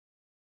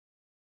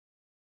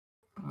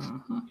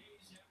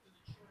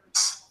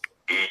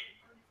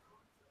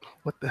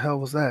What the hell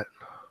was that?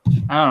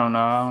 I don't know.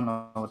 I don't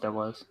know what that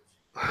was.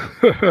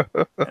 I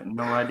have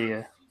no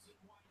idea.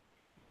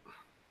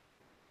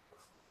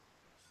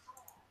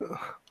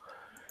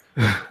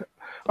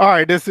 All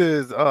right, this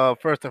is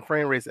First and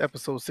Frame Race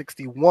episode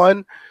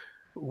 61.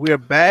 We're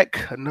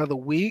back another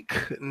week.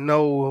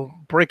 No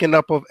breaking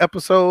up of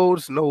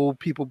episodes, no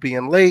people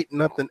being late,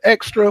 nothing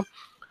extra.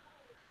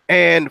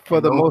 And for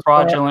And the no most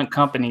part, fraudulent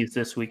companies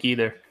this week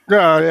either.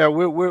 yeah,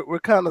 we're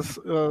kind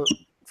of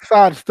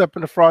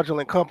sidestepping the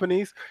fraudulent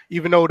companies,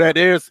 even though that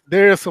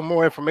there is some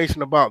more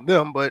information about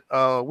them, but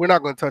we're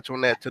not going to touch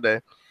on that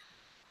today.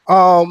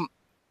 Um,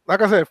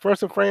 like I said,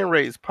 First and Frame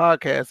Rates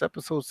podcast,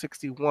 episode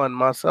 61.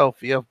 Myself,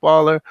 VF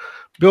Baller,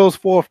 Bill's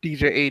Fourth,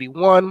 DJ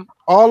 81.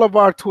 All of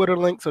our Twitter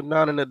links are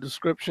down in the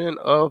description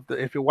of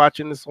the. If you're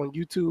watching this on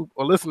YouTube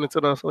or listening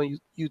to this on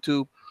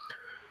YouTube,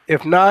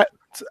 if not,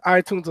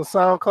 iTunes or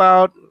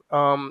SoundCloud,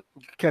 you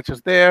can catch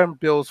us there.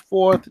 Bill's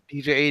Fourth,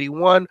 DJ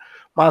 81,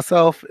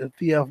 myself, and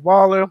VF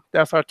Baller.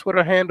 That's our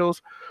Twitter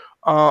handles.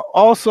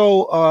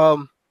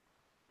 Also,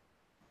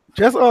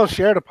 just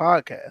share the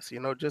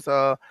podcast. Just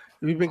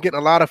we've been getting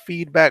a lot of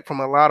feedback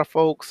from a lot of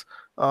folks.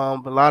 A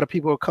lot of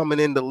people are coming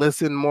in to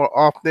listen more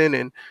often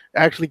and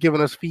actually giving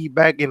us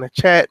feedback in the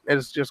chat.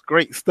 It's just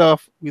great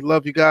stuff. We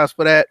love you guys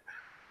for that.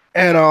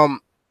 And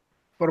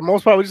for the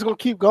most part, we're just gonna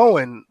keep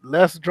going.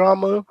 Less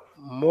drama,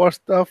 more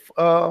stuff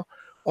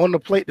on the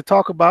plate to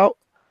talk about.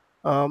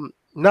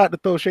 Not to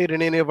throw shade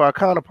in any of our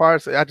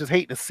counterparts. I just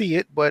hate to see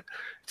it, but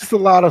just a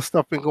lot of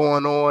stuff been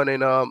going on,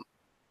 and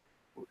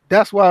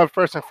that's why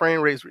First and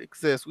Frame Rates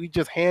exists. We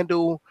just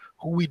handle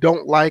who we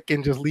don't like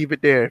and just leave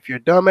it there. If you're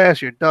a dumbass,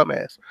 you're a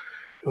dumbass.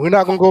 We're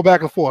not gonna go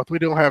back and forth. We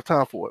don't have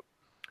time for it.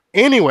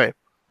 Anyway,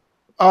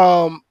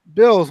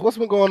 Bills, what's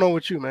been going on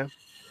with you, man?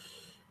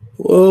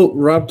 Well,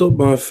 wrapped up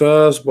my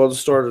fast, about to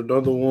start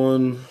another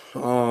one.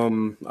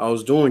 I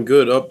was doing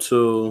good up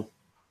till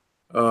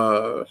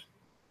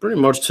pretty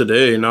much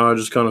today. Now I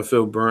just kind of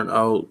feel burnt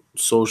out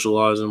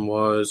socializing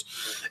wise.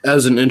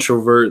 As an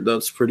introvert,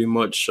 that's pretty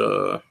much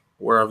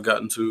where I've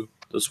gotten to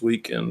this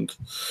week, and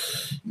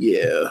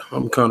yeah,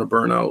 I'm kind of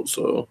burnt out.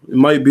 So it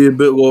might be a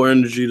bit low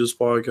energy this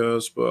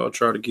podcast, but I'll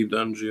try to keep the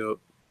energy up.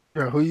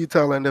 Yeah, who you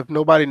telling? If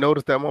nobody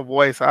noticed that my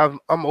voice, I'm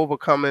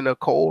overcoming a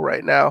cold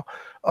right now.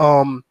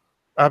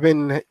 I've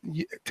been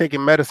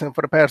taking medicine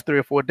for the past 3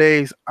 or 4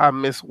 days. I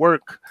missed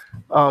work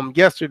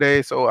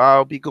yesterday, so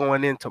I'll be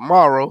going in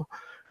tomorrow,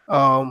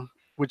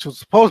 which was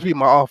supposed to be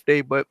my off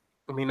day. But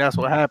I mean, that's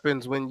what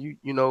happens when you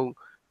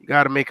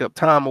got to make up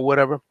time or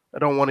whatever. I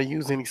don't want to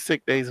use any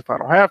sick days if I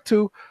don't have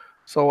to,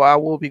 so I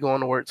will be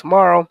going to work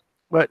tomorrow.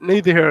 But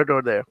neither here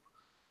nor there.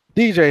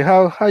 DJ,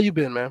 how you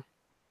been, man?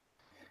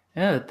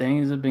 Yeah,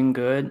 things have been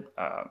good.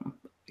 I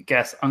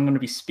guess I'm going to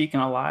be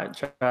speaking a lot,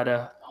 try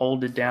to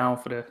hold it down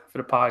for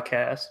the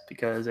podcast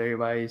because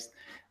everybody's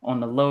on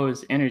the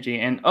lowest energy.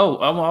 And I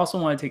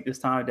also want to take this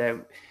time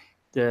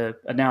to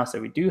announce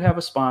that we do have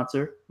a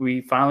sponsor.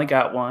 We finally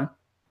got one,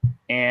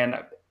 and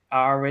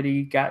I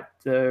already got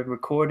the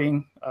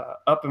recording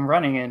up and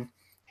running. And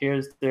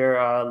here's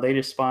their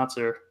latest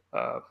sponsor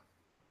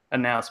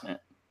announcement.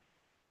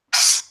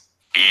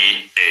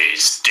 Eat a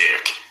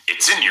stick.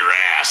 It's in your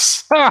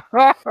ass.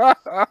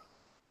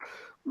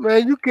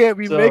 Man, you can't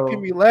be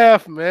making me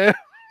laugh, man.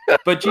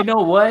 But you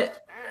know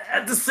what?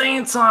 At the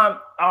same time,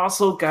 I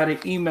also got an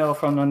email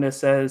from them that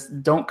says,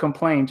 "Don't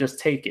complain, just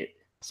take it."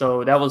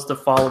 So that was the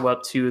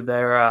follow-up to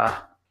their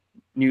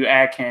new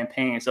ad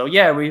campaign. So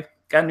yeah, we've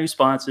got new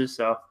sponsors.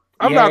 So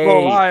I'm not gonna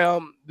lie.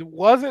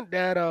 Wasn't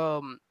that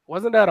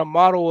a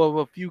model of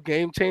a few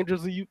Game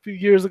Changers a few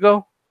years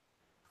ago?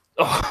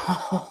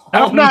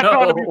 I'm not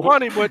trying to be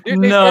funny, but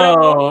did they say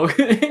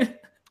that?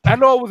 I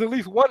know it was at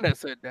least one that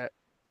said that.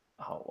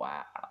 Oh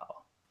wow.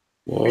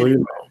 Well, you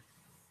know.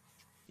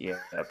 Yeah,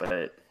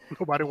 but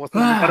nobody wants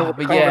to.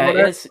 But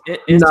yeah, it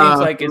seems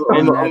like it's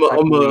been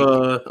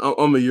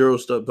I'm a Euro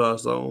step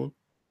past that one.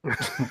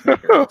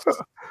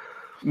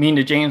 You mean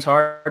the James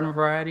Harden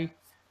variety?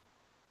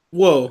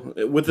 Well,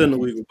 within the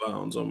legal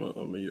bounds, I'm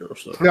a Euro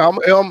step. No,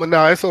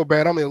 it's so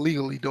bad. I'm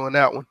illegally doing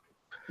that one.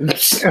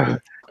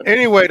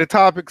 Anyway, the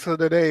topics of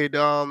the day: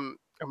 the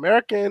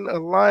American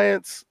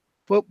Alliance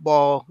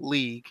Football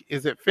League.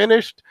 Is it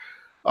finished?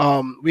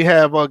 We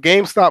have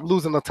GameStop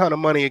losing a ton of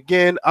money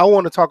again. I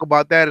want to talk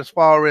about that as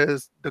far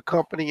as the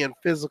company and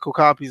physical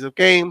copies of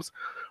games.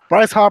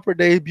 Bryce Harper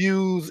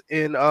debuts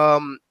in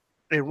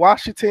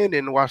Washington,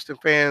 and Washington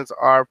fans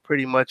are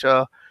pretty much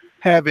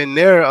having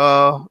their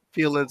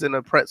feelings in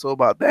a pretzel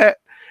about that.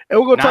 And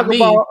we're going to talk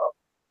about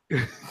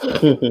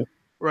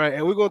right,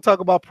 and we're going to talk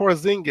about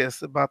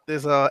Porzingis, about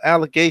this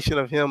allegation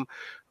of him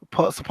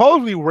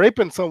supposedly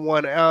raping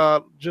someone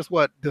just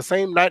the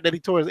same night that he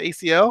tore his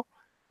ACL.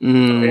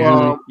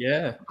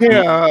 Yeah.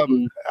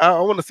 I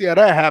want to see how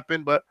that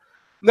happened, but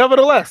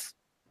nevertheless,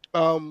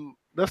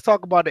 let's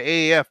talk about the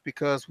AAF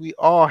because we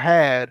all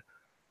had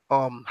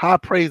high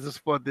praises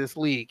for this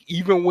league,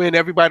 even when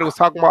everybody was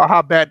talking about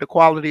how bad the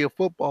quality of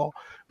football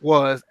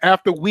was.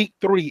 After week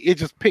 3, it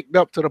just picked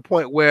up to the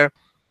point where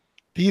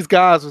these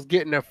guys was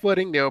getting their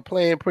footing. They were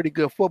playing pretty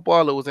good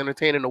football. It was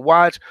entertaining to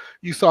watch.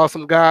 You saw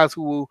some guys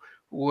who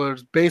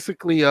was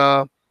basically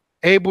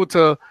able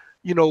to,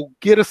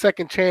 get a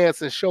second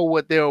chance and show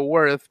what they were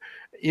worth.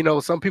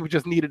 Some people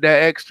just needed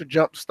that extra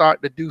jump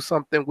start to do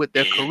something with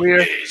their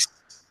career.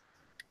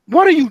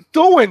 What are you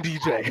doing,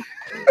 DJ?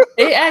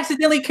 It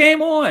accidentally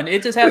came on.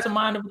 It just has a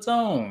mind of its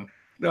own.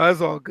 No,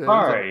 it's all good.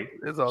 Sorry.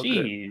 It's all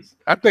Jeez. good.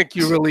 I think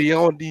you're really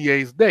on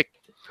DA's dick.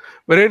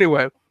 But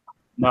anyway.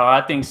 No,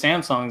 I think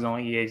Samsung's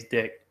on EA's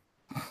dick.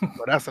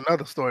 Well, that's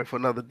another story for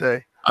another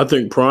day. I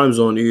think Prime's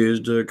on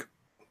EA's dick.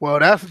 Well,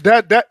 that's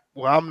that.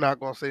 Well, I'm not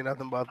gonna say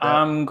nothing about that.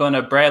 I'm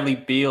gonna Bradley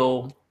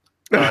Beal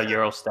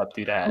Eurostep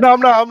through that. No,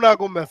 I'm not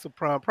gonna mess with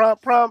Prime.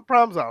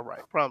 Prime's all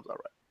right.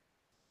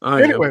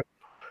 Anyway,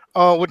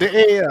 with the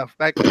AAF,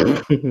 like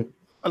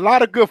a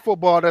lot of good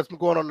football that's been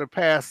going on the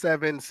past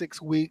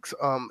 7-6 weeks.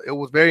 It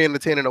was very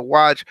entertaining to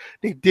watch.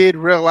 They did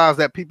realize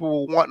that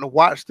people were wanting to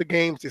watch the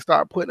games. They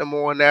started putting them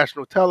on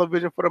national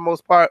television for the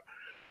most part.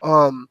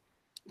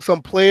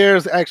 Some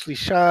players actually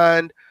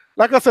shined.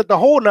 Like I said, the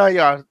whole 9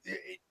 yards.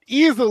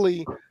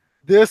 Easily,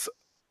 this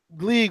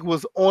league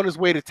was on its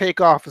way to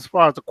take off as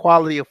far as the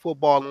quality of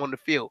football on the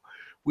field.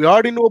 We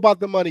already knew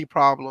about the money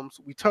problems.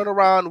 We turn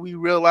around, we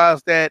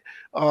realized that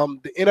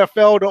the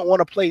NFL don't want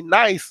to play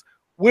nice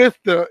with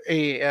the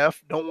AAF,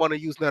 don't want to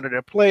use none of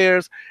their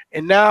players.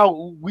 And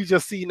now we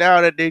just see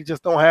now that they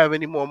just don't have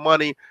any more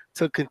money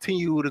to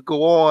continue to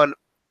go on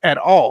at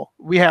all.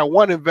 We had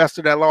one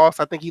investor that lost.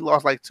 I think he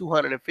lost like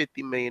 $250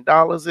 million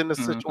in the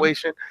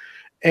situation.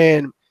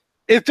 And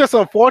it's just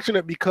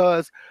unfortunate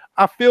because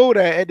I feel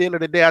that at the end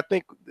of the day, I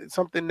think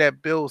something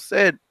that Bill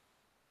said,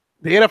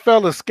 the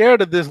NFL is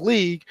scared of this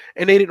league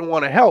and they didn't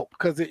want to help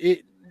because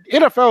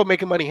NFL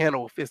making money hand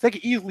over fist. They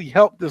could easily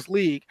help this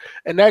league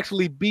and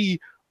actually be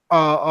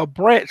a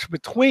branch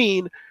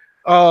between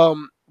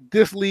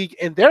this league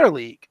and their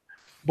league.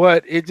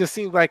 But it just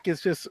seems like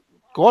it's just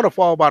going to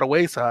fall by the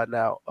wayside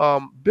now.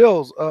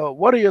 Bills,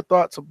 what are your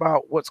thoughts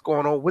about what's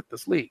going on with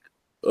this league?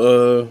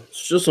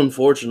 It's just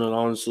unfortunate,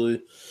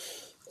 honestly.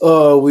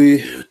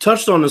 We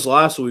touched on this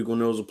last week when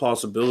there was a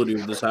possibility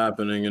of this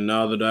happening, and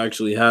now that it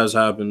actually has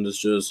happened, it's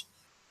just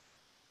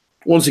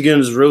once again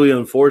it's really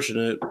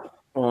unfortunate.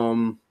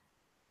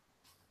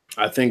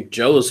 I think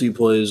jealousy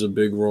plays a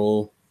big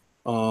role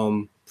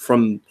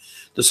from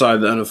the side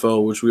of the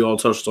NFL, which we all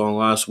touched on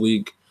last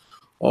week.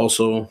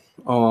 Also,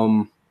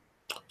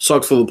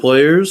 sucks for the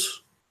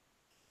players.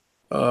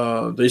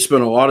 They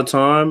spent a lot of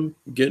time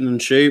getting in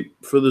shape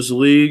for this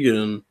league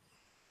and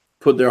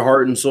put their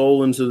heart and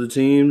soul into the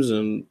teams,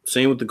 and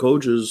same with the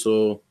coaches.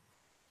 So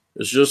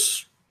it's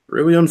just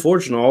really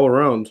unfortunate all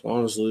around,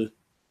 honestly.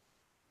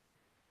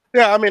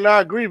 Yeah, I mean,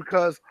 I agree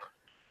because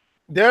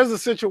there's a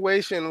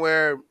situation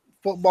where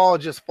football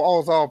just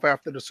falls off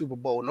after the Super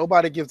Bowl.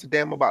 Nobody gives a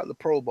damn about the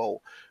Pro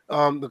Bowl.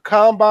 The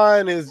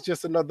Combine is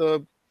just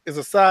is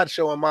a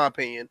sideshow in my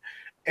opinion.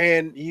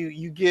 And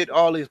you get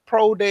all these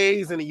pro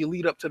days and you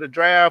lead up to the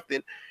draft.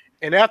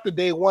 And after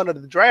day one of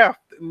the draft,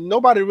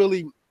 nobody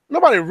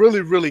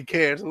really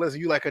cares unless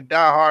you like a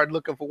diehard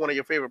looking for one of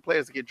your favorite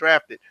players to get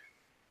drafted.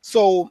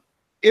 So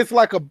it's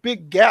like a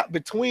big gap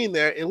between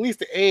there. At least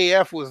the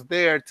AAF was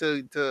there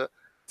to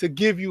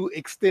give you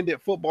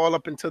extended football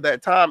up until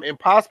that time and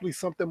possibly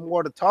something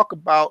more to talk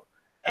about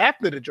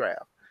after the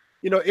draft.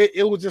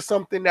 It was just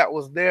something that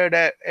was there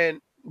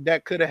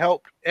that could have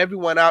helped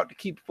everyone out to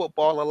keep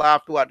football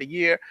alive throughout the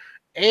year,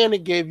 and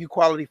it gave you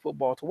quality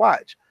football to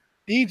watch.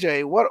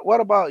 DJ, what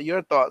about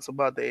your thoughts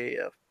about the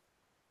AAF?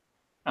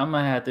 I'm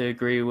gonna have to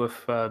agree with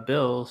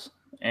Bills,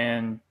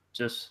 and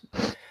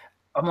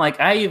I'm like,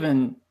 I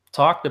even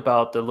talked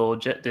about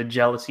the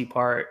jealousy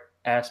part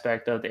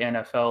aspect of the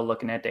NFL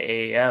looking at the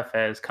AAF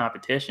as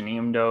competition,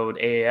 even though the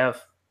AAF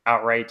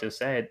outright just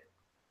said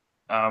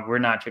we're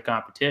not your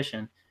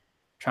competition,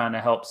 trying to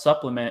help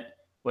supplement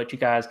what you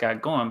guys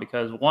got going,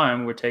 because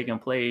one, we're taking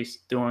place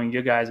during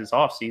your guys'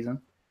 off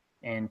season,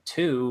 and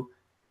two,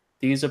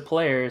 these are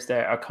players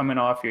that are coming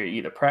off your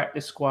either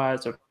practice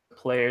squads or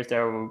players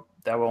that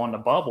were on the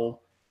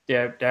bubble.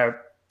 They're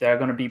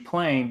going to be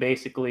playing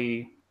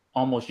basically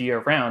almost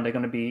year round. They're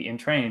going to be in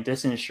training.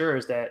 This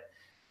ensures that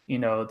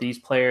these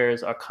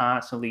players are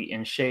constantly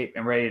in shape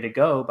and ready to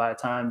go by the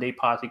time they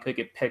possibly could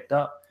get picked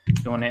up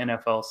during the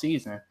NFL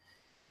season.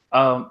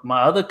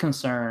 My other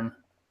concern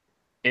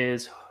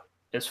is,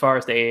 as far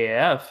as the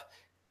AAF,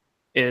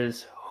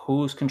 is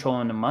who's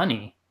controlling the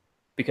money,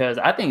 because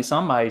I think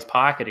somebody's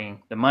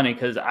pocketing the money,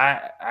 because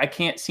I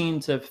can't seem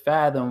to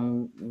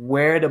fathom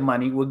where the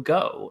money would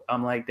go.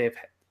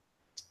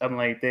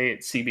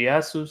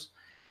 CBS was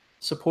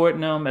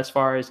supporting them as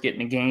far as getting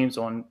the games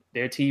on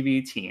their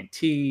TV,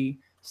 TNT,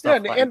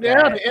 stuff like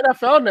that. The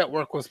NFL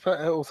Network was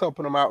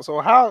helping them out. So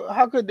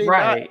how could they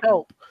not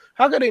help?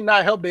 How could they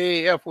not help the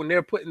AAF when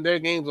they're putting their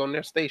games on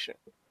their station?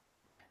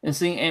 And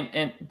see,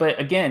 but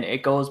again,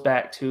 it goes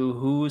back to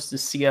who's the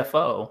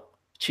CFO,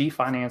 Chief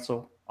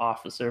Financial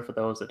Officer, for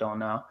those that don't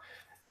know.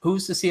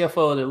 Who's the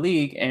CFO of the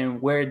league,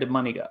 and where did the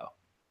money go?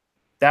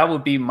 that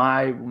would be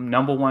my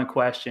number one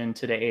question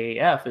to the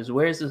AAF is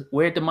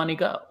where'd the money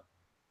go?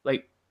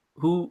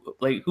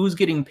 Who's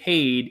getting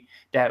paid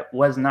that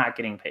was not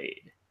getting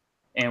paid,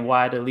 and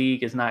why the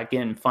league is not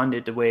getting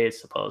funded the way it's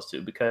supposed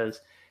to?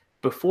 Because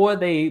before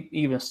they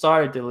even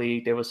started the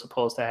league, they were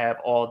supposed to have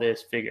all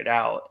this figured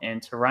out,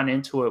 and to run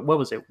into it, what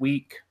was it,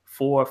 week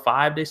 4 or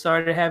 5 they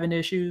started having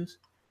issues?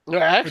 No,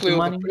 actually,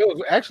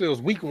 it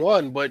was week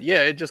 1, but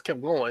yeah, it just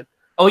kept going.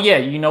 Oh yeah,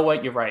 you know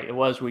what? You're right. It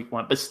was week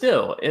 1, but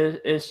still,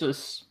 it's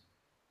just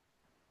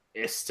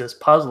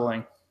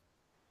puzzling.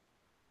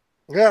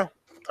 Yeah,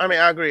 I mean,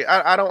 I agree.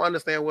 I don't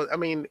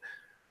understand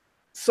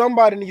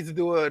somebody needs to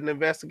do an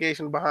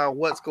investigation behind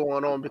what's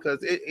going on,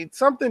 because it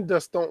something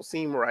just don't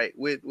seem right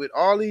with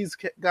all these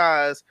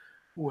guys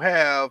who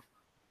have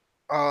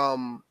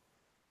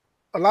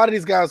a lot of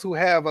these guys who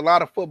have a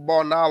lot of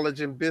football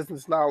knowledge and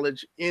business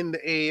knowledge in the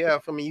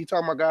AAF. I mean, you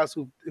talking about guys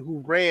who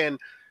ran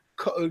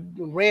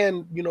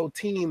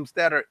teams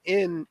that was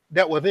in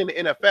the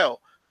NFL,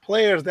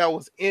 players that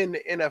was in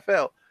the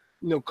NFL,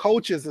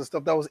 coaches and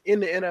stuff that was in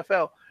the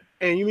NFL.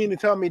 And you mean to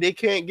tell me they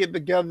can't get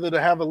together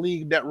to have a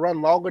league that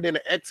run longer than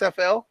the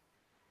XFL?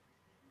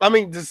 I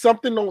mean,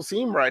 something don't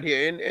seem right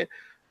here.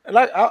 And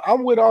like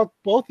I'm with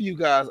both of you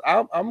guys.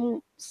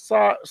 I'm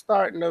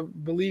starting to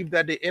believe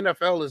that the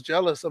NFL is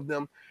jealous of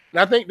them, and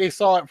I think they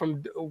saw it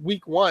from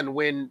week 1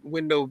 when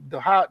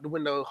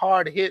the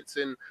hard hits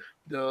and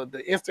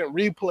the instant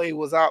replay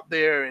was out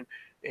there,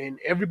 and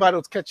everybody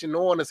was catching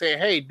on and saying,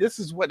 "Hey, this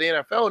is what the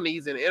NFL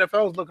needs," and the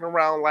NFL is looking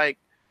around like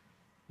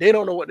they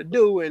don't know what to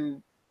do,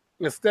 and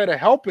instead of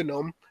helping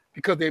them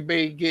because they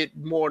may get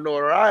more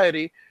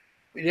notoriety,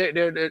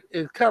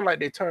 it's kind of like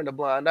they turned a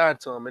blind eye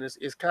to them, and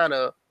it kind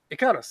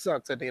of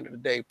sucks at the end of the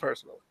day.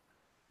 Personally,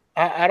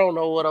 I don't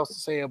know what else to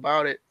say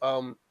about it.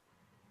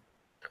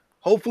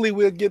 Hopefully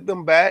we'll get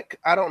them back.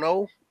 I don't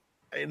know.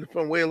 And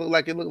from where it looked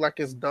like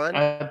it's done.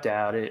 I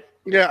doubt it.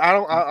 Yeah,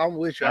 I'm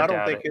with you.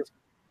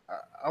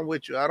 I'm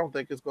with you. I don't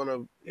think it's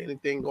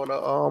anything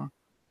gonna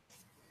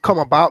come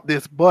about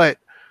this, but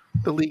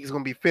the league's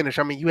gonna be finished.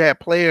 I mean, you had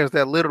players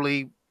that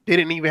literally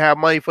didn't even have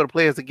money for the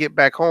players to get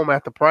back home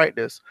after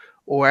practice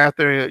or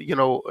after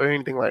or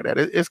anything like that.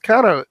 It's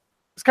kind of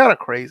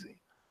crazy.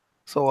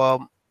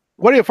 So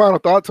what are your final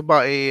thoughts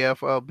about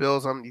AAF,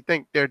 Bills? You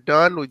think they're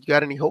done? You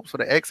got any hopes for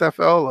the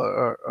XFL,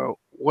 or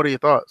what are your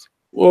thoughts?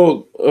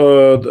 Well,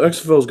 the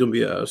XFL is gonna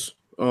be ass.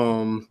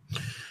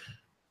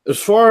 As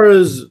far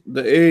as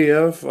the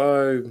AAF,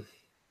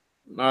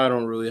 I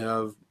don't really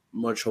have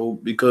much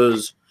hope,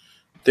 because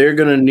they're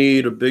going to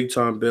need a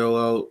big-time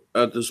bailout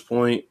at this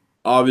point.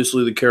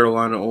 Obviously, the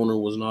Carolina owner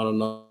was not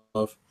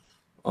enough.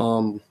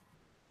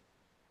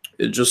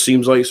 It just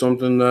seems like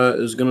something that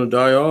is going to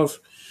die off.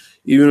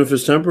 Even if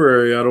it's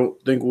temporary, I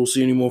don't think we'll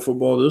see any more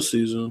football this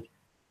season.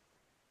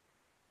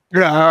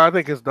 Yeah, I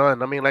think it's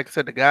done. I mean, like I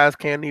said, the guys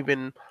can't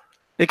even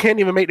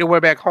make their way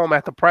back home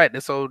after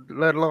practice, so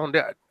let alone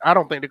that. I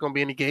don't think there are going to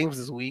be any games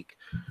this week.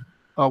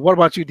 What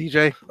about you,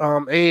 DJ?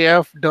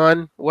 AAF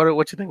done.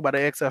 What you think about the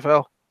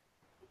XFL?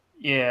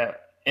 Yeah,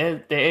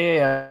 the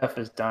AAF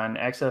is done.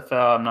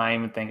 XFL, I'm not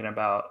even thinking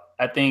about.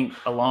 I think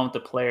along with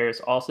the players,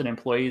 also the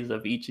employees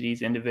of each of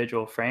these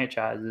individual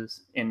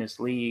franchises in this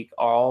league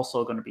are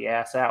also going to be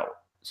asked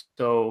out.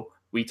 So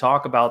we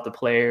talk about the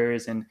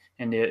players and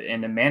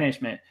the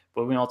management,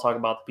 but we don't talk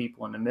about the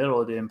people in the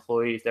middle, the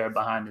employees that are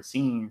behind the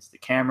scenes, the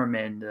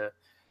cameramen,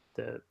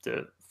 the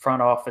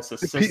front office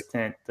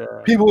assistant,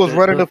 the people who's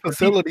running the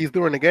facilities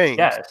during the games.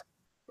 Yes.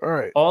 All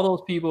right. All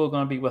those people are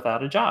going to be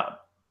without a job.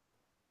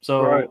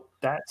 So right.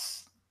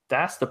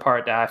 That's the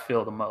part that I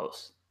feel the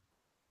most.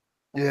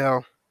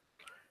 Yeah,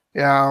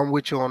 I'm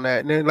with you on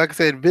that. And then, like I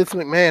said, Vince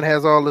McMahon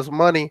has all this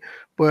money,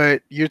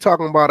 but you're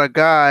talking about a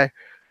guy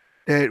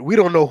that we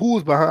don't know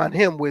who's behind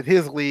him with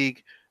his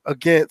league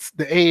against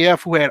the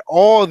AAF, who had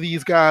all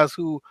these guys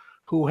who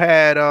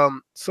had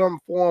some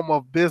form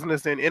of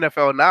business and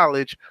NFL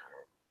knowledge.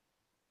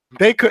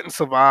 They couldn't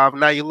survive.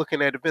 Now you're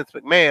looking at Vince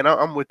McMahon.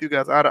 I'm with you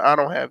guys. I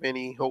don't have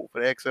any hope for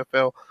the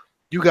XFL.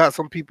 You got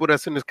some people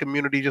that's in this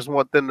community just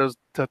want them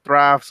to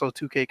thrive so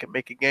 2K can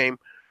make a game.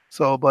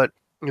 So, but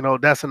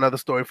that's another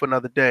story for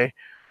another day.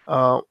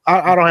 I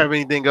don't have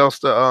anything else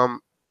to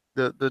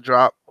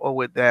drop or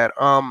with that.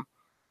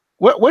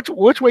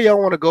 Which way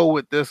y'all want to go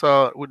with this?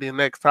 With the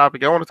next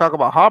topic, y'all want to talk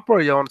about Harper,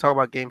 or y'all want to talk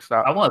about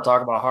GameStop? I want to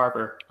talk about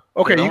Harper.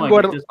 Okay, you can go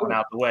ahead. This one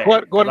out the way. Go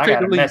ahead and take the lead.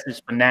 I got a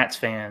message for Nats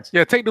fans.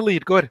 Yeah, take the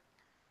lead. Go ahead.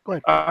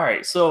 All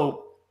right.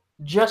 So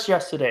just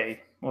yesterday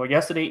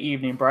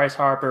evening, Bryce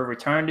Harper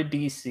returned to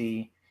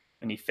DC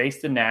and he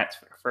faced the Nats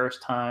for the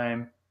first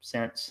time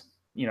since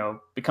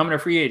becoming a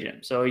free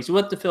agent. So he's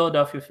with the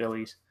Philadelphia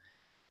Phillies.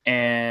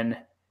 And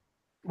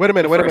wait a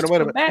minute.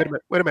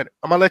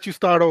 I'm gonna let you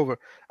start over.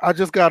 I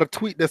just got a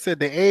tweet that said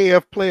the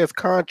AAF players'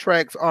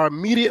 contracts are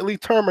immediately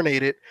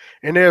terminated,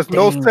 and there's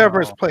no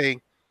severance pay.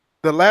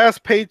 The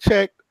last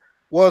paycheck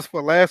was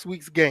for last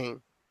week's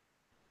game.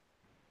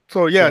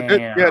 So yeah,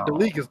 the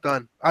league is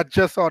done. I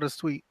just saw this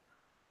tweet.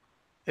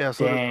 Yeah,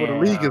 so the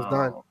league is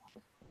done.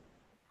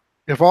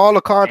 If all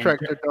the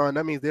contracts are done,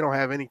 that means they don't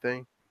have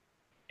anything.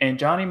 And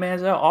Johnny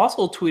Manziel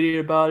also tweeted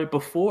about it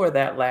before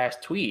that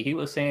last tweet. He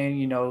was saying,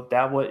 you know,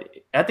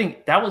 I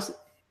think that was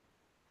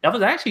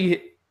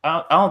actually,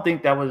 I don't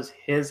think that was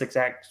his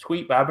exact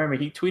tweet, but I remember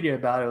he tweeted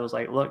about it. It was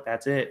like, look,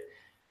 that's it.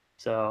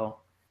 So,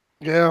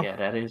 yeah,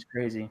 that is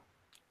crazy.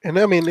 And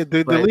I mean,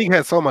 the league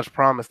has so much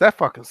promise. That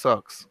fucking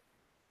sucks.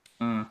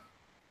 All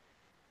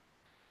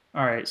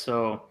right,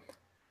 so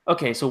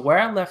where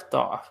I left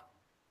off,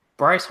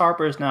 Bryce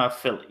Harper is now a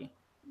Philly.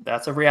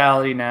 That's a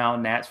reality now.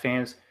 Nats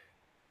fans,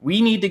 we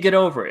need to get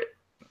over it.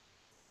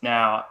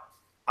 Now,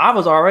 I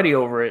was already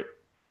over it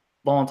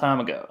a long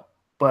time ago,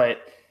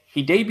 but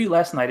he debuted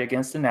last night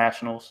against the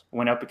Nationals,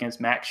 went up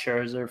against Max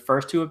Scherzer.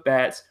 First two at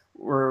bats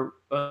were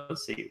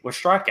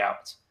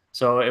strikeouts.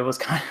 So it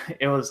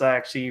was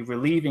actually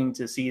relieving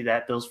to see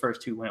that those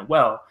first two went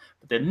well.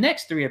 But the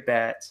next three at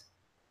bats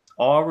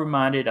all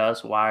reminded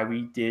us why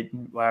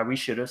we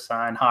should have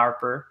signed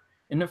Harper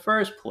in the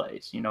first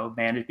place. You know,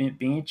 management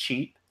being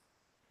cheap.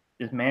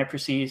 This man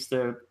proceeds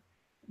to,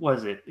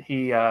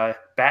 he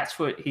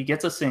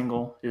gets a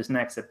single his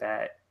next at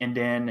bat, and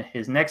then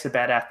his next at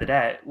bat after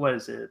that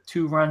was a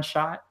 2-run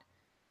shot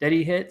that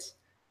he hits,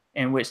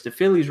 in which the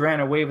Phillies ran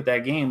away with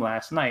that game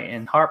last night,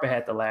 and Harper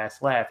had the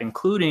last laugh,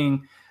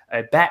 including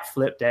a bat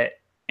flip that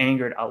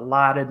angered a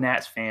lot of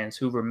Nats fans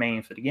who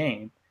remained for the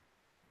game.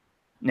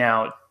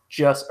 Now,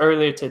 just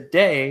earlier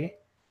today,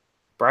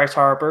 Bryce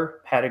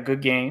Harper had a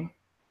good game,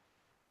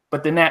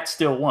 but the Nats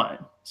still won.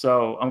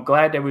 So I'm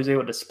glad that we was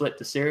able to split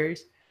the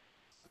series.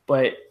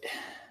 But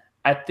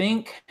I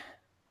think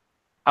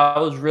I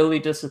was really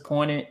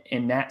disappointed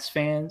in Nats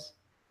fans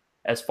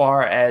as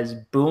far as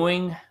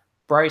booing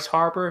Bryce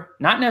Harper,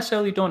 not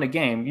necessarily during the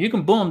game. You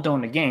can boo him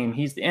during the game.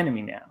 He's the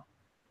enemy now.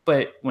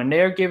 But when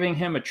they're giving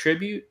him a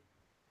tribute,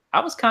 I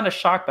was kind of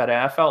shocked by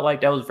that. I felt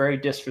like that was very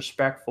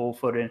disrespectful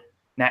for the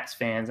Nats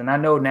fans. And I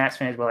know Nats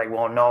fans were like,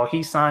 well, no,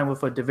 he signed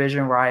with a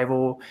division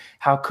rival.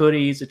 How could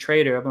he? He's a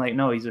traitor. I'm like,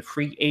 no, he's a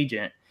free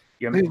agent.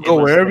 You can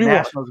go wherever you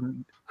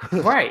want.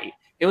 Right.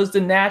 It was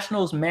the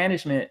Nationals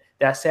management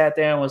that sat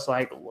there and was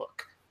like,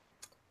 look,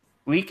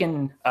 we're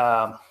going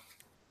to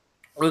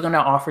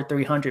offer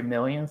 $300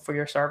 million for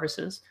your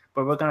services,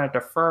 but we're going to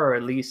defer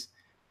at least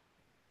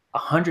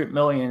 $100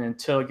 million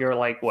until you're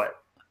like, what?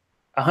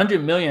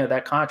 $100 million of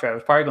that contract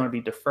was probably going to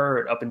be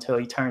deferred up until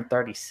he turned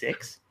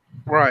 36.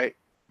 Right.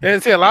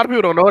 And see, a lot of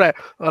people don't know that.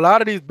 A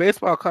lot of these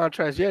baseball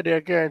contracts, yeah,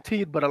 they're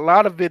guaranteed, but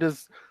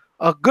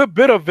a good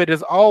bit of it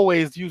is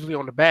always usually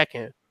on the back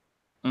end.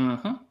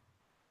 Mm-hmm.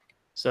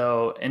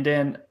 So, and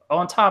then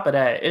on top of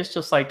that, it's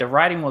just like the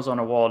writing was on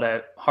the wall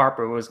that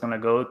Harper was going to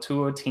go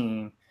to a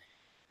team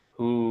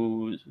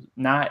who's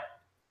not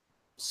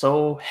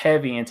so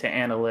heavy into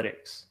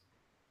analytics.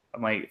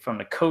 I'm like, from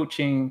the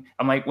coaching,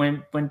 I'm like,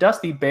 when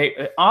Dusty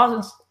Baker,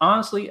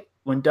 honestly,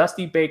 when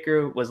Dusty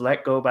Baker was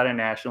let go by the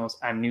Nationals,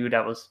 I knew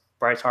that was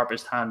Bryce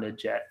Harper's time to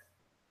jet.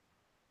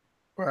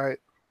 Right.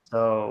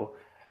 So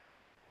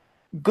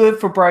good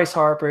for Bryce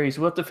Harper. He's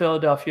with the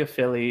Philadelphia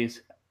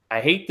Phillies.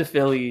 I hate the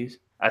Phillies.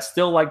 I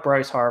still like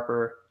Bryce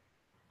Harper.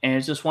 And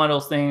it's just one of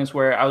those things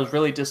where I was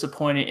really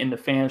disappointed in the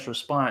fans'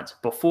 response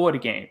before the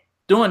game.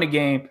 During the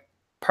game,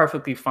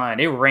 perfectly fine.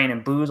 They were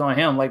raining boos on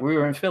him like we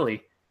were in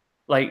Philly.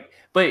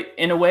 But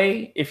in a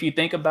way, if you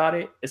think about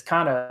it, it's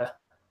kind of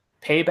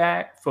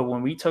payback for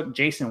when we took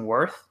Jason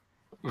Worth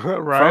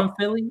from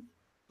Philly.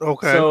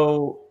 Okay.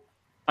 So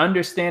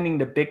understanding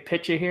the big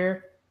picture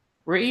here,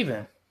 we're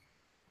even.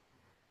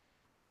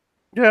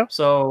 Yeah.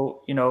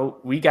 So,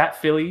 we got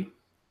Philly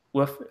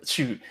with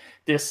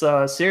this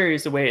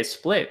series, the way it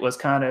split was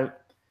kind of,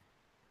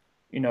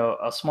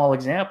 a small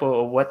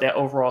example of what that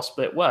overall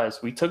split was.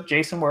 We took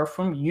Jason Worth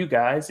from you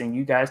guys, and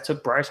you guys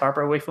took Bryce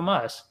Harper away from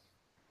us.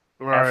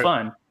 Right. Have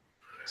fun.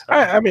 So,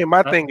 I mean,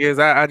 my thing is,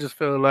 I just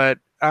feel like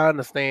I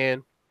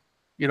understand,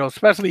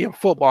 especially in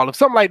football. If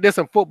something like this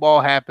in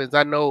football happens,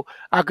 I know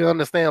I can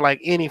understand,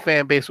 like, any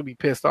fan base would be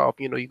pissed off.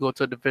 You go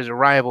to a division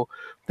rival,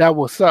 that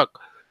will suck.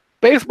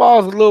 Baseball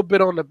is a little bit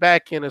on the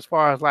back end as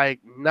far as, like,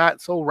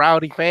 not so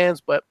rowdy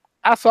fans, but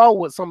I saw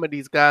what some of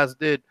these guys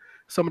did,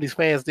 some of these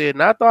fans did,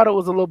 and I thought it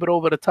was a little bit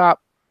over the top.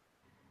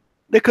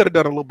 They could have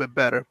done a little bit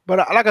better. But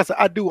like I said,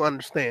 I do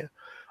understand.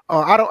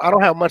 I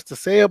don't have much to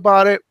say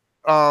about it.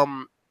 Let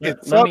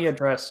me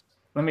address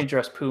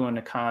Pooh in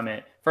the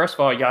comment. First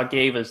of all, y'all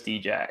gave us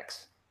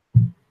D-Jax,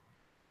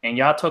 and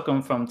y'all took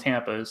him from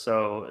Tampa,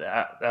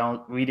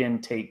 so we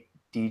didn't take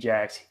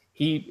D-Jax.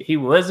 He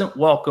wasn't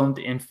welcomed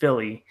in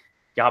Philly.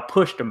 Y'all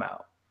pushed him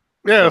out.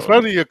 Yeah,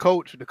 especially your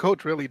coach. The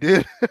coach really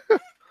did.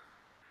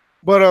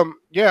 But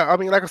yeah, I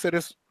mean, like I said,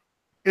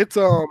 it's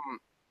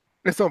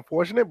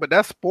unfortunate, but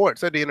that's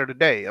sports at the end of the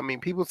day. I mean,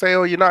 people say,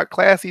 "Oh, you're not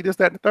classy," this,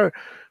 that, and the third.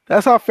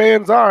 That's how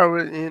fans are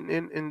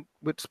in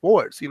with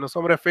sports.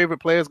 Some of their favorite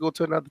players go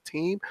to another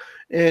team,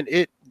 and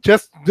it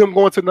just them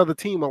going to another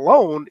team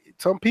alone.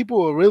 Some people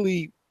will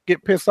really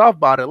get pissed off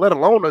about it, let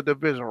alone a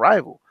division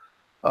rival.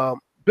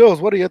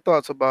 Bills, what are your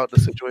thoughts about the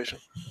situation?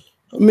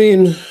 I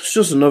mean, it's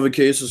just another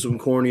case of some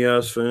corny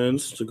ass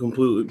fans. To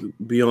completely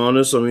be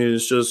honest, I mean,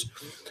 it's just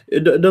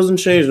it doesn't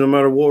change no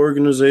matter what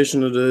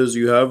organization it is.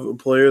 You have a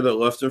player that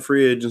left in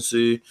free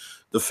agency.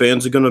 The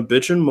fans are gonna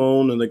bitch and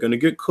moan, and they're gonna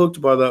get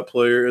cooked by that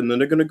player, and then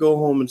they're gonna go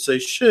home and say,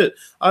 "Shit,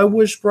 I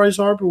wish Bryce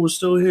Harper was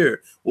still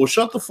here." Well,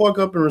 shut the fuck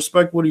up and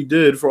respect what he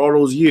did for all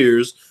those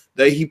years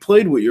that he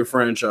played with your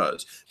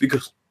franchise,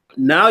 because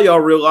now y'all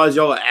realize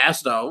y'all are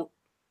assed out.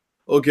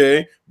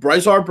 Okay,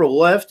 Bryce Harper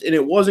left, and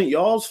it wasn't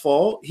y'all's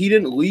fault. He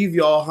didn't leave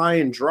y'all high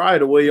and dry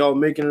the way y'all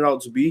making it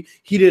out to be.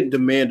 He didn't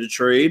demand a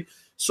trade.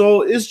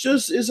 So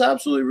it's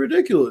absolutely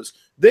ridiculous.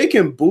 They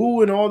can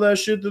boo and all that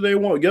shit that they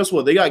want. Guess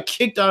what? They got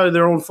kicked out of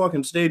their own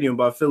fucking stadium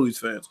by Phillies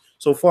fans.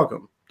 So fuck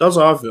them. That's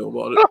how I feel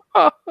about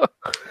it.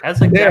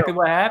 That's exactly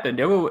what happened.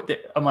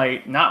 I'm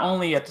like, not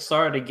only at the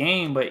start of the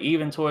game, but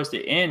even towards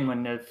the end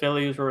when the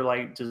Phillies were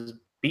like just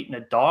beating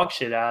the dog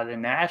shit out of the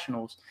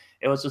Nationals.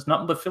 It was just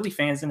nothing but Philly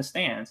fans in the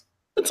stands.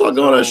 They're talking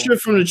all that shit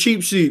from the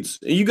cheap seats,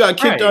 and you got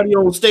kicked out of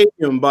your own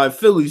stadium by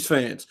Phillies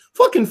fans.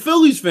 Fucking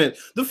Phillies fans.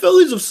 The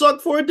Phillies have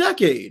sucked for a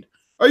decade.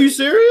 Are you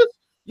serious?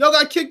 Y'all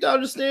got kicked out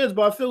of the stands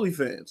by Philly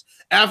fans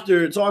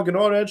after talking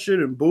all that shit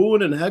and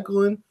booing and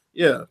heckling.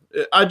 Yeah,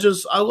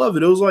 I love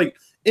it. It was like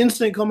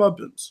instant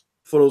comeuppance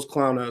for those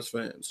clown ass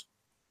fans.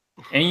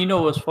 And you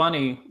know what's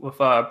funny with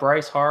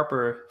Bryce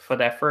Harper for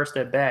that first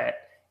at bat?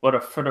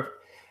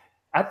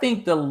 I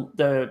think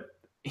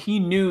he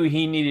knew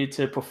he needed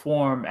to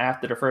perform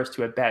after the first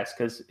two at bats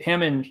because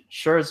him and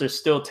Scherzer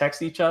still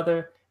text each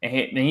other. And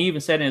he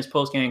even said in his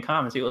post-game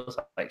comments, he was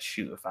like,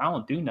 shoot, if I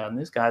don't do nothing,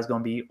 this guy's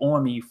going to be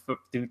on me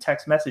through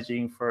text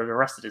messaging for the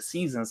rest of the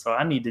season. So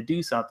I need to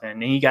do something.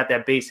 And he got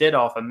that base hit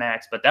off of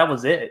Max, but that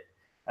was it.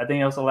 I think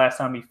that was the last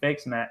time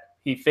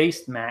he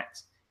faced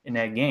Max in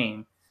that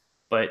game.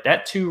 But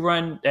that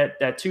two-run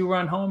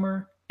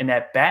homer and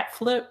that bat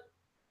flip,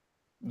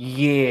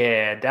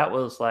 yeah, that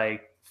was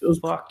like,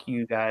 fuck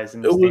you guys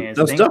in the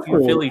stands. Thank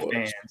you, Philly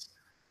fans.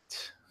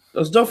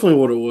 That's definitely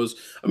what it was.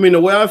 I mean, the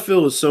way I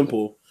feel is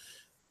simple.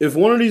 If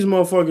one of these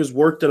motherfuckers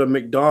worked at a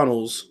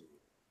McDonald's,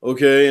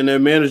 okay, and their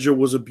manager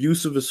was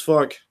abusive as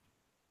fuck,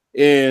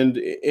 and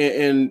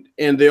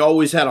they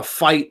always had a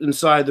fight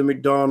inside the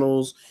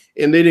McDonald's,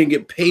 and they didn't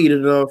get paid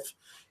enough,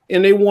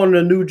 and they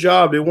wanted a new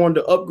job, they wanted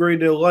to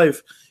upgrade their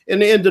life,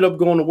 and they ended up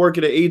going to work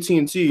at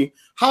AT&T,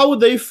 how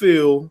would they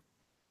feel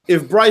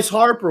if Bryce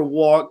Harper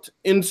walked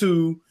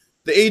into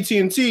the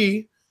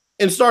AT&T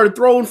and started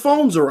throwing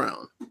phones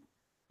around,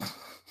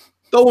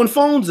 throwing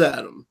phones at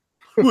him?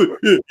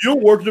 You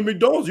don't work at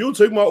McDonald's. You don't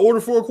take my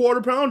order for a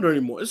quarter pounder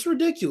anymore. It's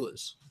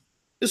ridiculous.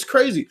 It's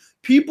crazy.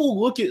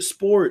 People look at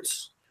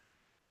sports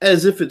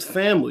as if it's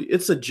family.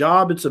 It's a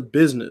job. It's a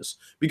business.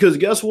 Because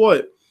guess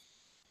what?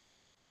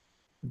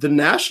 The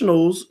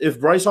Nationals, if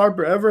Bryce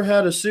Harper ever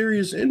had a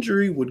serious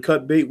injury, would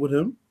cut bait with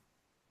him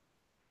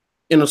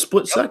in a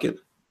split second.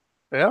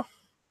 Yeah.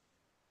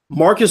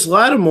 Marcus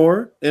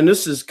Lattimore, and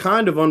this is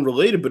kind of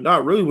unrelated, but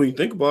not really when you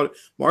think about it.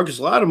 Marcus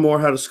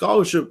Lattimore had a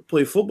scholarship to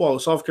play football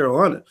at South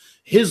Carolina.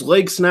 His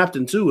leg snapped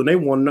in two, and they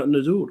wanted nothing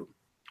to do with him.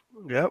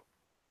 Yep.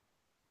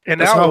 And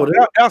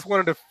that's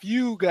one of the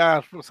few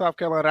guys from South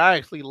Carolina I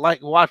actually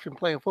like watching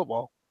playing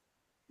football.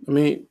 I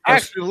mean, I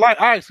actually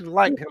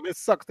liked him. It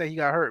sucks that he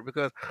got hurt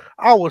because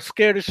I was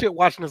scared as shit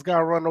watching this guy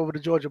run over the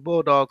Georgia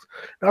Bulldogs.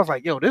 And I was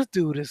like, yo, this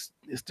dude is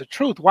the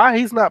truth. Why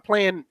he's not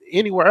playing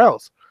anywhere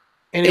else?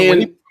 And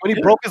when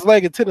he broke his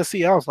leg in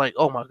Tennessee, I was like,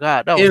 oh my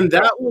God.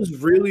 That was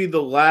really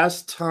the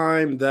last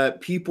time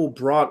that people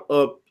brought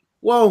up,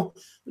 well,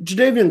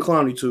 Jadeveon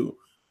Clowney too,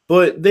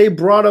 but they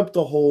brought up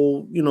the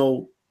whole,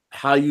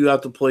 how you have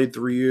to play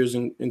 3 years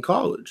in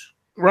college.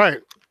 Right.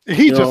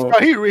 He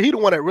the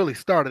one that really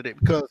started it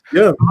because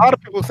a lot of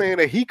people saying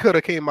that he could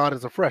have came out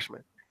as a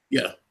freshman.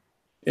 Yeah.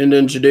 And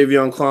then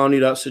Jadeveon Clowney,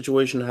 that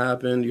situation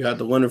happened. You had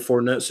the Leonard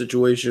Fournette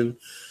situation.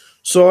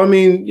 So, I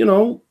mean,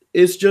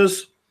 it's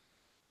just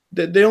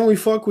that they only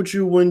fuck with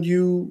you when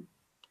you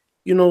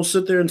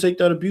sit there and take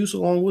that abuse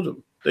along with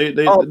them.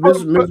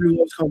 Misery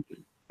loves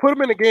company. Put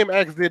him in the game.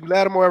 Did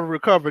Lattimore ever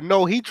recover?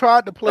 No, he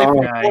tried to play for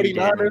the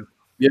 49ers.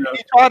 Yeah.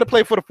 He tried to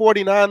play for the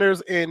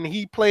 49ers, and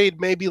he played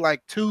maybe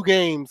like 2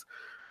 games.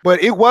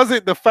 But it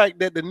wasn't the fact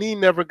that the knee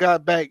never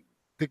got back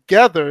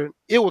together.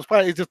 It was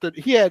probably it's just that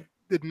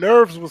the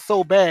nerves was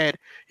so bad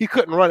he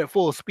couldn't run at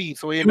full speed.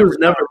 So he was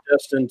never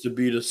destined to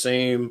be the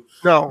same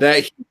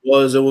that he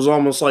was. It was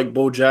almost like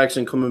Bo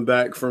Jackson coming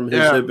back from his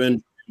hip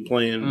injury and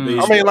playing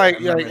baseball. I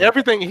mean,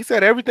 everything he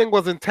said everything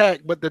was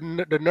intact, but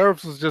the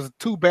nerves was just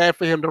too bad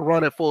for him to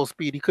run at full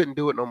speed. He couldn't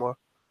do it no more.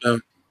 Yeah.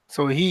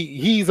 So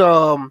he's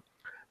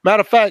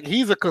matter of fact,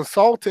 he's a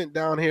consultant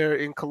down here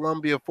in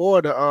Columbia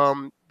for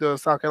the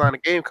South Carolina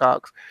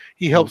Gamecocks.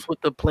 He helps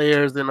with the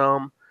players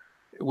and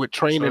with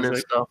training and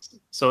stuff.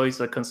 So he's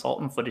a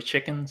consultant for the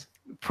chickens?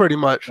 Pretty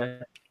much.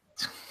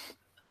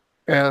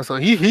 Yeah, so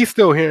he's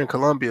still here in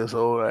Columbia.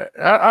 So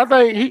I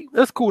think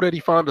that's cool that he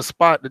found a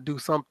spot to do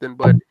something,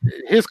 but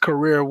his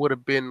career would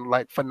have been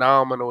like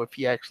phenomenal if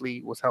he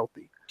actually was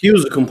healthy. He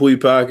was a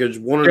complete package.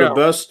 One of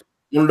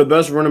the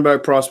best running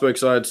back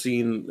prospects I had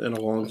seen in a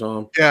long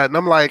time. Yeah, and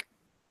I'm like,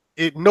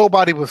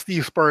 nobody but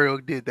Steve Spurrier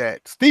did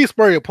that. Steve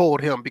Spurrier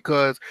pulled him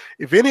because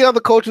if any other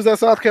coaches at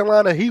South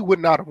Carolina, he would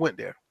not have went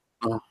there.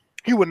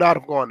 He would not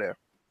have gone there.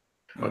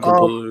 I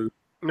completely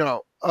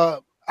No, I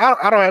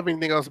don't have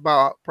anything else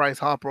about Bryce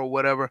Harper or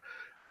whatever.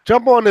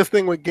 Jump on this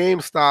thing with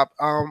GameStop.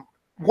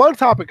 One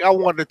topic I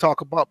wanted to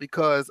talk about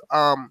because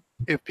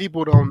if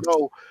people don't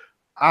know,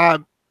 I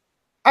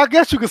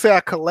guess you could say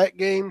I collect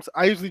games.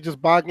 I usually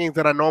just buy games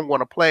that I know I'm going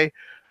to play.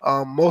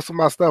 Most of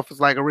my stuff is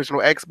like original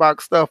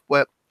Xbox stuff,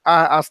 but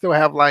I still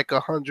have like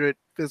 100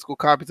 physical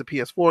copies of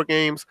PS4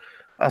 games.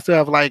 I still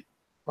have I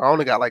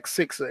only got like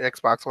 6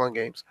 Xbox One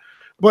games,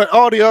 but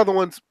all the other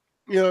ones,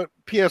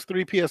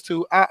 PS3,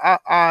 PS2,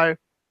 I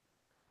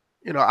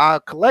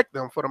collect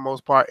them for the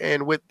most part.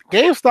 And with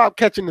GameStop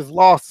catching this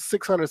loss of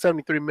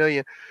 $673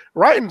 million,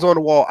 writing's on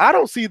the wall. I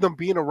don't see them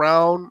being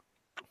around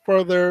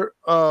further,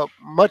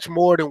 much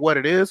more than what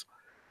it is.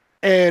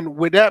 And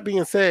with that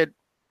being said,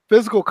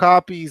 physical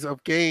copies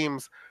of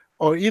games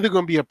are either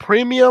going to be a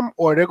premium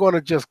or they're going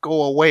to just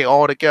go away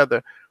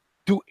altogether.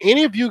 Do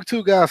any of you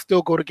two guys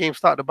still go to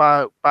GameStop to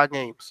buy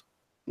games?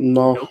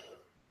 no.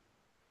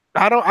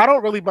 I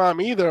don't really buy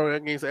them either.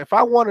 If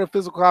I wanted a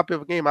physical copy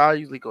of a game, I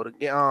usually go to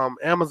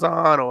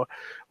Amazon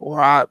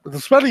or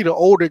especially the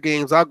older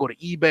games, I'll go to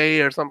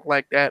eBay or something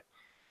like that.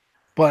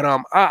 But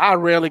I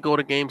rarely go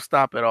to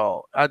GameStop at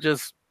all. I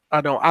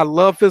don't. I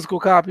love physical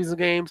copies of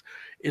games.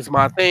 It's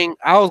my thing.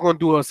 I was going to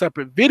do a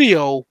separate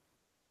video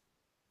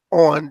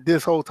on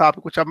this whole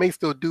topic, which I may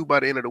still do by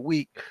the end of the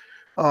week,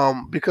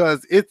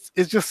 because it's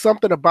just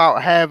something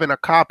about having a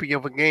copy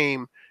of a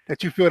game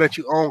that you feel that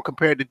you own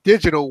compared to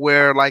digital,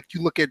 where like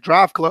you look at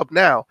Drive Club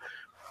now.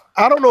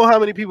 I don't know how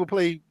many people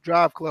play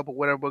Drive Club or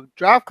whatever, but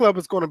Drive Club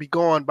is going to be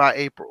gone by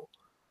April.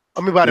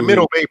 I mean, by the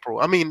middle of April.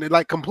 I mean,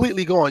 like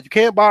completely gone. You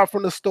can't buy it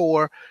from the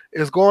store.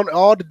 It's gone.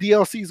 All the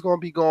DLC is going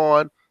to be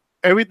gone.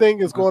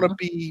 Everything is going to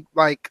be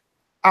like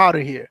out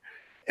of here.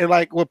 And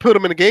like what Put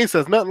 'em in the Game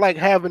says, nothing like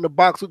having the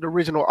box with the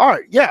original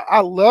art. Yeah,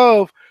 I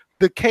love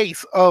the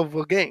case of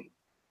a game.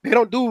 They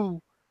don't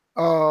do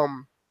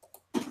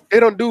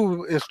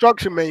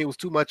instruction manuals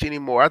too much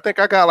anymore. I think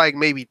I got like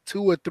maybe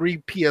 2 or 3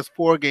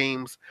 PS4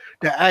 games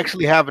that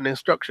actually have an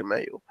instruction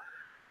manual.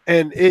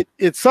 And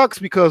it sucks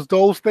because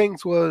those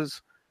things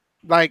was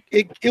like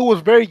it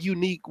was very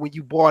unique when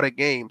you bought a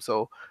game.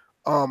 So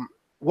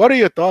what are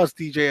your thoughts,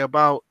 DJ,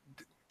 about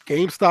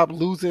GameStop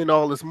losing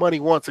all this money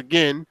once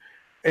again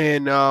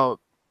and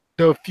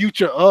the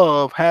future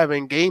of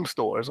having game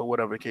stores or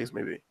whatever the case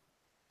may be?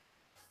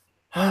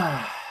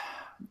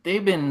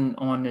 They've been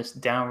on this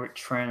downward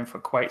trend for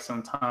quite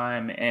some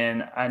time,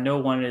 and I know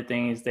one of the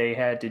things they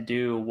had to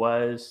do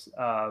was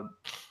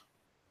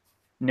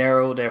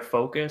narrow their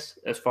focus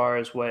as far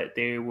as what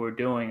they were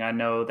doing. I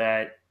know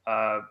that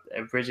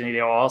originally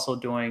they were also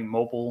doing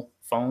mobile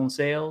phone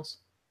sales,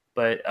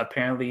 but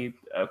apparently,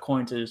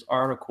 according to this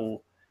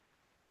article,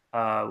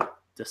 the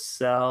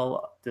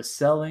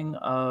selling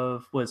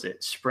of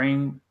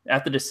Spring,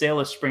 after the sale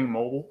of Spring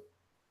Mobile,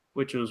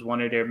 which was one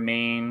of their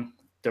main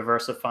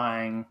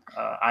diversifying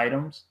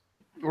items.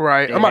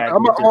 Right. I'm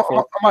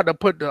about to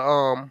put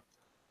the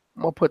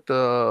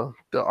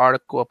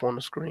article up on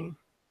the screen.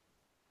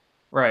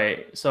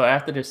 Right. So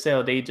after the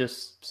sale, they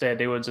just said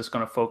they were just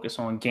going to focus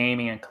on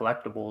gaming and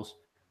collectibles,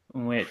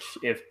 which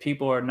if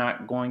people are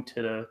not going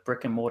to the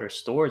brick and mortar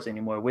stores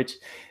anymore, which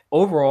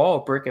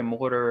overall brick and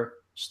mortar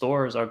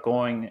stores are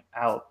going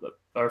out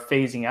or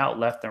phasing out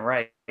left and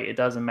right. It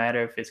doesn't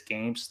matter if it's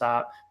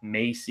GameStop,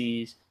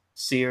 Macy's,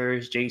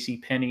 Sears,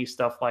 JCPenney,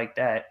 stuff like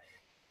that.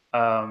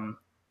 And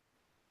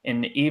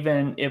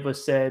even it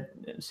was said,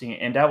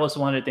 and that was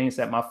one of the things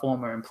that my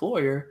former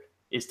employer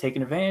is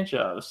taking advantage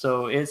of.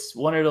 So it's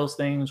one of those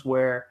things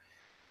where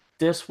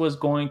this was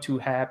going to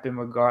happen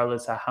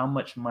regardless of how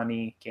much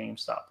money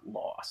GameStop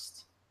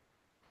lost.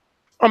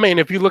 I mean,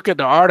 if you look at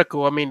the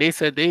article, I mean, they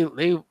said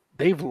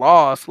they've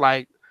lost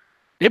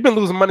they've been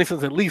losing money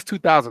since at least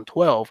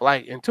 2012.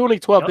 Like in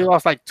 2012, They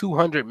lost like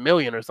 200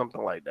 million or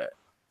something like that.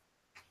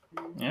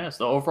 Yes,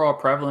 the overall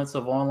prevalence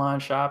of online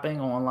shopping,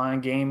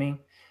 online gaming,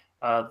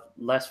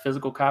 less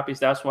physical copies.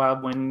 That's why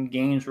when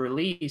games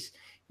release,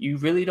 you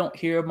really don't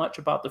hear much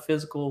about the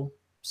physical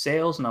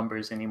sales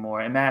numbers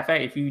anymore. And matter of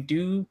fact, if you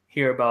do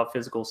hear about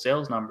physical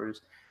sales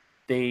numbers,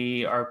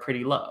 they are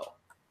pretty low.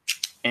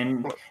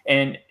 And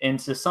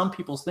to some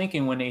people's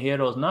thinking, when they hear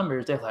those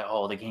numbers, they're like,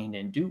 "Oh, the game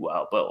didn't do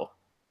well." But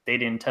they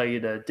didn't tell you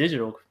the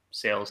digital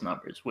sales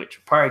numbers, which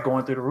are probably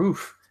going through the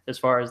roof as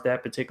far as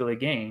that particular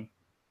game.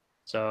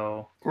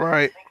 So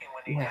right.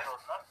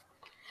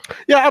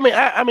 Yeah,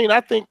 I mean,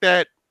 I think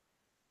that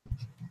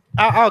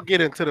I'll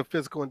get into the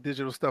physical and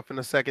digital stuff in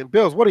a second.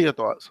 Bills, what are your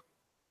thoughts?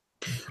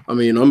 I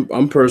mean,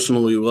 I'm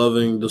personally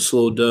loving the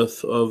slow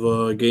death of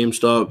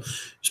GameStop,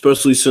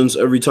 especially since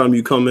every time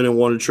you come in and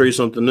want to trade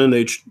something in,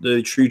 they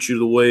treat you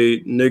the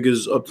way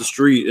niggas up the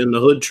street in the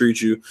hood treat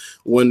you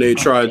when they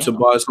try to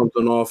buy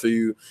something off of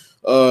you.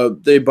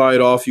 They buy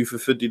it off you for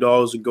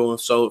 $50 and go and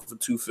sell it for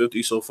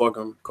 $250. So fuck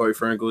them, quite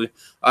frankly.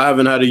 I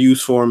haven't had a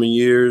use for them in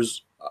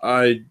years.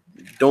 I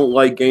don't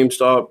like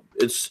GameStop.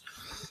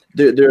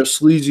 they're a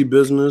sleazy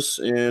business,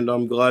 and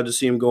I'm glad to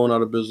see them going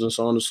out of business.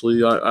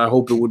 Honestly, I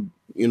hope it would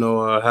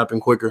happen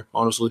quicker.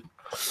 Honestly,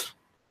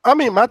 I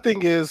mean, my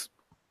thing is,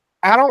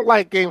 I don't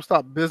like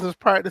GameStop business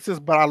practices,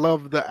 but I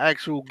love the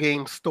actual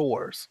game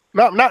stores.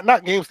 Not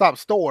GameStop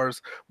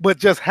stores, but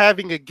just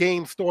having a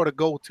game store to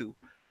go to.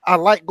 I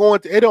like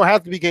going to. It don't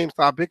have to be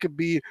GameStop. It could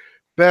be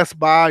Best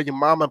Buy, your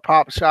mom and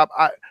pop shop.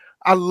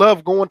 I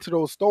love going to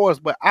those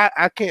stores, but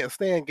I can't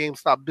stand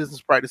GameStop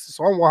business practices.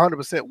 So I'm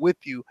 100% with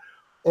you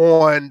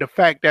on the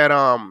fact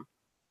that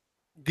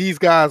these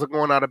guys are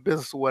going out of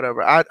business or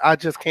whatever. I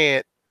just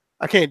can't.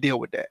 I can't deal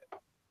with that.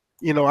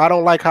 I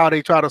don't like how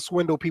they try to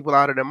swindle people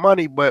out of their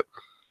money, but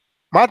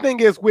my thing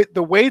is with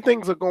the way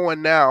things are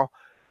going now,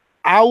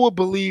 I would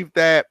believe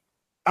that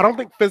I don't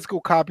think physical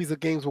copies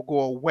of games will go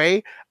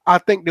away. I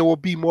think there will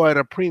be more at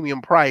a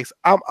premium price.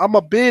 I'm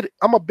a big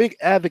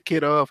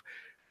advocate of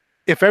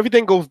if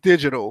everything goes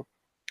digital,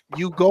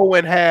 you go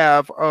and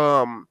have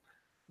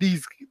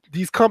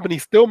these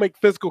companies still make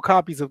physical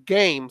copies of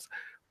games,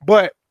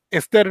 but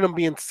instead of them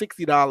being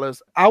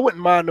 $60, I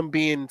wouldn't mind them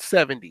being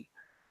 $70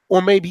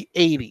 or maybe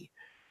 $80.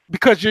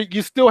 Because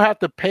you still have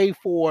to pay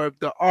for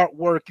the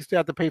artwork, you still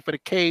have to pay for the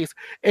case,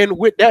 and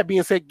with that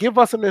being said, give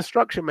us an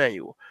instruction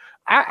manual.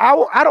 I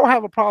don't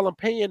have a problem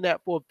paying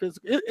that for a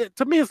physical.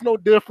 To me, it's no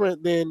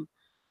different than,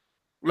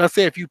 let's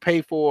say, if you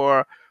pay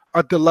for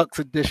a deluxe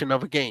edition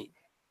of a game.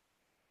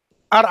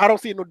 I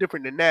don't see it no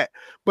different than that.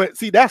 But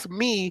see, that's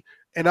me,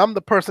 and I'm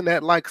the person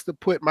that likes to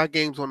put my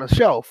games on a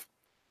shelf.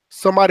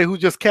 Somebody who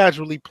just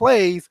casually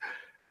plays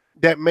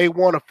that may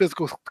want a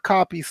physical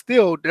copy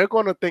still, they're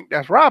going to think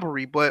that's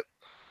robbery, but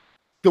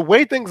the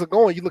way things are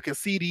going, you look at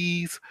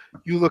CDs,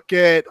 you look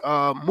at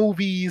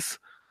movies,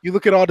 you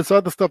look at all this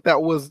other stuff that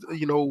was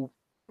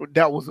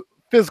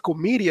physical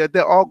media.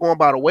 They're all going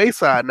by the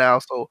wayside now.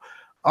 So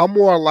I'm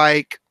more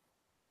like,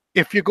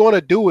 if you're going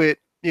to do it,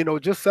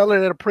 just sell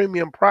it at a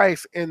premium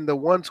price. And the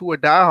ones who are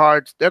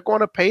diehards, they're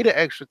going to pay the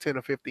extra $10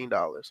 or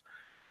 $15.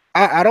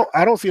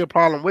 I don't see a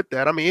problem with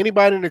that. I mean,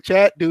 anybody in the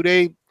chat, do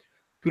they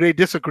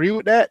disagree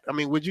with that? I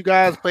mean, would you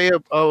guys play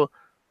a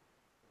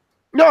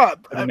no,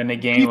 I'm in the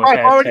game with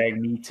hashtag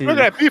me too. Look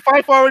at that.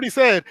 P5 already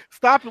said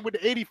stop it with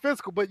the 80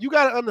 physical, but you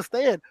got to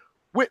understand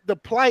with the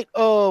plight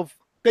of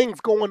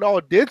things going all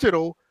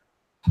digital.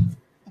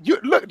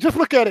 Just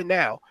look at it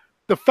now.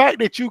 The fact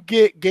that you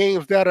get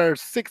games that are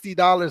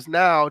 $60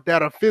 now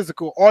that are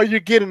physical, all you're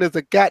getting is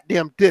a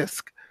goddamn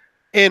disc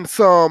and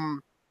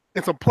some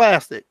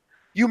plastic.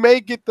 You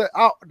may get the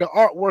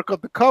artwork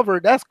of the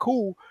cover. That's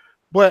cool,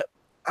 but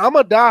I'm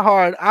a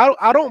diehard.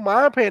 I don't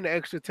mind paying the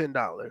extra $10.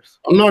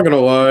 I'm not gonna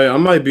lie. I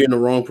might be in the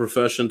wrong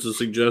profession to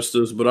suggest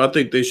this, but I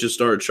think they should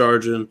start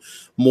charging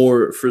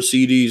more for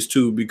CDs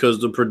too,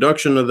 because the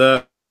production of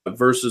that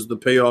versus the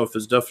payoff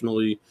is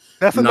definitely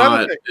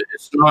not.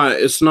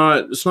 It's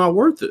not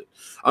worth it.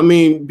 I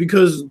mean,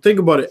 because think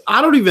about it.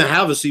 I don't even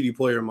have a CD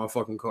player in my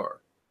fucking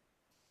car.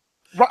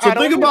 Right, so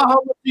think about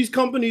how much these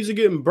companies are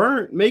getting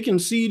burnt making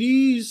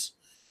CDs.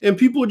 And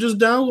people are just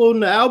downloading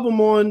the album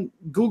on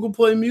Google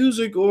Play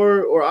Music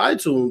or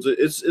iTunes.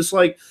 It's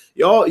like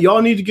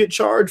y'all need to get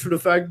charged for the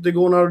fact that they're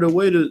going out of their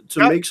way to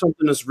make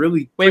something that's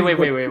really wait.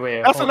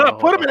 That's enough.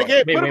 Put them in the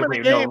game.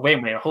 No, wait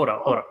a minute. Hold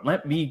on.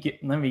 Let me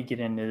get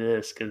into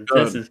this because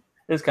this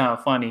is kind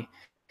of funny.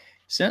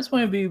 Since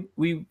when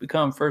we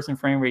become First and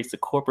Frame Rates the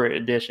corporate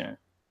edition?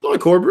 Not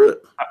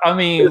corporate. I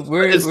mean,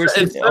 we're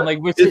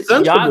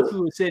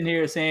sitting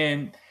here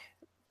saying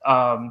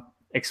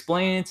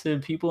explain to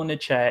people in the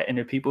chat and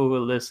the people who are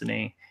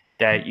listening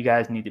that you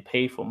guys need to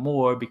pay for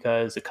more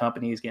because the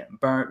company is getting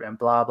burnt and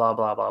blah blah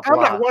blah blah blah.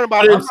 I'm not worried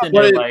about it.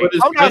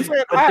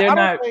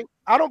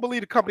 I don't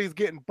believe the company is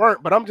getting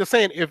burnt, but I'm just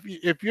saying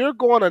if you're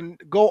going to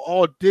go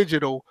all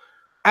digital,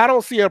 I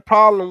don't see a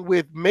problem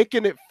with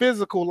making it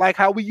physical like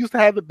how we used to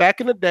have it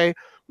back in the day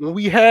when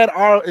we had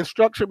our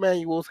instruction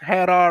manuals,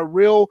 had our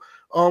real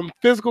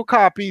physical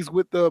copies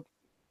with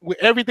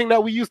everything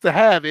that we used to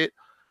have it.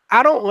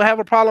 I don't have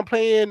a problem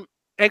paying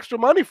extra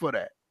money for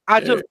that. I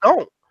just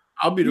don't.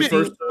 I'll be the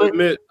first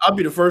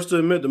to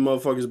admit the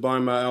motherfuckers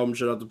buying my album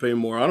should have to pay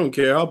more. I don't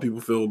care how people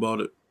feel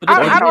about it.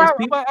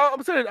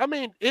 I'm saying, I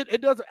mean,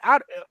 it doesn't.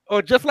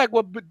 Or just like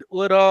what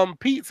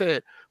Pete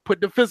said, put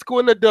the physical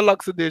in the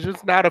deluxe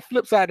editions. Now the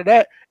flip side of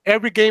that,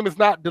 every game is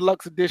not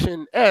deluxe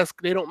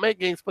edition-esque. They don't make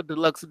games for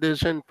deluxe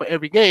edition for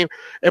every game.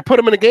 And put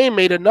them in a game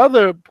made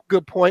another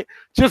good point.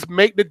 Just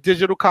make the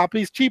digital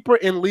copies cheaper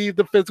and leave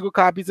the physical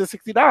copies at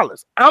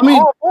 $60. I'm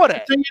all for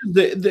that. The thing is,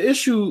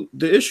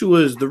 the issue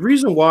is the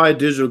reason why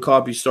digital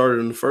copies started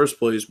in the first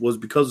place was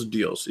because of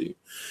DLC.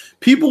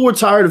 People were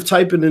tired of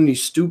typing in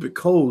these stupid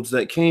codes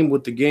that came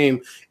with the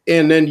game,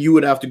 and then you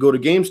would have to go to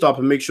GameStop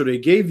and make sure they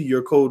gave you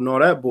your code and all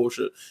that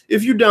bullshit.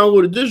 If you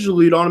download it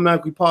digitally, it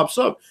automatically pops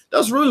up.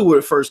 That's really where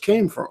it first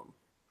came from.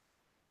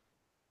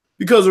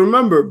 Because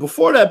remember,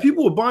 before that,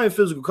 people were buying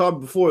physical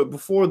copies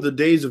before the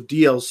days of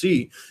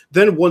DLC.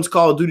 Then once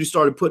Call of Duty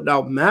started putting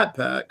out map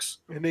packs,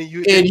 and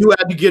you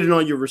had to get it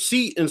on your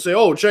receipt and say,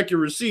 "Oh, check your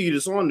receipt,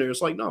 it's on there."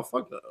 It's like, no,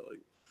 fuck that. Like,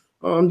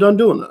 I'm done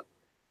doing that.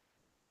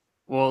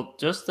 Well,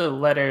 just to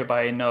let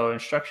everybody know,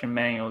 instruction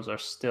manuals are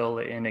still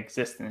in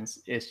existence.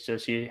 It's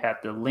just you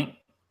have to link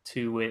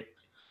to it,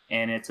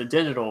 and it's a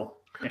digital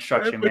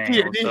instruction But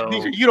yeah,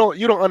 manual. So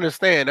you don't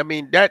understand. I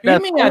mean what do you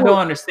that's mean I cool. don't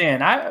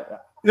understand?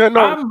 Yeah,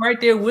 no, I'm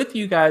right there with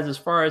you guys as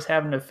far as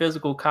having the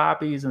physical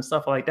copies and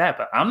stuff like that.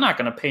 But I'm not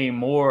going to pay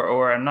more,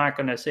 or I'm not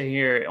going to sit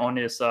here on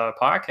this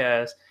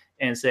podcast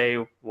and say,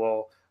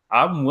 well,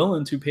 I'm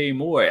willing to pay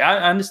more. I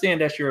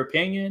understand that's your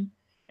opinion,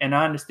 and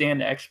I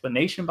understand the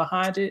explanation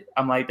behind it.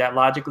 I'm like, that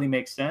logically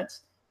makes sense.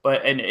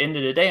 But at the end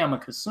of the day, I'm a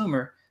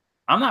consumer.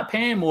 I'm not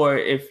paying more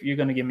if you're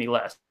going to give me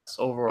less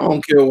I overall.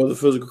 don't care what the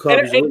physical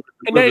copies are.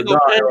 and there you go.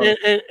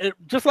 And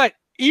just like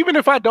even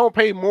if I don't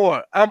pay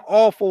more, I'm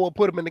all for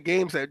put them in the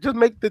game set. Just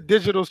make the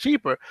digitals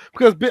cheaper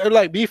because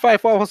like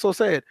B5 also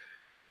said,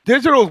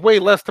 digital is way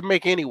less to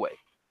make anyway.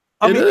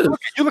 I It mean, is.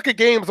 you look at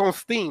games on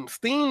Steam.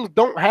 Steam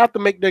don't have to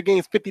make their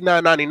games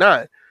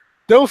 $59.99.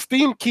 Those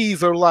Steam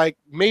keys are like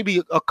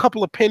maybe a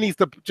couple of pennies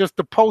to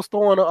post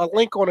on a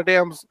link on a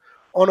damn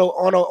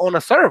on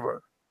a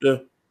server. Yeah.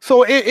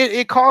 So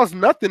it costs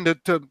nothing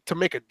to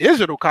make a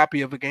digital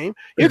copy of a game.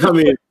 You're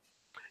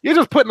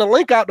just putting a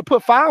link out to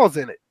put files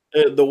in it.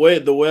 The way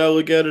I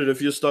look at it,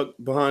 if you're stuck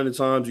behind the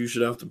times, you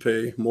should have to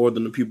pay more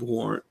than the people who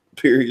aren't.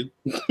 Period.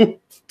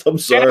 I'm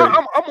sorry. And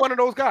I'm one of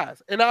those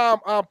guys, and I'm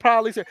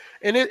proudly saying,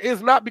 and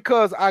it's not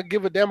because I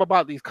give a damn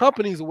about these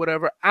companies or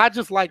whatever. I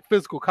just like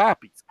physical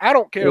copies. I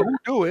don't care who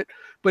do it,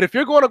 but if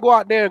you're going to go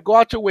out there and go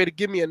out your way to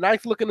give me a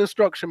nice looking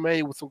instruction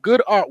manual with some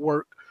good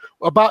artwork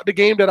about the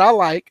game that I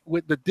like,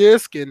 with the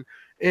disc and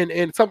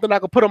something I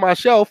can put on my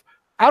shelf,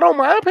 I don't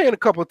mind paying a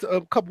couple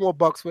more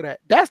bucks for that.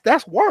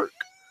 That's work.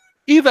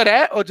 Either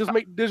that or just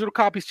make digital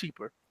copies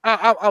cheaper.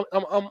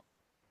 I'm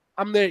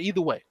there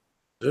either way.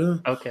 Yeah.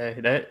 Okay.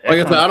 Like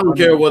I said, I don't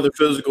care whether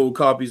physical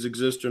copies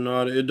exist or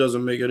not. It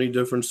doesn't make any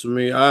difference to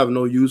me. I have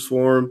no use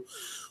for them.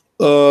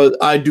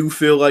 I do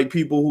feel like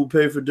people who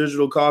pay for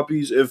digital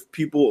copies, if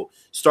people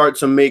start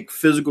to make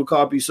physical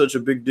copies such a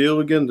big deal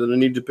again, then they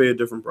need to pay a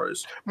different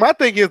price. My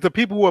thing is the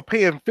people who are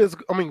paying people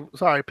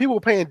who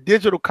are paying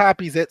digital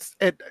copies at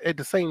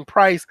the same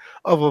price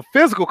of a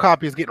physical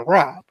copy is getting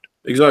robbed.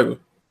 Exactly.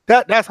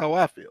 That's how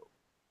I feel.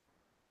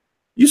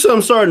 You said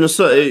I'm starting to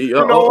say. You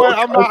know what?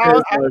 I'm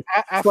not.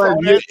 I saw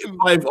that too.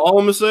 All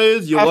I'm gonna say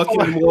is you're lucky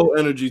I'm low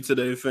energy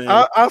today, fam.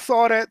 I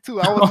saw that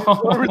too. I was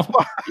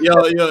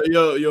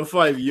yo,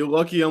 Fife. You're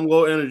lucky I'm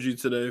low energy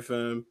today,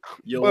 fam.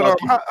 You're but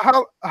lucky.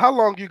 how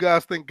long do you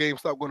guys think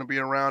GameStop going to be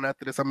around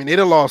after this? I mean, they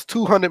lost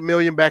 $200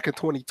 million back in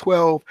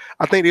 2012.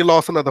 I think they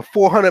lost another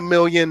 $400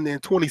 million in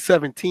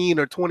 2017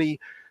 or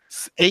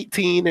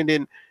 2018, and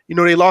then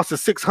they lost to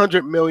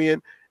 $600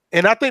 million.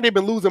 And I think they've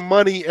been losing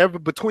money ever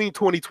between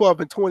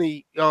 2012 and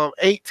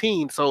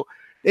 2018. So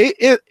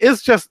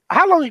it's just,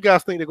 how long you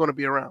guys think they're going to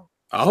be around?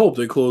 I hope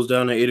they close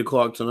down at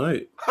 8:00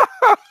 tonight.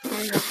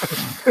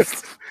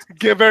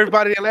 Give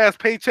everybody their last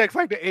paychecks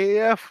like the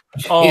AAF.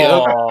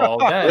 Oh,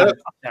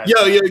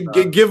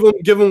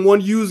 give them one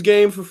used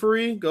game for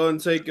free. Go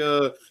and take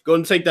that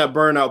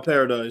Burnout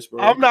Paradise, bro.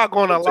 I'm not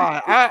gonna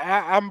lie.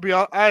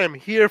 I am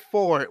here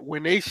for it.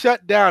 When they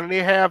shut down and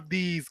they have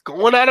these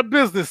going out of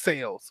business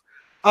sales,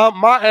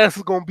 my ass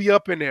is gonna be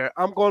up in there.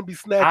 I'm gonna be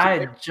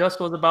snatching. I just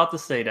was about to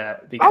say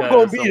that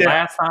because the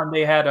last time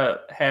they had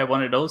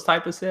one of those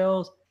type of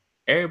sales,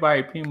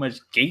 everybody pretty much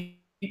gave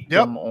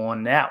them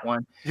on that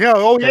one. Yeah.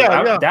 Oh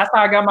yeah. That's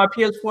how I got my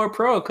PS4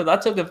 Pro, because I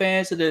took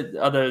advantage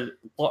of the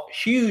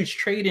huge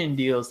trade-in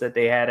deals that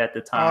they had at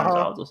the time. So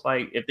I was just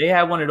like, if they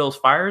had one of those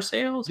fire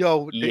sales,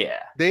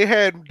 they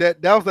had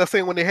that. That was that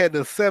same when they had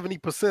the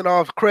 70%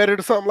 off credit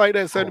or something like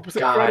that.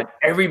 70% credit.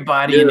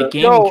 Everybody in the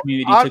gaming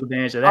community took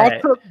advantage of that. I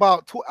took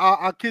about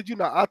I kid you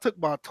not, I took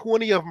about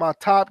 20 of my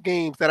top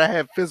games that I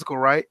had physical,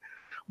 right?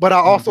 But I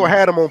also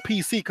had them on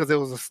PC because there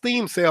was a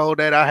Steam sale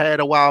that I had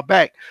a while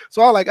back.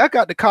 So I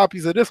got the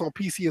copies of this on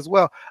PC as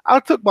well.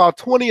 I took about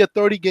 20 or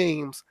 30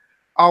 games.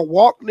 I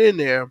walked in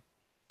there,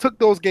 took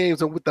those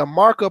games, and with the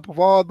markup of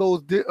all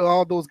those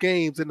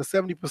games and the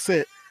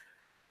 70%,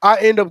 I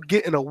end up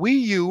getting a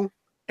Wii U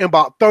and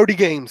about 30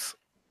 games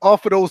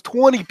off of those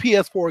 20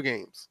 PS4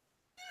 games.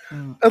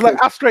 It's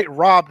like I straight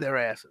robbed their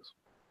asses.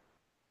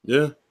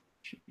 Yeah.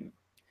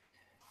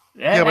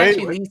 That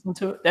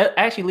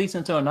actually leads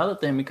into another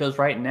thing, because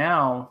right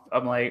now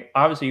I'm like,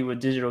 obviously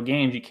with digital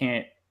games you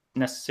can't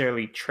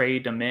necessarily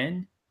trade them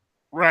in,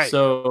 right?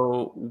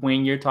 So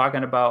when you're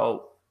talking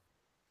about,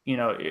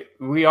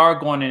 we are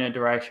going in a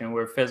direction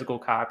where physical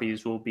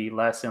copies will be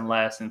less and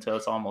less until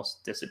it's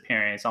almost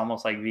disappearing. It's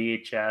almost like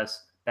VHS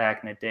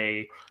back in the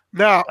day.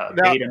 Now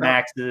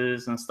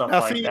Betamaxes and stuff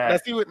like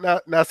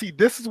that. Now see,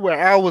 this is where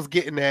I was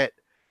getting at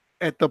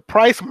the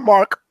price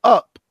mark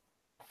up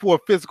for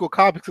physical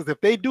copies, because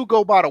if they do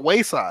go by the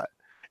wayside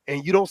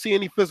and you don't see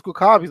any physical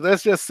copies,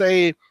 let's just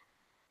say,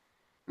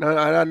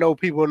 I know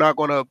people are not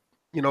going to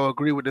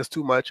agree with this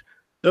too much.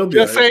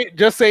 Just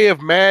say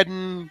if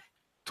Madden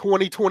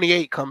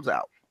 2028 comes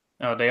out.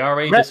 Oh, they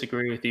already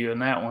disagree with you on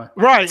that one,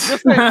 right?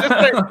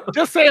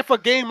 Just say if a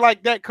game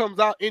like that comes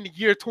out in the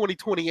year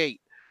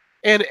 2028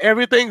 and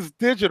everything's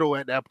digital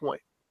at that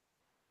point.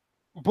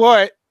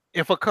 But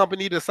if a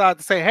company decides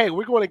to say, hey,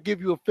 we're going to give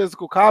you a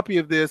physical copy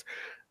of this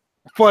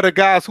for the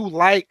guys who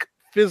like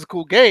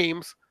physical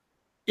games,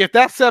 if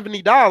that's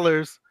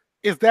 $70,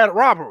 is that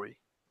robbery?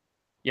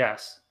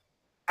 Yes.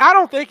 I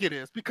don't think it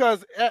is,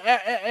 because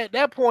at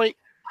that point,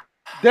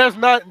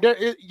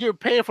 you're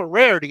paying for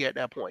rarity at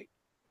that point.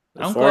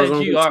 I'm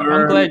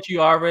glad you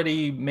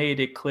already made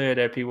it clear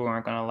that people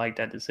weren't going to like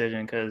that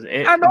decision, because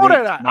I know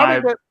that.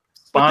 My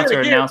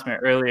sponsor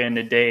announcement earlier in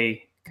the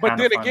day. But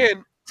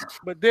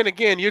then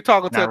again, you're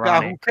talking to a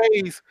guy who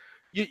pays.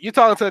 You're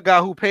talking to a guy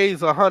who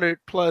pays $100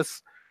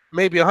 plus,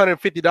 maybe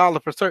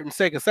 $150 for certain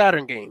Sega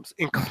Saturn games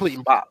in complete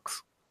in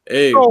box.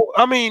 Hey. So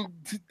I mean,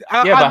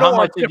 but how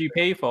much did you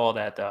pay for all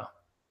that though?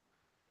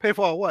 Pay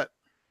for all what?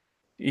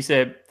 You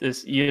said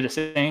you're the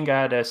same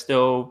guy that's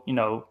still,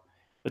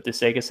 with the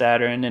Sega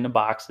Saturn and the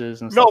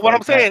boxes and stuff. No, what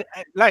I'm saying,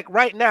 like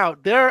right now,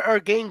 there are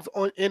games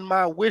in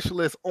my wish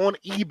list on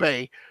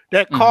eBay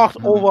that cost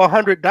over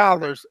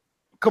 $100,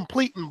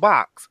 complete in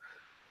box.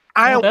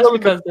 That's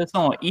because it's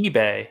on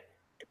eBay.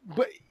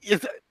 But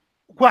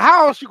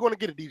how else are you going to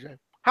get it, DJ?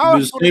 How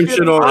else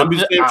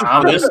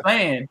I'm just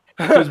saying,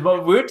 because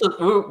what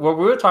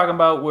we're talking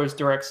about was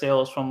direct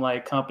sales from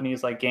like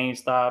companies like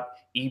GameStop,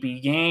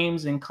 EB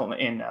Games in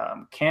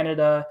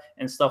Canada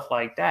and stuff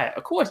like that.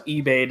 Of course,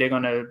 eBay they're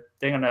gonna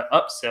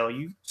upsell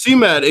you.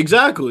 CMAD,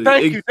 exactly.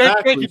 Thank you,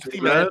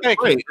 CMAD. Thank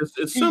you.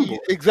 It's simple.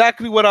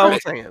 Exactly what I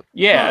was saying.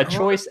 Yeah, a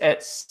choice at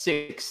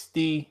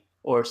 $60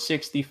 or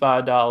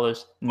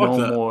 $65,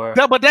 no more.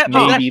 But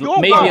maybe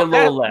a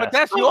little less. But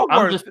that's your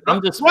word.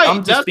 I'm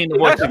just being the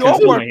voice of the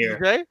consumer here.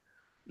 DJ.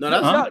 No,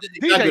 that's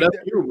exactly that's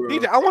you, bro.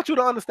 DJ, I want you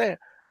to understand.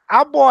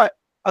 I bought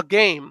a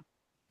game.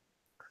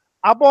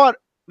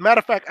 Matter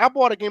of fact, I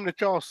bought a game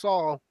that y'all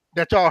saw,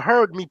 that y'all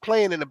heard me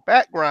playing in the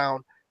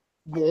background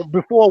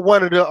before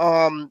one of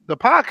the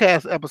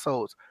podcast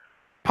episodes.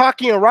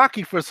 Pocky and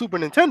Rocky for Super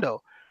Nintendo.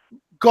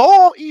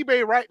 Go on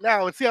eBay right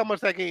now and see how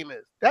much that game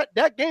is.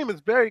 That game is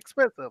very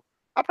expensive.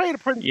 I paid a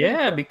pretty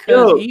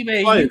because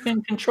eBay you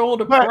can control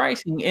the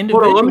pricing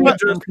individually. No,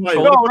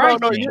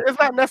 it's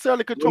not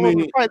necessarily controlling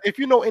the price. If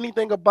you know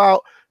anything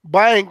about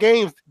buying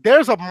games,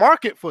 there's a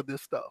market for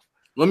this stuff.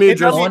 Let me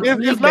address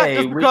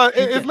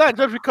it's not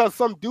just because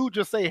some dude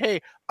just say, hey,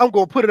 I'm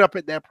gonna put it up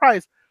at that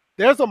price.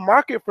 There's a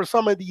market for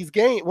some of these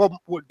games. Well,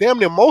 damn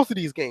near most of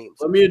these games.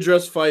 Let me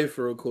address Fife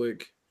real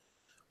quick.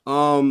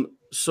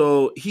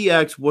 So he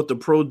asked what the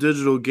pro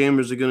digital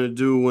gamers are gonna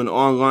do when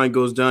online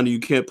goes down and you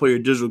can't play your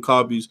digital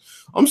copies.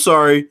 I'm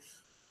sorry,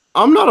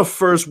 I'm not a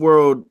first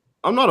world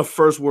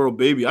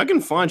baby. I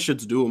can find shit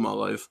to do in my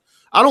life.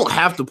 I don't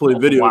have to play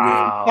video games.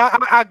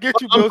 I get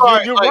you,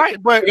 Bill. You're right,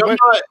 but I'm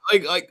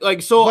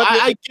not so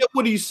I get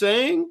what he's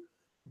saying,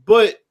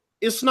 but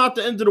it's not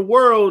the end of the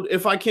world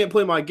if I can't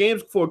play my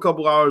games for a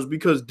couple hours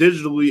because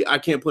digitally I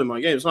can't play my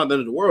games. It's not the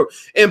end of the world.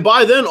 And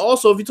by then,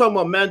 also, if you're talking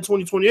about Madden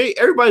 2028,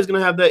 everybody's going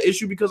to have that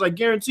issue because I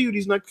guarantee you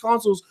these next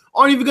consoles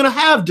aren't even going to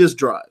have disk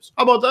drives.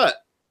 How about that?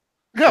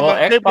 Yeah,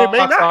 well,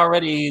 Xbox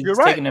already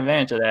taking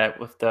advantage of that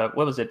with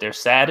their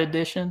SAT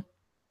edition?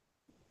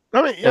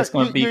 I mean, that's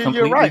going to be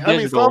completely right.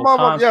 digital.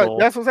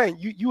 That's what I'm saying.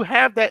 You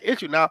have that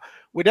issue. Now,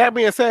 with that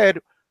being said,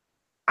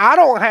 I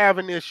don't have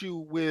an issue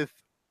with,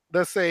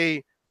 let's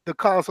say, the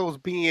consoles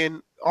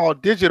being all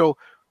digital.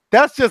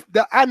 That's just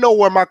I know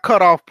where my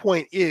cutoff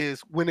point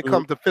is when it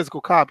comes to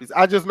physical copies.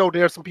 I just know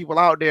there's some people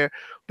out there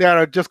that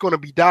are just going to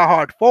be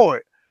diehard for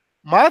it.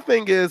 My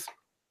thing is,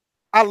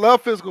 I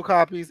love physical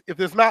copies. If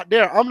it's not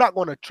there, I'm not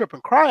going to trip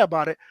and cry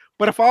about it.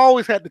 But if I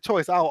always had the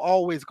choice, I'll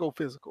always go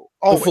physical.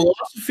 Always. The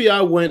philosophy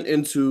I went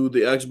into the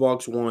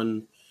Xbox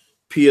One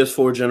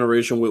PS4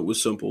 generation with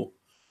was simple.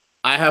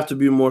 I have to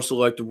be more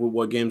selective with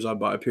what games I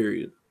buy,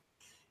 period.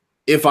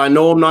 If I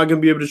know I'm not going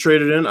to be able to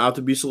trade it in, I have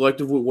to be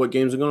selective with what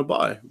games I'm going to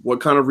buy.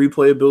 What kind of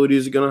replayability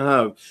is it going to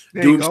have?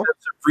 Do extensive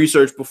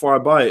research before I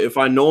buy it. If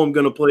I know I'm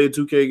going to play a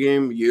 2K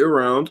game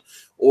year-round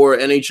or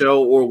NHL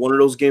or one of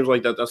those games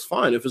like that, that's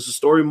fine. If it's a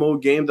story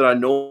mode game that I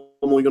know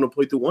I'm only going to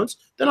play through once,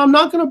 then I'm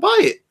not going to buy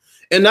it.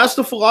 And that's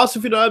the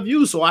philosophy that I've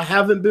used. So I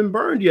haven't been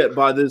burned yet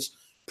by this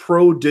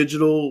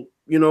pro-digital,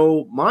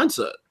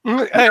 mindset.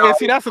 And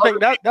see, that's the thing.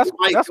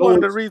 That's one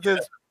of the reasons.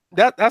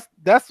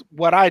 That's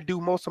what I do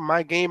most of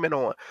my gaming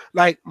on.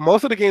 Like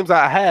most of the games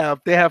I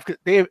have, they have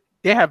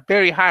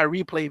very high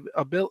replay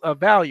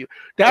value.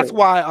 That's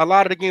why a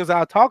lot of the games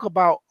I talk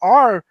about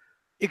are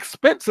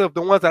expensive,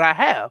 the ones that I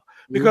have,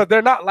 because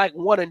they're not like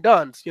one and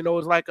dones.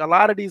 It's like a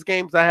lot of these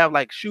games I have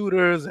like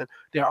shooters and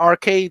they're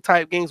arcade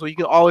type games where you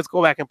can always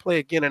go back and play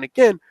again and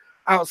again.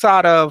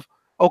 Outside of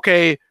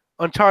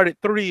Uncharted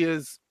 3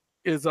 is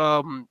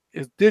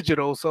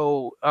digital,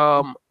 so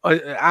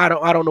I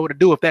don't know what to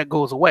do if that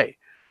goes away.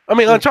 I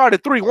mean,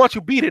 Uncharted 3, once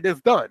you beat it,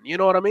 it's done. You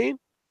know what I mean?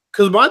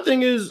 Because my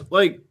thing is,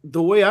 like,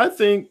 the way I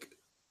think,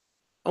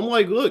 I'm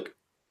like, look,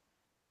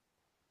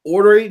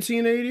 order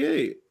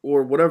 1888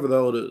 or whatever the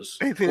hell it is.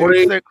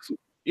 1886.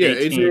 Yeah,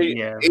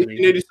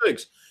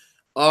 1886.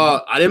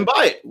 I didn't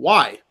buy it.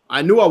 Why?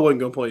 I knew I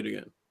wasn't going to play it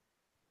again.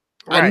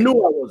 Right. I knew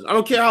I wasn't. I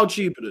don't care how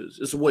cheap it is.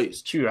 It's a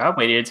waste. True. I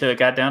waited until it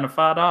got down to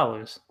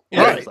 $5.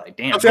 Yeah, Right. it was like,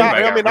 damn, See,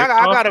 I everybody mean, got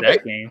I ripped got off a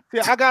that game.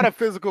 I got a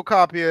physical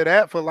copy of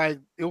that for like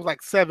it was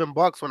like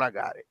 $7 when I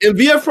got it. And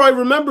VF probably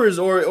remembers,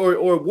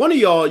 or one of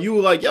y'all, you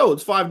were like, "Yo,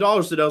 it's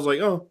 $5 today." I was like,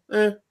 "Oh,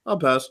 I'll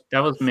pass." That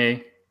was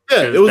me.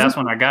 Yeah, 'Cause it was. that's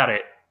when I got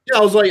it. Yeah,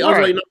 I was like,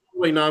 Right. no,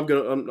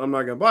 I'm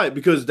not gonna buy it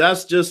because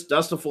that's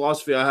the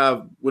philosophy I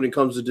have when it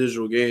comes to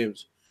digital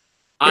games.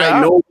 Yeah,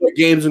 I know what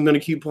games I'm gonna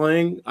keep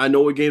playing. I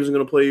know what games I'm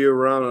gonna play year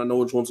round. And I know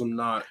which ones I'm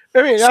not.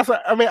 I mean,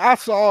 I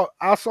saw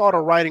the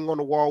writing on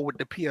the wall with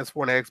the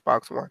PS4 and the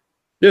Xbox One.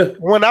 Yeah.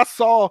 When I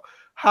saw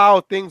how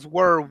things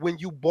were when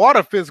you bought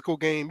a physical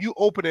game, you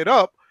open it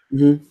up,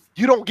 you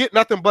don't get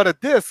nothing but a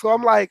disc. So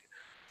I'm like,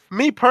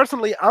 me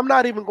personally, I'm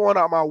not even going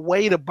out my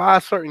way to buy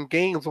certain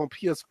games on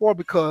PS4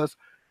 because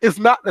it's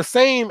not the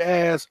same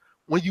as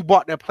when you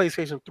bought that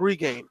PlayStation 3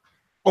 game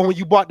or when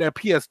you bought that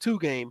PS2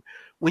 game,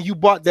 when you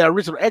bought the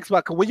original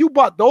Xbox. 'Cause when you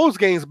bought those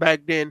games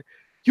back then,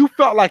 you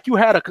felt like you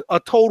had a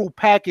total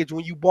package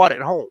when you bought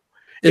it home.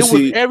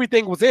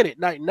 Everything was in it.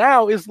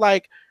 Now it's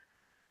like,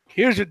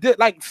 here's your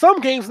like some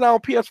games now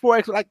on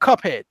PS4, like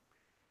Cuphead.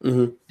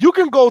 You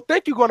can go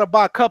think you're gonna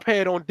buy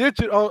Cuphead on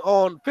digital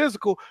on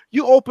physical.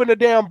 You open the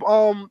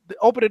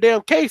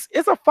damn case,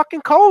 it's a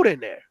fucking code in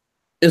there.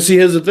 And see,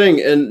 here's the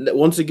thing. And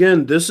once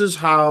again, this is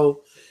how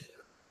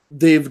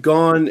they've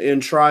gone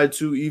and tried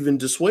to even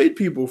dissuade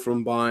people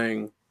from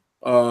buying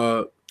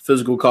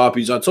physical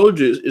copies. I told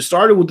you it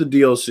started with the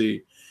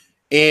DLC,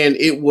 and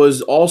it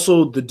was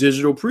also the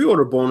digital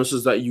pre-order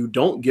bonuses that you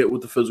don't get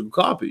with the physical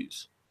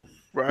copies.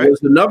 Right.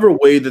 There's another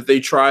way that they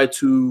try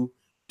to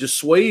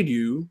dissuade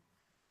you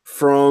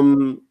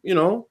from,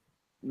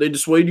 they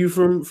dissuade you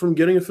from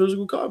getting a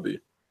physical copy.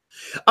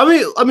 I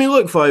mean,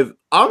 look, Five,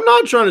 I'm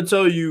not trying to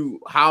tell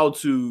you how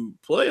to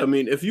play. I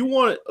mean, if you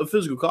want a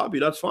physical copy,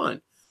 that's fine.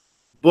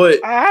 But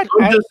I'm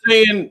just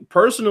saying,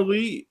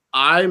 personally,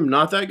 I'm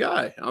not that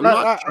guy. I'm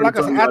not. Like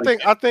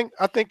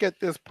I think at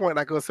this point,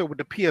 like I said, with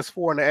the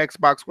PS4 and the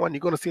Xbox One, you're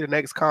going to see the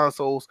next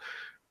consoles.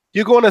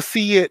 You're going to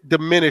see it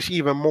diminish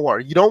even more.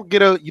 You don't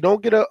get a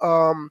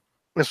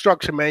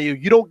instruction manual.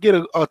 You don't get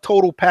a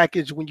total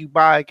package when you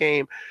buy a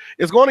game.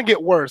 It's going to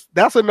get worse.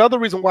 That's another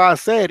reason why I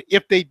said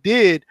if they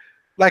did,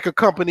 like a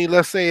company,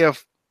 let's say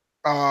if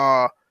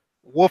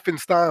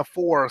Wolfenstein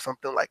 4 or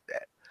something like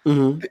that,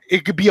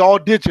 it could be all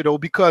digital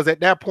because at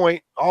that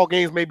point all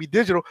games may be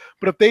digital.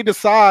 But if they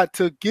decide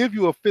to give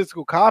you a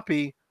physical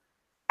copy,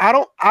 I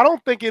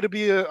don't think it'll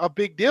be a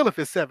big deal if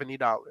it's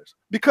 $70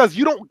 because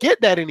you don't get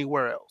that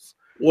anywhere else.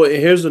 Well,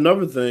 here's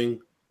another thing.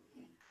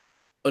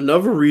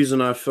 Another reason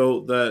I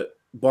felt that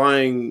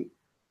buying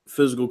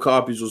physical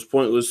copies was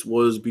pointless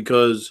was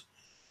because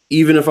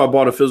even if I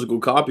bought a physical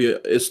copy,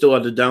 it still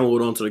had to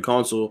download onto the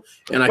console,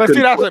 and I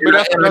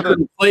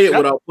couldn't play it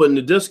without putting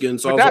the disc in.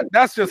 So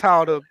that's just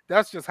how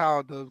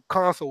the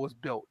console was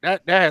built.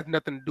 That has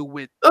nothing to do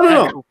with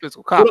actual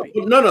physical copy.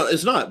 No,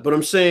 it's not. But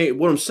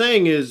what I'm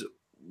saying is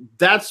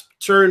that's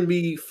turned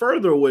me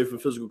further away from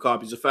physical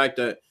copies. The fact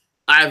that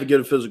I have to get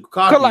a physical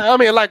copy.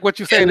 Like what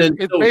you're saying,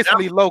 it's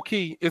basically low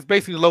key. It's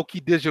basically low key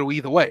digital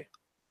either way.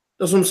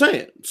 That's what I'm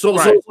saying. So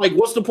it's like,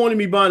 what's the point of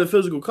me buying a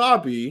physical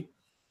copy?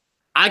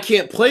 I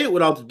can't play it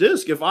without the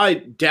disc. If I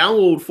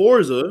download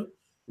Forza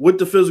with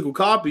the physical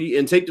copy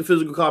and take the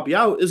physical copy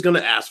out, it's going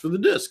to ask for the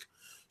disc.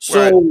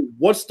 So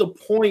what's the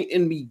point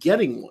in me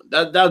getting one?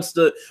 That's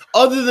the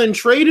other than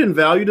trade-in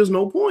value. There's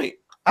no point.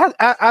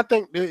 I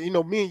think that,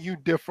 me and you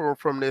differ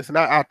from this, and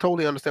I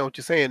totally understand what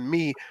you're saying.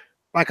 Me,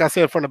 like I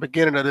said from the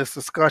beginning of this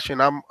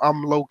discussion,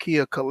 I'm low key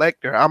a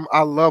collector.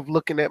 I love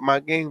looking at my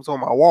games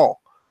on my wall.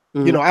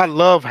 I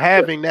love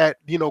having that,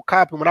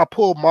 copy. When I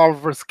pull Marvel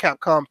vs.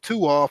 Capcom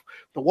 2 off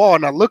the wall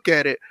and I look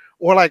at it,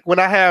 or like when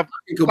I have,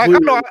 I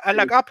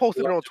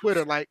posted it on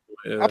Twitter, I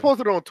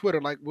posted it on Twitter,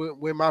 like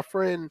when my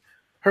friend,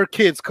 her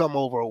kids come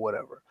over or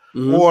whatever,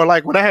 or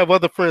like when I have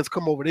other friends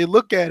come over, they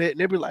look at it and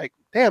they be like,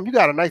 "Damn, you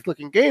got a nice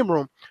looking game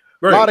room."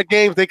 Right. A lot of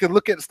games they can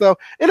look at stuff,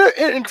 and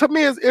to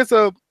me, it's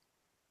a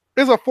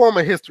form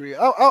of history.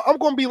 I'm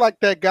gonna be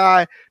like that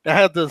guy that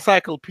has the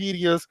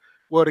encyclopedias.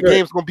 Well, the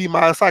game's going to be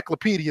my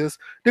encyclopedias.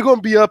 They're going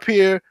to be up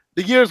here.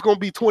 The year's going to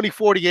be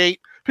 2048.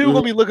 People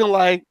going to be looking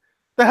like,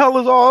 the hell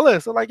is all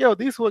this? I'm like, yo,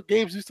 these are what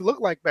games used to look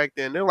like back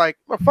then. They're like,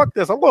 well, fuck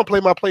this. I'm going to play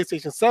my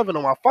PlayStation 7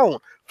 on my phone.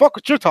 Fuck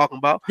what you're talking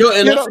about. Yo,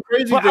 and that's the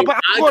crazy thing. But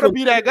I'm going to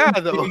be that guy,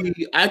 though.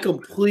 I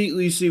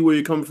completely see where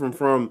you're coming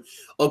from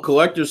a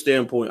collector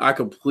standpoint. I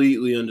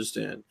completely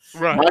understand.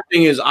 Right. My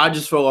thing is, I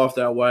just fell off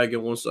that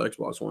wagon once the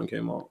Xbox One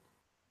came out.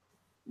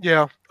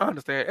 Yeah, I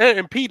understand.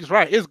 And Pete is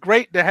right. It's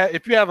great to have,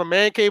 if you have a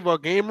man cave or a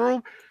game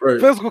room,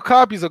 physical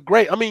copies are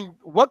great. I mean,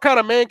 what kind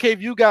of man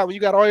cave you got when you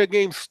got all your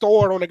games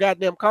stored on the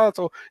goddamn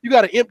console? You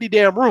got an empty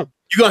damn room.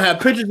 You're going to have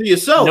pictures of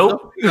yourself.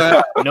 Nope.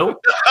 No.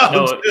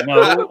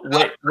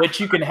 What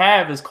you can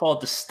have is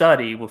called the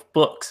study with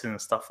books and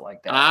stuff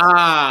like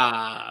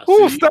that.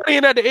 Who's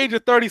studying at the age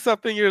of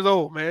 30-something years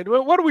old, man?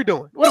 What are we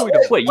doing?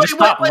 Wait, you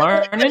stop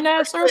learning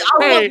that, sir?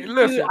 Hey,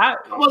 listen. I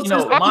will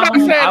have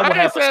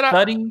a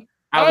study.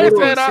 I'm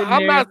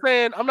not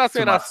saying I'm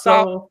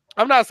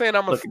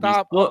gonna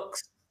stop.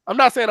 Books. I'm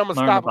not saying I'm gonna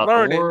Learn stop about the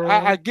learning. world.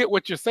 I get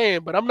what you're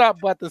saying, but I'm not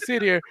about to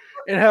sit here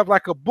and have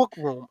like a book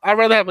room. I'd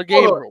rather have a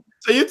game Hold on. room.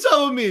 So you're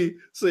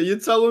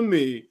telling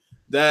me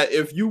that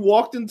if you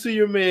walked into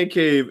your man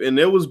cave and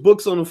there was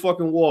books on the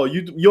fucking wall,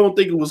 you don't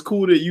think it was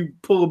cool that you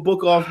pull a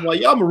book off and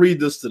like, yeah, I'm gonna read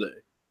this today.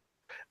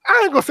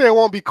 I ain't gonna say it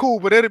won't be cool,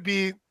 but it'll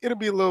be a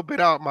little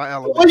bit out of my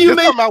element. What do you It's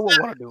mean? something I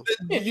wouldn't want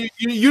to do.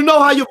 You know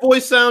how your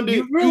voice sounded.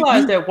 You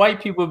realize that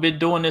white people have been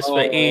doing this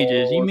for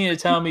ages. You Oh, mean to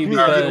tell me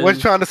What because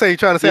you trying to say? You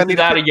trying to say I this need is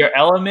to out put- of your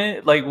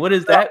element? Like, what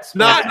is that?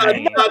 Not- supposed to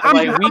mean? I'm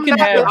Like, we can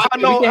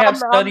have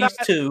studies not-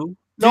 too.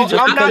 No,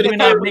 Just I'm because not we're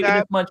not saying making that.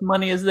 as much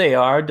money as they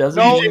are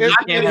doesn't No, mean we it's-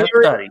 can't have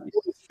hear it. studies.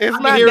 It's I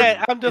can not hear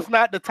that. I'm just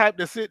not the type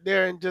to sit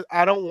there and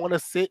I don't want to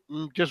sit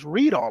and just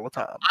read all the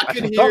time. I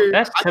can just hear- don't.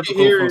 That's I can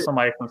typical hear from it.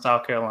 somebody from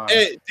South Carolina.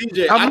 Hey,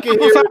 DJ, I'm I not can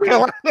from hear South it.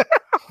 Carolina.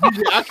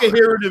 DJ, I can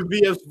hear it in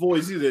VF's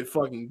voice. He's like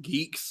fucking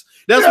geeks.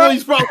 That's what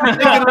he's probably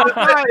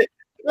thinking.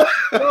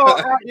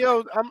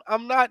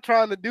 I'm not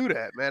trying to do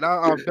that, man.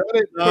 I've done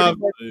it. Nah,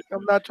 Pretty much.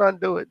 I'm not trying to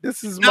do it.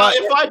 This is Now, my.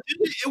 if I did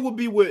it, it would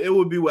be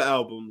with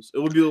albums. It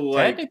would be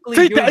like Technically,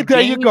 See, your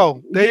there you game-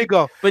 go. There you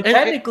go. But And-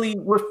 technically,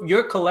 with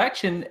your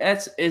collection,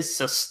 it's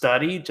a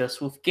study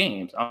just with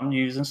games. I'm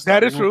using That is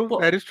study with true.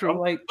 books. That is true. I'm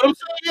like, But I'm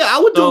saying, yeah, I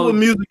would do So- it with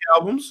music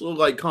albums or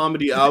like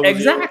comedy albums.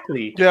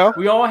 exactly. Yeah.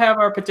 We all have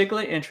our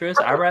particular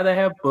interests. I rather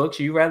have books.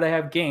 You rather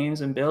have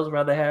games, and Bill's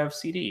rather have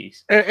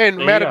CDs. And There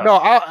you matter, go. no,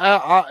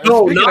 I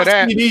No, speaking not of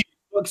that, CDs.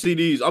 Fuck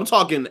CDs. I'm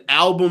talking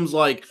albums.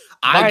 Like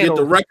I get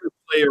the Vinyl. record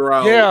player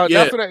out. yeah,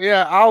 that's what.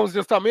 I was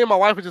just talking. Me and my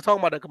wife were just talking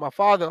about that because my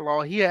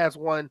father-in-law he has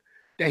one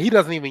that he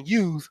doesn't even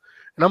use,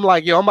 and I'm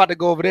like, yo, I'm about to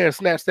go over there and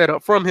snatch that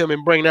up from him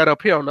and bring that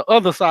up here on the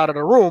other side of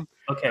the room.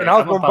 Okay. And I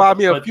was I'm gonna about buy to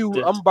me a put few.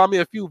 this- I'm gonna buy me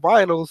a few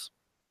vinyls.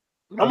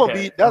 I'm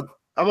Okay.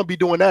 gonna be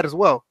doing that as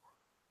well.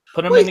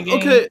 Put them Wait, in the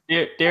game.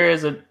 okay.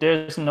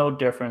 There's no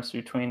difference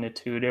between the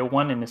two. They're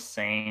one and the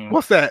same.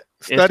 What's that?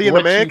 It's Study in the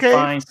what man you cave.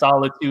 find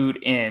solitude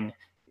in.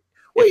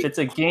 Wait.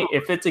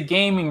 If it's a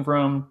gaming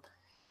room,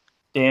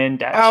 then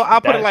that's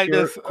I'll put it that's like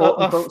your this: a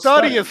quote-unquote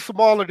study is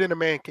smaller than a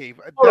man cave.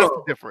 That's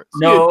the difference.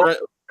 No,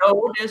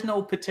 there's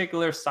no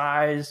particular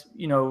size,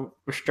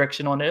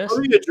 restriction on this.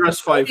 Let me address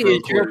Fife real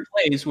It's your quick.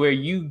 place where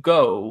you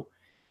go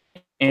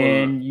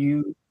and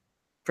you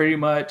pretty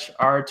much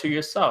are to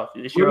yourself.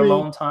 It's your Let me-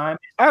 alone time.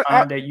 I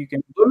Time that you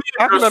can, Let me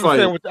can address understand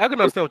Fife.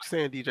 what you're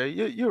saying,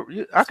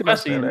 DJ. I can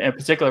especially understand in that. a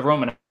particular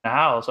room in the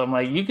house. I'm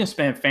like, you can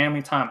spend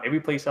family time every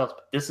place else,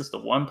 but this is the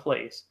one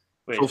place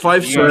where So it's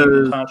Fife just you and you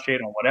can says-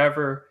 concentrate on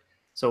whatever.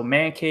 So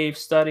man cave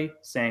study,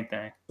 same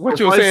thing. What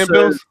So you were Fife saying, says-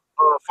 Bills?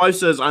 Fife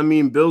says, I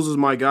mean, Bills is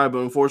my guy, but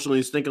unfortunately,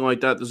 he's thinking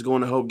like that. This is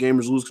going to help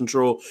gamers lose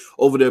control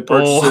over their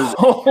purchases,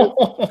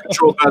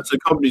 control back to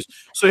companies.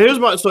 So here's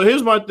my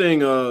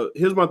thing.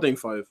 Here's my thing,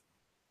 Fife.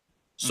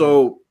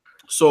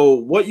 So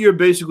what you're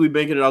basically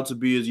making it out to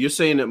be is you're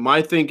saying that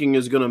my thinking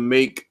is gonna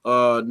make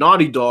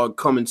Naughty Dog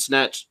come and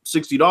snatch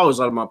 $60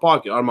 out of my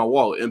pocket, out of my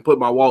wallet, and put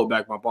my wallet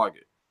back in my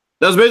pocket.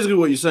 That's basically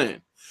what you're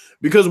saying.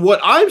 Because what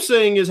I'm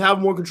saying is have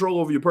more control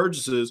over your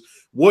purchases.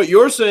 What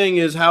you're saying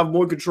is have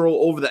more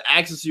control over the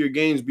access to your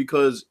games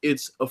because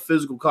it's a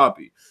physical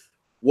copy.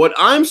 What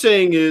I'm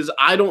saying is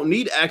I don't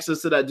need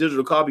access to that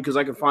digital copy because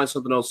I can find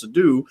something else to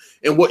do.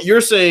 And what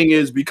you're saying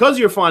is because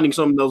you're finding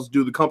something else to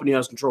do, the company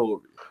has control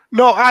over you.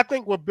 No, I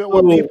think what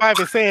B5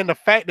 is saying, the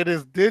fact that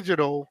it's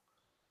digital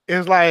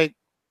is like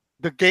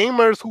the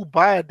gamers who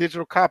buy a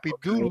digital copy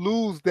do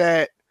lose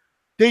that.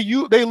 They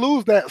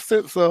lose that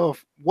sense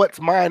of what's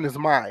mine is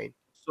mine.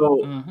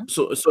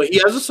 So so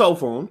he has a cell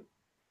phone.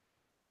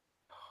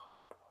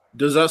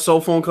 Does that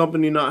cell phone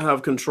company not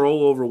have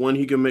control over when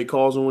he can make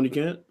calls and when he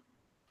can't?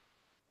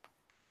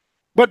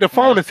 But the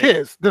phone is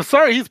his.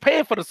 He's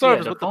paying for the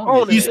service, the but the phone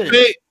phone is is He's his.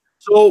 paid.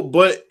 So,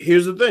 but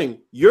here's the thing: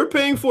 you're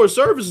paying for a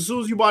service as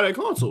soon as you buy that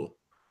console.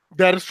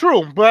 That is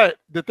true. But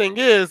the thing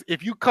is,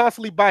 if you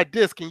constantly buy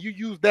disc and you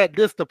use that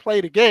disc to play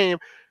the game,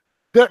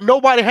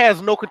 nobody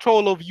has no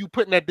control over you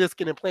putting that disc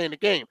in and playing the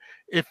game.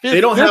 If it's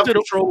They don't have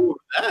digital, control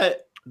over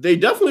that. They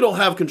definitely don't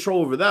have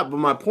control over that. But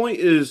my point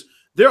is,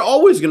 they're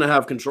always going to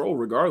have control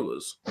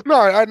regardless.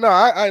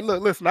 I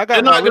look, listen, I got.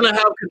 They're not going to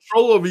have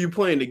control over you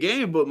playing the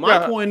game. But my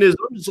point is,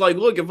 I'm just like,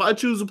 look, if I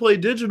choose to play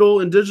digital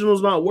and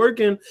digital's not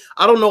working,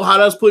 I don't know how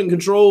that's putting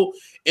control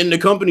in the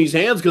company's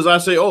hands because I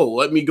say, oh,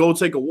 let me go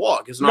take a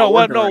walk. It's not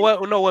working.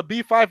 What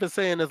B5 is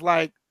saying is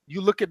like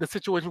you look at the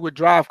situation with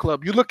Drive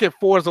Club. You look at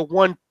Forza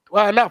 1.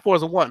 Well, not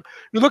Forza 1.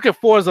 You look at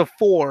Forza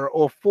 4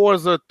 or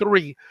Forza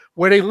 3,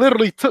 where they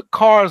literally took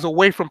cars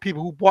away from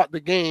people who bought the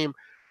game,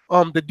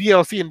 the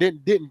DLC, and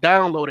didn't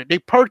download it. They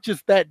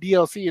purchased that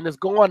DLC and it's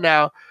gone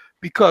now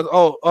because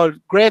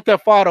Grand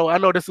Theft Auto. I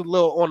know this is a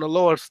little on a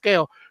lower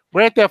scale.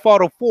 Grand Theft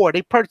Auto 4,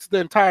 they purchased the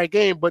entire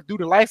game, but due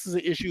to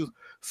licensing issues,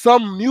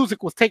 some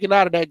music was taken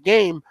out of that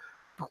game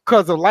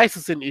because of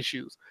licensing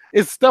issues.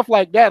 It's stuff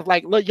like that.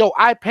 Like, look, yo,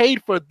 I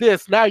paid for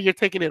this. Now you're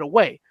taking it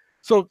away.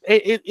 So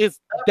that's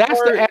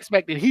the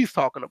aspect that he's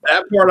talking about.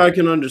 That part I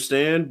can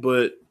understand,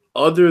 but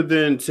other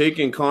than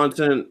taking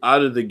content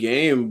out of the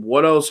game,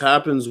 what else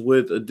happens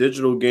with a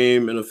digital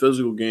game and a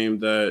physical game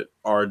that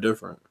are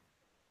different?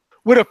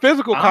 With a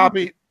physical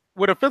copy,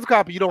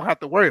 you don't have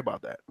to worry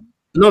about that.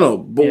 No,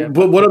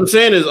 but what I'm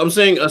saying is,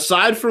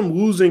 aside from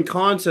losing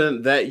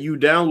content that you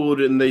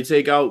downloaded and they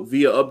take out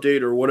via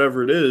update or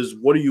whatever it is,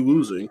 what are you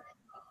losing?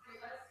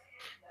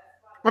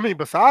 I mean,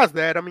 besides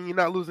that, I mean, you're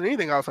not losing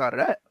anything outside of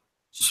that.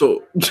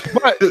 So,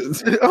 but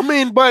I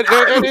mean, but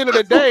at the end of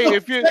the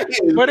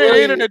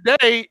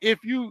day,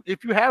 if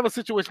you have a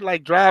situation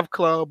like Drive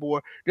Club,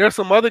 or there's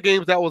some other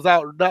games that was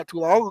out not too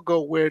long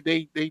ago where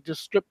they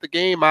just stripped the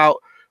game out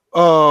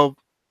of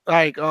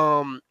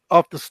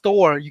off the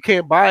store, you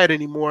can't buy it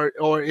anymore,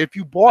 or if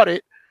you bought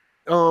it,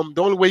 the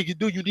only way you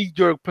need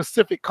your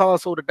Pacific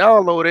console to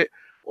download it,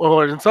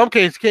 or in some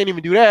cases you can't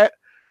even do that.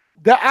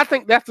 I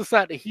think that's the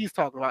side that he's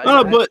talking about.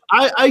 No, but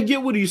I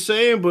get what he's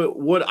saying, but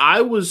what I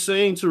was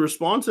saying to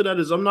respond to that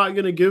is I'm not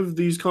going to give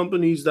these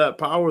companies that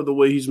power the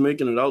way he's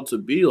making it out to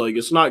be. Like,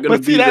 it's not going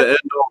to be the end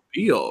all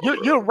be all.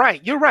 You're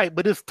right,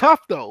 but it's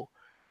tough though,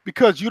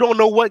 because you don't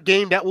know what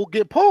game that will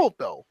get pulled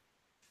though.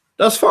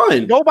 That's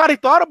fine. Nobody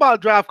thought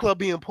about Drive Club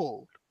being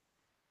pulled.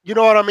 You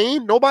know what I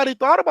mean? Nobody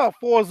thought about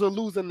Forza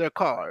losing their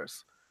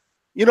cars.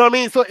 You know what I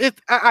mean? So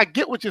I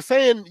get what you're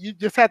saying. You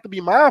just have to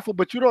be mindful,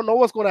 but you don't know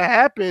what's going to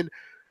happen.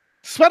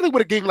 Especially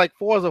with a game like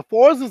Forza.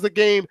 Forza is a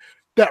game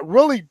that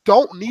really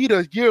don't need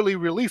a yearly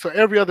release or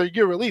every other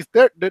year release.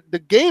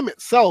 The game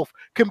itself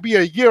can be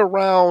a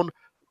year-round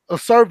a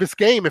service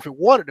game if it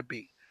wanted to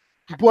be.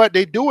 But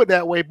they do it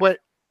that way. But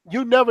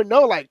you never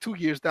know, like 2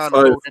 years down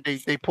the road,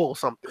 that they pull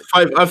something.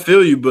 I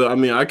feel you, but I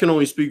mean, I can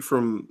only speak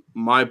from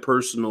my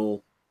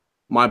personal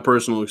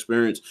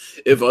experience.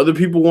 If other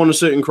people want to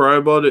sit and cry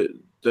about it,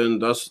 then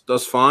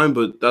that's fine,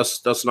 but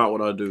that's not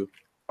what I do.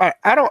 All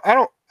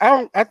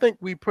right, I think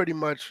we pretty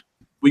much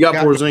got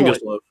Porzingis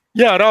left.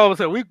 Yeah, no,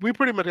 so we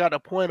pretty much got the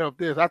point of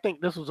this. I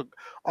think this was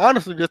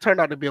honestly this turned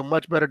out to be a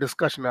much better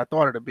discussion than I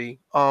thought it to be.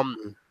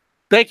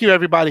 Thank you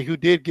everybody who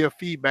did give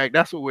feedback.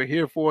 That's what we're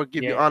here for.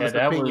 Give you honest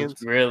opinions.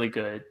 Was really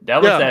good.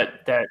 That was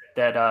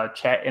that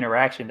chat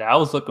interaction that I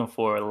was looking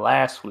for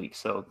last week.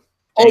 So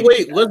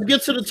let's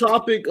get to the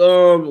topic.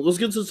 Let's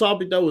get to the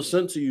topic that was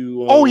sent to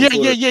you.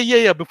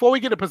 Yeah. Before we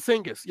get to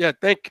Porzingis,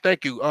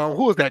 thank you.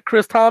 Who was that?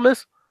 Chris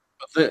Thomas.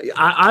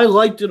 I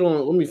liked it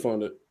on. Let me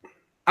find it.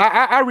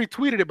 I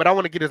retweeted it, but I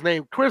want to get his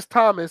name. Chris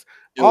Thomas.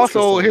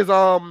 Also,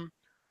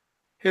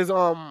 his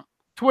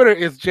Twitter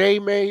is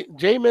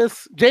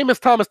Jameis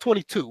Thomas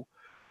 22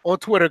 on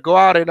Twitter. Go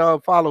out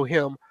and follow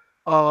him.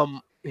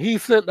 He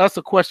sent us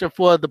a question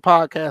for the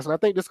podcast, and I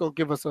think this is gonna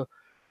give us a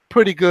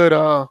pretty good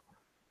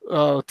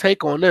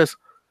take on this.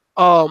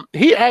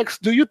 He asks,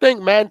 "Do you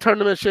think Madden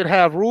tournaments should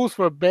have rules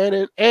for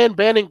banning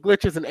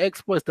glitches and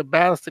exploits to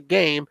balance the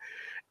game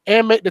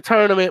and make the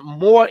tournament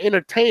more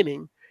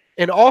entertaining?"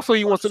 And also,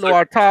 he wants to know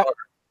our top.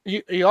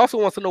 He also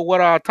wants to know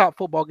what our top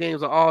football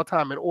games are all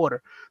time in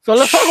order. So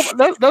let's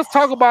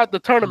talk about the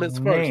tournaments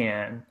first.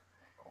 Man,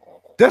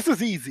 this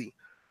is easy.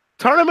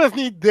 Tournaments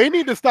need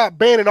to stop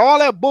banning all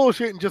that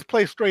bullshit and just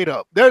play straight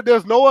up.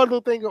 There's no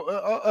other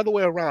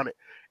way around it.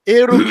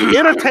 It'll be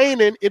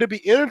entertaining. It'll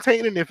be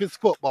entertaining if it's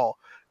football.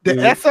 The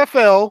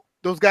SFL,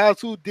 those guys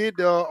who did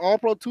the All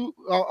Pro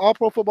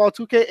Football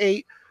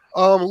 2K8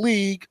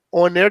 league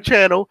on their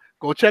channel,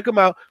 go check them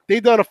out.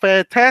 They've done a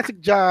fantastic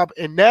job,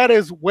 and that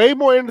is way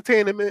more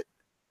entertaining. Way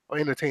more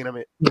entertaining.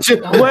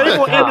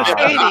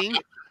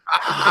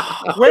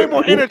 Way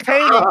more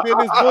entertaining than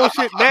this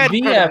bullshit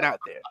Madden out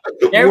there.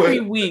 Every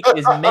week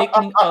is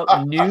making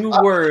up new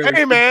words.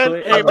 Hey man.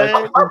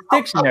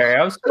 Dictionary,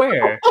 I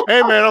swear.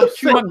 Hey man, I'm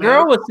sick. My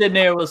girl was sitting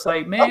there, was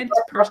like, "Man,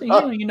 this person, you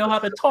don't even know how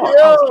to talk." I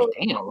was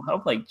like, "Damn." I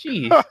was like,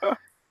 "Geez."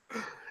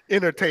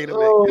 Entertainment,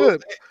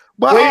 good.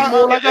 But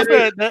like I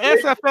said, the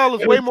SFL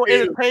is way more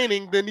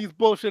entertaining than these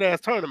bullshit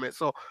ass tournaments.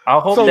 So I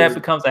hope that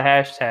becomes a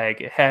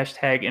hashtag.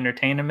 Hashtag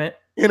entertainment.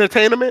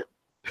 Entertainment.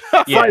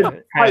 Yeah,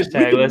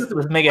 hashtag. Let's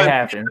make it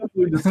happen.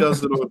 We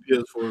discussed it on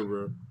PS4,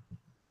 bro.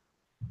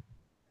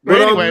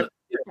 But anyway,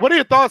 what are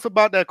your thoughts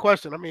about that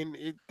question? I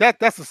mean,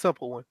 that's a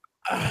simple one.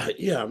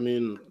 Yeah, I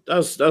mean,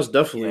 that's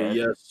definitely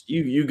yes.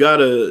 You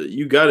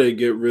gotta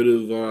get rid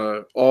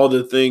of all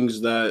the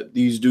things that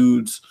these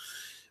dudes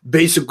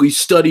basically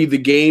study the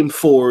game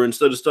for.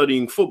 Instead of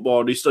studying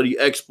football, they study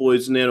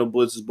exploits, nano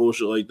blitzes,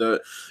 bullshit like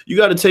that. You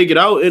got to take it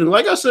out. And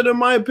like I said, in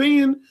my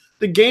opinion,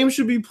 the game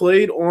should be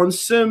played on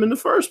sim in the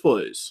first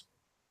place.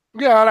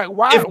 Yeah, like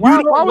why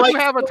would you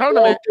have a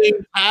tournament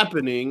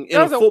happening in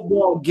a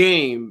football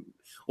game?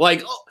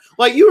 Like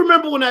you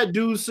remember when that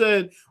dude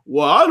said,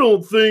 "Well, I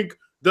don't think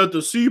that the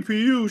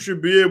CPU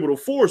should be able to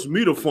force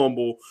me to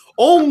fumble.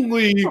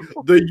 Only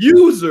the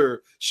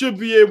user should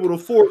be able to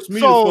force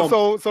me to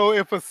fumble." So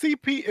if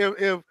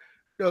if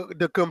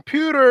the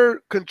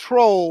computer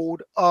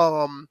controlled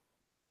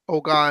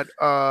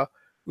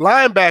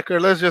linebacker,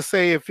 let's just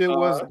say if it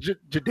was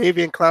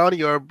Jadeveon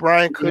Clowney or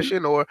Brian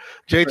Cushion or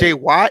JJ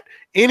Watt,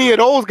 any of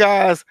those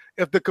guys,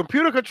 if the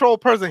computer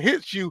controlled person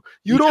hits you,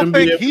 you don't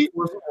think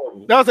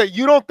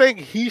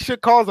he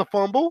should cause a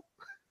fumble?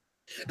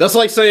 That's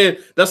like saying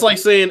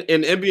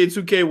in NBA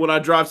 2K when I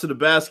drive to the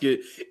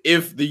basket,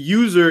 if the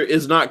user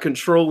is not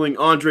controlling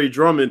Andre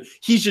Drummond,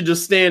 he should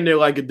just stand there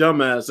like a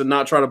dumbass and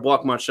not try to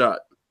block my shot.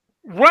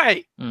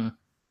 Right. Mm.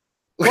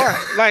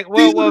 Right. Like,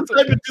 These well, are the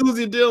type of dudes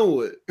you're dealing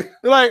with.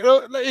 like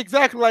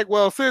exactly. Like,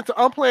 well, since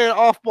I'm playing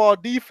off-ball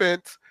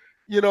defense,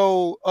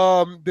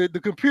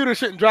 the computer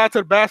shouldn't drive to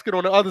the basket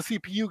on the other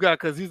CPU guy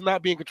because he's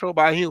not being controlled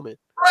by a human.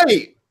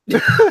 Right.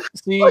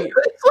 See,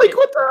 it's like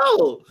what the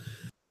hell?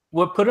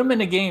 what put him in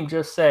the game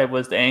just said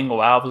was the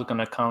angle I was going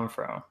to come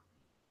from.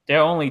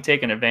 They're only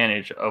taking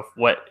advantage of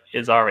what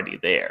is already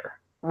there.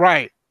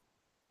 Right.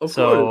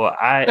 So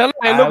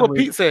look what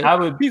Pete said. I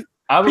would Pete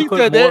put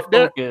said more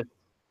focus.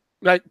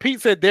 Like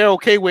Pete said, they're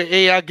okay with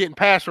AI getting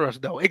pass rush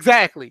though.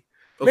 Exactly.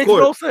 Makes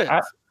no sense.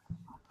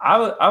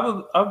 I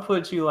would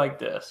put you like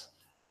this.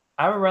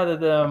 I would rather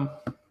them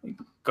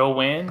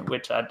go in,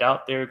 which I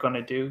doubt they're going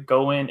to do,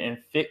 go in and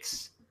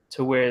fix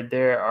to where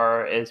there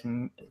are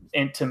and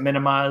to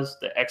minimize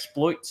the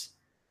exploits.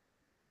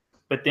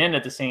 But then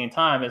at the same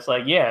time, it's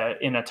like, yeah,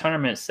 in a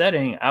tournament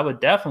setting, I would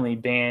definitely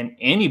ban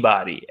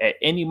anybody at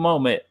any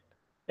moment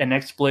an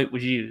exploit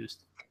was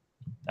used.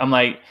 I'm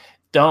like,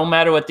 don't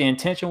matter what the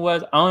intention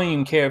was. I don't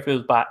even care if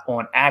it was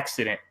on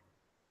accident.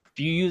 If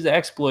you use the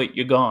exploit,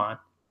 you're gone.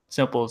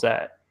 Simple as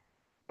that.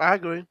 I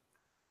agree.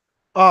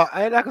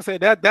 And like I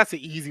said, that's an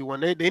easy one.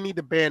 They need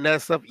to ban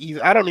that stuff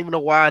easy. I don't even know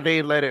why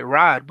they let it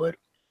ride, but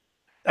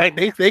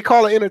they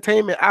call it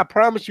entertainment. I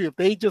promise you, if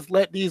they just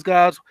let these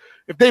guys,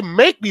 if they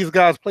make these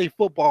guys play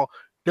football,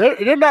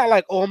 they're not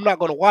like, oh, I'm not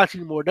going to watch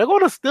anymore. They're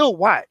going to still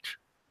watch.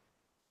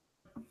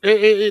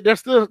 They're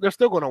still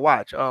going to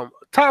watch. Top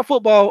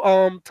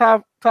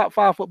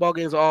 5 football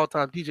games of all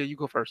time. DJ, you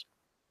go first.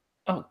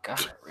 Oh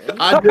God, really?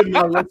 I did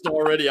my list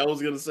already. I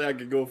was gonna say I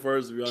could go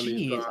first if y'all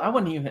need time.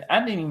 I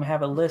didn't even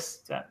have a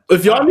list.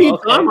 If y'all need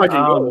time, I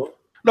can go.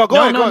 No, go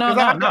ahead. No, I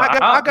got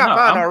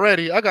mine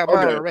already. I got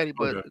mine already.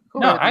 But okay.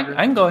 I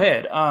can go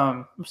ahead.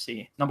 Let's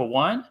see. Number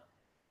 1,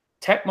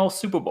 Tecmo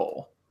Super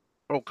Bowl.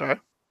 Okay.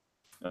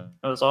 It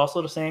was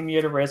also the same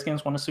year the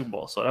Redskins won the Super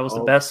Bowl, so that was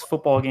the best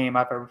football game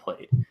I've ever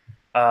played.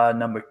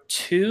 Number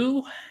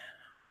 2,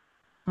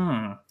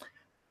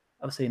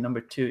 I would say number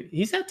 2.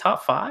 He's at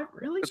top 5,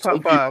 really?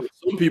 Top 5.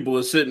 Some people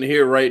are sitting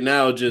here right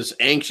now just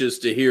anxious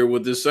to hear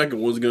what this second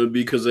one's going to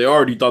be because they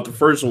already thought the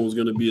first one was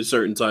going to be a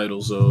certain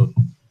title. So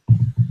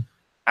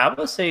I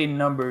would say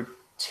number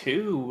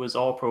 2 was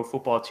All Pro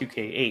Football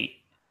 2K8.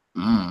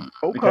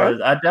 Okay. Because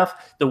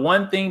the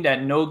one thing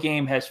that no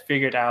game has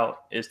figured out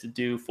is to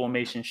do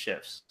formation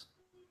shifts.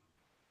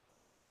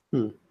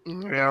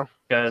 Yeah.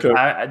 Because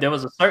there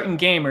was a certain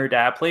gamer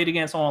that I played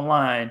against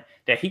online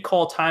that he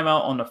called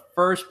timeout on the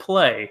first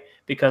play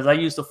because I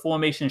used the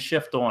formation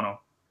shift on him.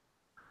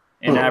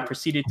 And I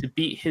proceeded to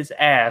beat his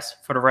ass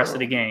for the rest of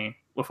the game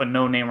with a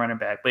no-name running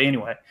back. But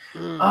anyway.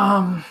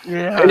 Yeah.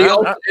 And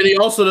he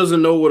also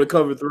doesn't know what a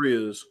cover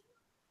 3 is.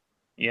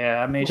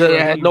 Yeah, I made sure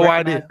I had no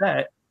idea.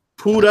 That.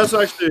 Pooh, that's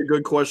actually a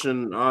good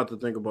question. I have to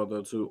think about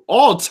that too.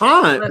 All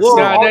time. That's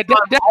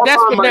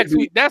for next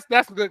week. That's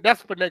good.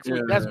 That's for next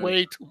week. That's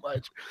way too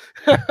much.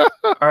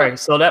 All right,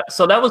 so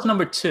that was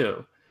number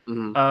 2.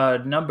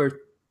 Mm-hmm.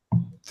 Number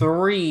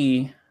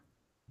 3,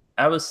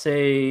 I would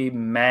say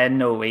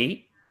Madden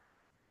 08.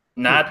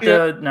 Not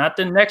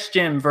the next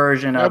gen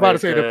version of it. I'm about to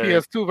say the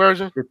PS2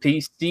 version. The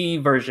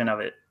PC version of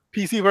it.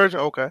 PC version,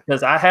 okay.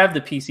 Because I have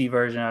the PC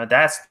version of it.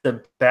 That's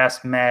the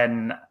best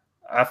Madden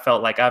I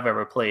felt like I've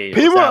ever played.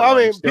 People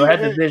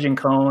had the vision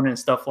cone and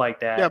stuff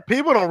like that. Yeah,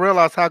 people don't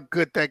realize how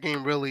good that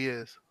game really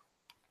is.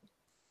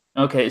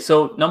 Okay,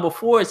 so number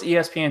 4 is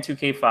ESPN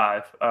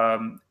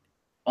 2K5.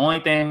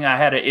 Only thing I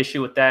had an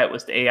issue with that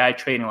was the AI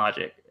trading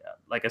logic.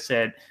 Like I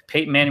said,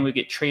 Peyton Manning would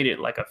get traded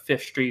like a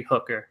Fifth Street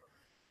hooker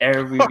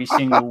every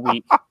single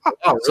week.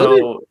 Oh, really?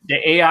 So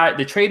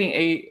the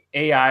trading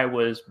AI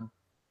was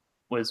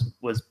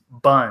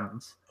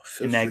buns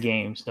in that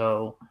game.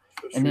 So,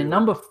 and then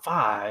number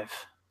 5,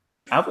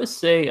 I would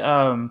say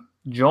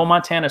Joe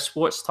Montana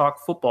Sports Talk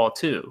Football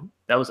 2.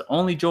 That was the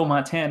only Joe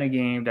Montana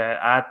game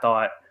that I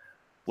thought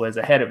was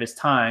ahead of his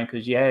time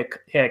because you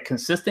had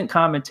consistent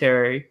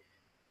commentary.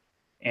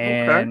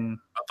 And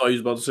I thought you was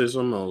about to say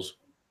something else.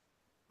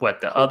 What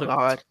the other?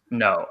 God.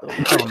 No,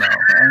 I don't know.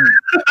 I ain't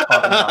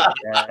talking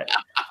about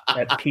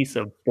that piece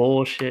of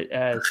bullshit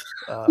as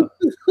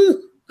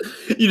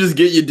you just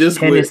get your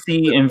disc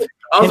Tennessee and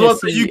I was about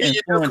to say you get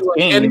your disc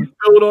game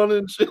filled on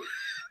and shit.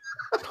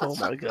 Oh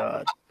my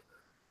god.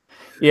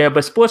 Yeah,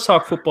 but Sports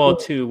Talk Football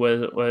 2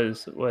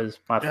 was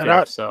my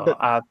favorite.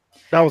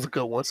 That was a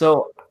good one.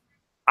 So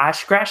I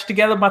scratched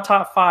together my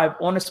top 5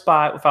 on the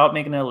spot without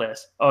making a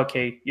list.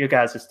 Okay, your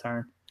guys'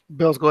 turn.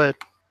 Bills, go ahead.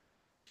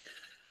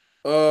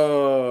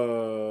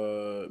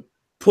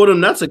 Put him.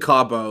 That's a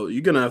cop out.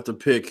 You're gonna have to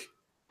pick.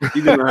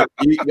 You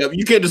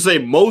can't just say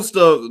most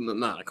of.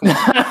 Nah, come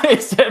on.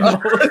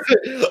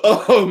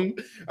 All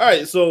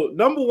right. So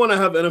number 1, I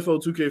have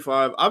NFL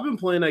 2K5. I've been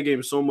playing that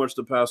game so much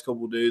the past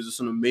couple of days.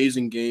 It's an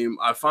amazing game.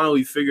 I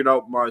finally figured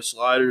out my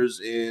sliders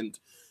and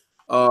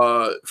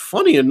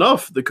Funny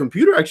enough, the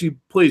computer actually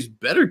plays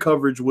better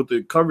coverage with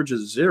the coverage at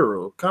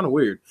 0. Kind of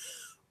weird.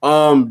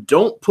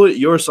 Don't put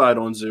your side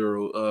on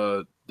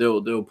 0.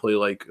 They'll play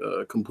like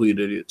complete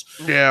idiots.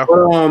 Yeah. But,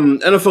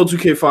 NFL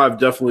 2K5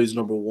 definitely is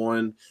number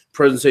 1.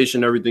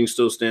 Presentation, everything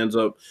still stands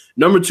up.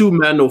 Number 2,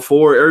 Madden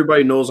 04.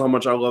 Everybody knows how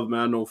much I love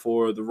Madden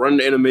 04. The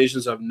run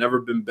animations have never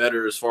been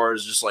better as far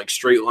as just like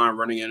straight line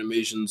running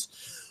animations.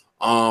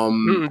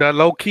 That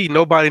low key,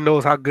 nobody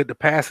knows how good the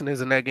passing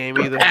is in that game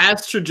either. The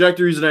pass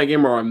trajectories in that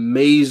game are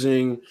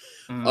amazing.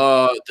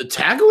 The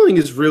tackling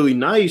is really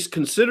nice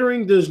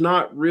considering there's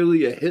not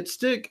really a hit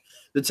stick.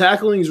 The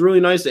tackling is really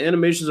nice. The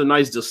animations are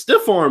nice. The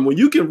stiff arm, when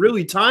you can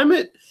really time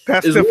it,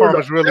 that stiff arm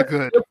is really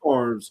good. Stiff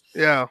arms.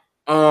 Yeah.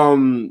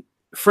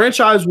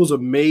 Franchise was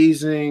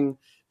amazing.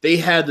 They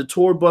had the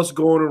tour bus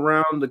going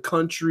around the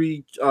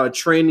country,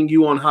 training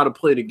you on how to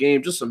play the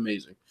game. Just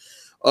amazing.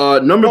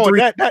 Number 3.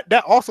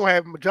 That also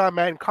had John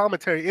Madden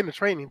commentary in the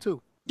training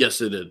too.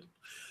 Yes, it did.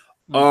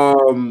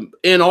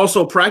 And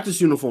also practice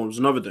uniforms,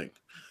 another thing.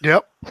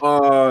 Yep.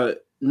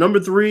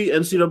 Number 3,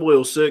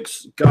 NCAA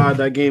 06. God,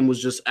 that game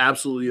was just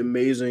absolutely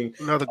amazing.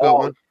 Another good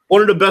one.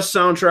 One of the best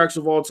soundtracks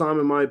of all time,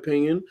 in my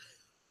opinion.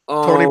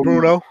 Tony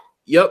Bruno.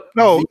 Yep.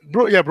 No,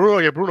 Bruno. Yeah,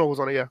 Bruno was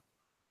on it. Yeah.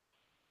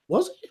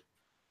 Was it?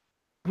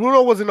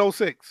 Bruno was in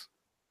 06.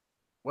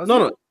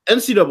 No.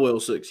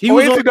 NCAA 06. He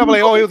was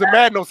NCAA. He was in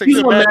Madden 06. He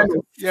was in Madden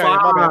 05. Yeah,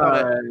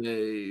 my bad.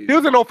 He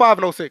was in 05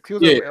 and 06. He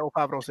was in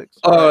 05 and 06.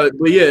 But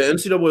yeah,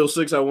 NCAA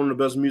 06 had one of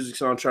the best music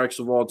soundtracks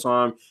of all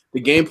time.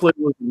 The gameplay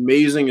was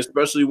amazing,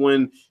 especially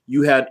when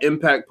you had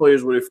impact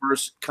players where they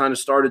first kind of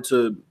started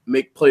to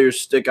make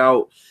players stick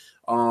out.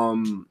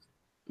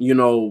 You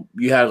know,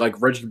 you had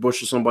like Reggie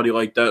Bush or somebody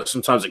like that.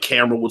 Sometimes the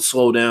camera would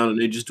slow down and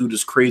they just do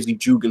this crazy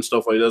juke and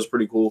stuff like that. It's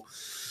pretty cool.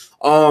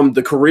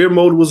 The career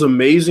mode was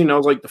amazing. That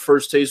was like the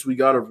first taste we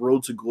got of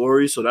Road to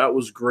Glory, so that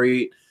was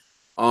great.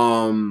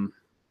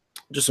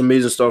 Just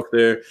amazing stuff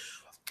there.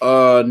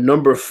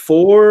 Number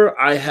 4,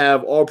 I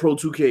have All Pro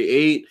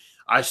 2K8.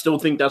 I still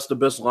think that's the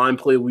best line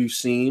play we've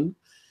seen.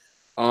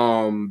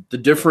 The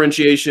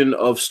differentiation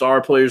of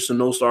star players to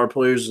no star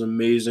players is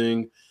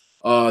amazing.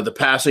 The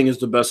passing is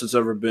the best it's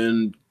ever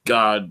been.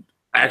 God,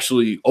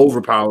 actually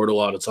overpowered a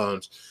lot of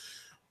times.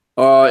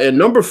 And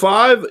number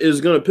 5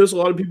 is going to piss a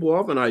lot of people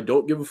off, and I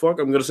don't give a fuck.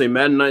 I'm going to say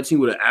Madden 19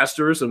 with an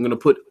asterisk. I'm going to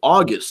put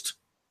August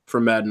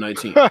for Madden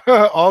 19.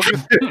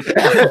 August.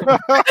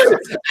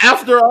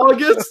 After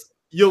August,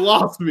 you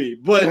lost me.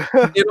 But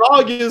in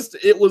August,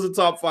 it was a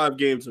top 5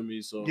 game to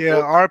me. So yeah,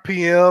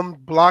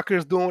 RPM,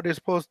 blockers doing what they're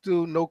supposed to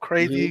do. No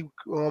crazy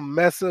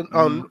messing,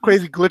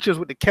 crazy glitches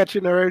with the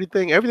catching or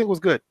everything. Everything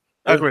was good.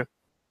 I agree.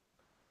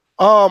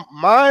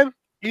 Mine,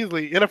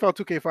 easily, NFL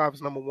 2K5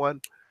 is number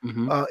 1.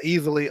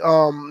 Easily.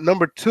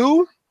 Number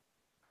 2,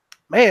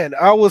 man,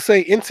 I would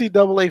say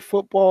NCAA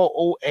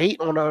Football 08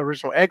 on the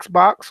original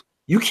Xbox.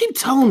 You keep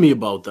telling me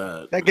about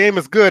that. That game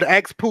is good.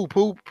 Ask Pooh.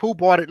 Pooh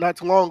bought it not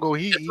too long ago.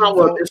 It's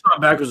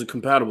not backwards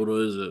compatible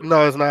though, is it?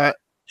 No, it's not.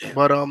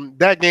 But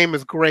that game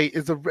is great.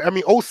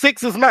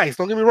 06 is nice.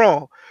 Don't get me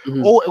wrong.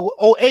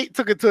 08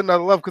 took it to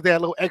another level because they had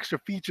little extra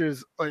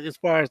features as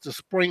far as the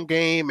spring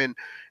game and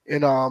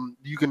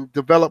you can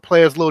develop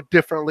players a little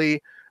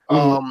differently.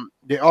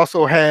 They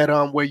also had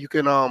where you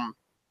can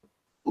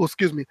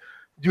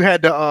you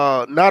had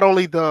the not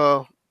only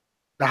the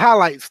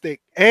highlight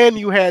stick and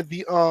you had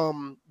the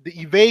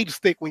evade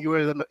stick when you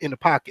were in the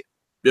pocket.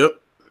 Yep.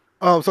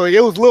 So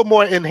it was a little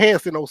more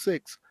enhanced in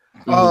 06.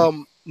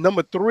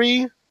 Number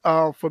 3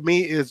 for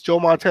me is Joe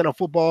Montana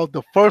Football,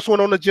 the first one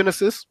on the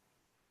Genesis.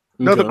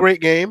 Another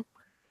great game.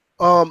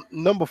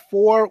 Number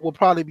 4 will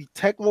probably be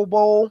Tecmo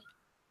Bowl,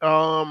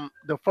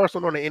 the first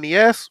one on the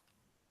NES.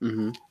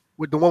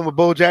 With the one where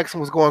Bo Jackson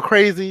was going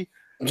crazy.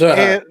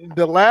 And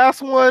the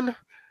last one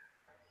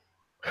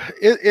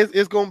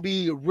is going to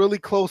be really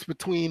close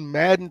between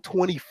Madden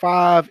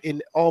 25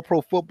 and All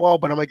Pro Football,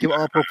 but I'm going to give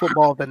All Pro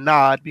Football the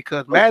nod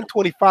because Madden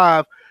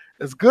 25,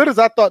 as good as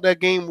I thought that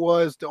game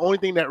was, the only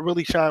thing that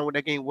really shined with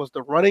that game was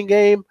the running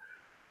game,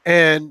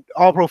 and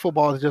All Pro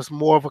Football is just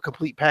more of a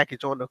complete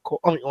package on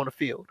the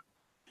field.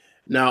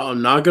 Now,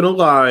 I'm not going to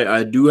lie.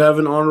 I do have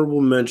an honorable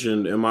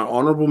mention, and my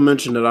honorable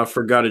mention that I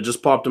forgot, it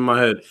just popped in my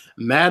head.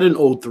 Madden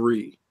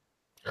 03.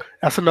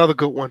 That's another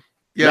good one.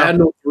 Yeah.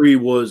 Madden 03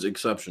 was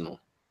exceptional.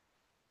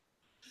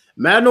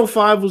 Madden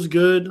 05 was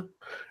good.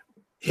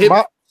 Hit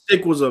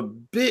stick was a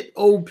bit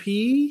OP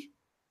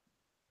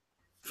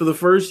for the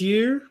first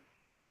year.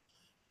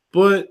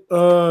 But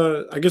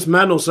I guess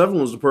Madden 07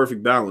 was the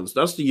perfect balance.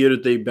 That's the year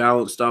that they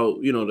balanced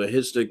out, the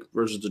hit stick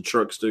versus the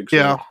truck stick. So.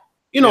 Yeah.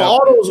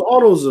 All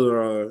those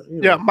are.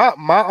 Yeah, my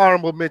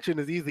honorable mention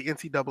is easily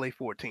NCAA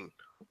 14.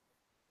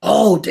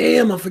 Oh,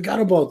 damn! I forgot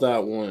about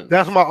that one.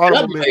 That's my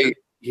honorable mention.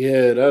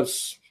 Yeah,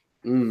 that's.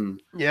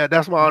 Yeah,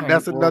 that's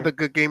another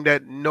good game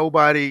that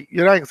nobody.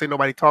 I can say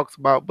nobody talks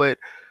about, but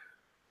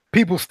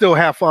people still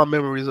have fond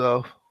memories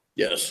of.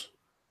 Yes,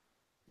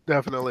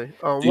 definitely.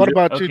 What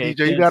about you,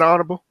 DJ? You got an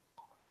honorable?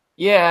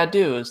 Yeah, I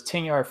do. It's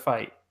 10-yard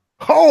fight.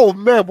 Oh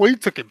man, boy, you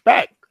took it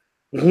back.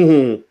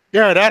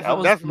 Yeah, That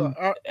was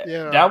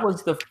yeah. that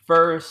was the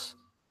first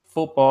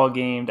football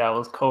game that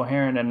was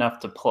coherent enough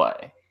to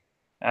play.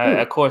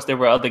 Of course, there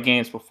were other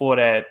games before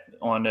that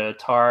on the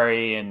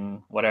Atari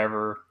and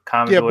whatever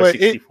Commodore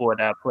 64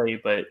 that I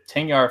played, but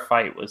 10-Yard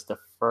Fight was the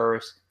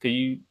first.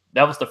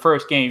 That was the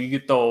first game you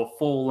could throw a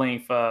full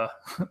length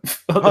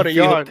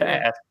 100-yard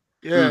pass.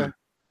 Yeah.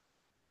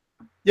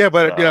 Yeah,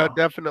 but yeah,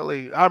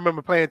 definitely. I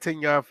remember playing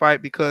 10-Yard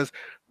Fight because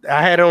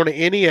I had it on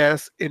the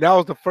NES, and that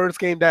was the first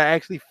game that I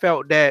actually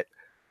felt that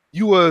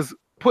you was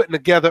putting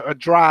together a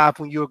drive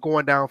when you were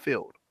going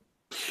downfield.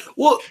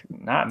 Well,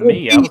 not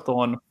me. I was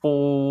throwing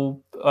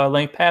full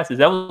length passes.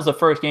 That was the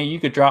first game you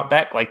could drop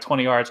back like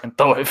 20 yards and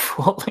throw it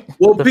full length.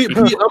 Well,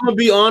 I'm gonna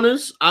be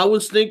honest. I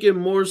was thinking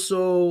more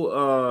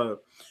so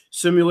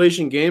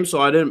simulation game, so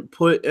I didn't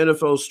put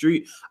NFL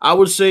Street. I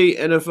would say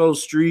NFL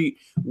Street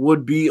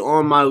would be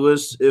on my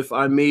list if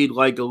I made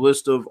like a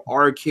list of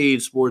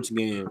arcade sports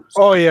games.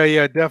 Oh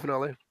yeah,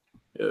 definitely.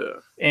 Yeah.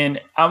 And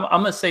I'm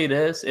gonna say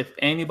this: if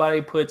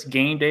anybody puts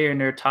Game Day in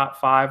their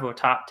top 5 or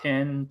top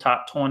 10,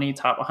 top 20,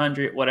 top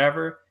 100,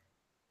 whatever,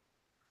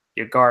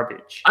 you're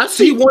garbage. I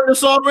see one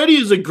that's already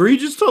is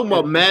egregious. Talking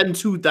about Madden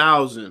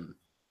 2000.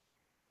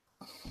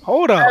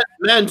 Hold on.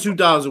 Madden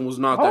 2000 was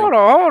not. Hold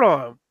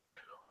on.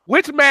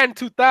 Which Madden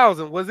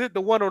 2000 was it?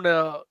 The one on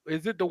the?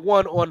 Is it the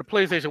one on the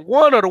PlayStation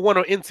 1 or the one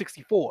on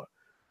N64?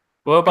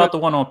 What about the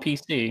one on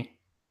PC?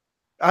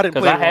 I didn't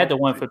play. Because I had the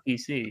one for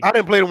PC. I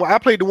didn't play the one. I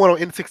played the one on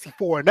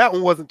N64, and that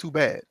one wasn't too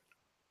bad.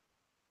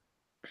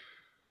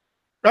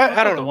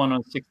 I don't know. The one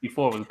on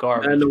 64 was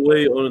garbage. And the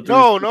way on the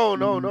no.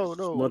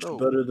 Much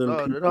better than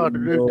the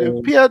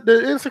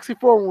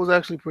N64 one was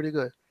actually pretty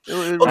good.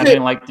 I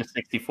didn't like the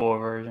 64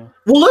 version.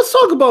 Well, let's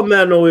talk about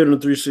Madden 08 on the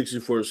 360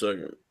 for a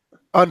second.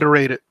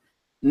 Underrated.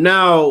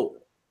 Now,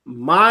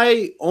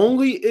 my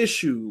only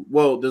issue,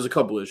 well, there's a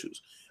couple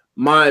issues.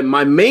 My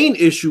main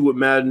issue with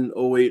Madden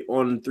 08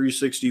 on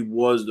 360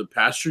 was the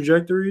pass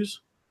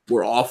trajectories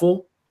were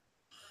awful.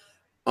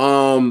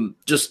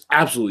 Just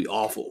absolutely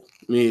awful.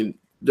 I mean,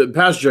 the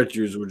pass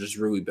trajectories were just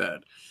really bad.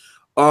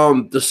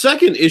 The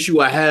second issue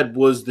I had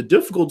was the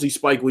difficulty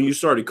spike when you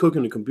started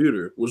cooking the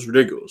computer was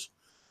ridiculous.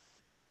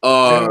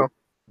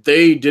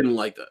 They didn't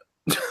like that.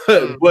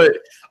 But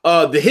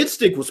the hit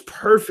stick was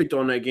perfect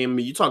on that game. I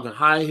mean, you're talking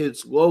high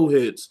hits, low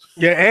hits.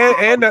 Yeah,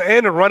 and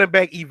the running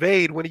back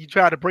evade when you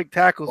try to break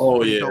tackles.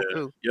 Oh yeah,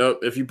 yep.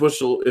 If you push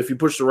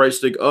the right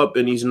stick up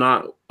and he's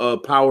not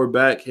power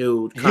back,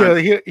 he'll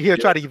try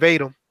to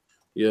evade him.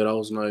 Yeah, that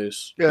was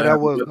nice. Yeah, that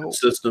was the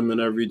system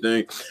and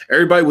everything.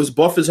 Everybody was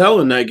buff as hell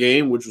in that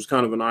game, which was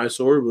kind of an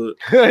eyesore, but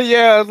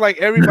yeah, it's like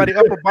everybody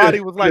upper body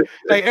was like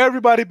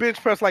everybody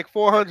bench pressed like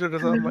 400 or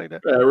something like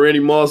that.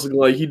 Randy Moss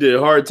like he did a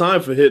hard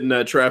time for hitting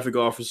that traffic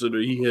officer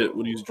that he hit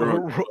when he was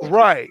drunk.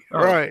 Right.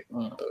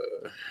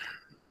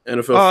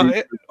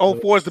 NFL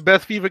 04 is the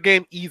best FIFA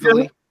game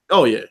easily. Yeah.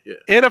 Oh yeah.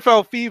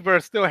 NFL Fever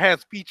still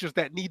has features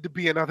that need to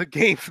be in other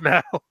games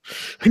now.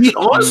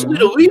 Honestly,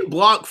 the lead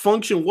block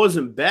function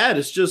wasn't bad.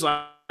 It's just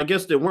I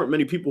guess there weren't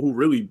many people who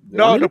really.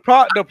 The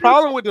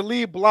problem with the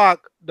lead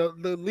block, the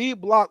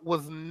lead block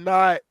was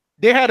not.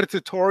 They had a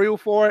tutorial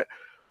for it,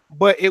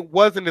 but it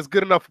wasn't as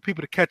good enough for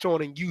people to catch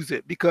on and use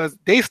it because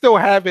they still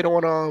have it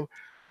on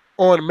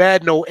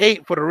Madden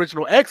 08 for the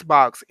original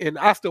Xbox, and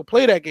I still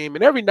play that game.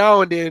 And every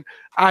now and then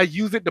I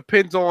use it.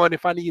 Depends on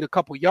if I need a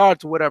couple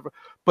yards or whatever.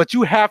 But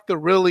you have to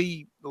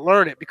really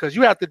learn it because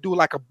you have to do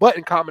like a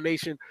button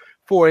combination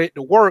for it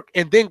to work,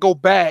 and then go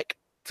back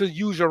to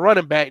use your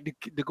running back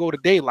to go to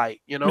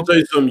daylight. You know. Let me tell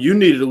you something. You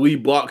needed a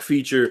lead block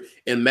feature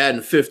in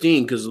Madden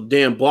 15 because the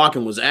damn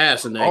blocking was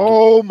ass in that game.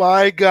 Oh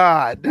my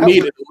God! You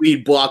needed a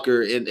lead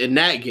blocker in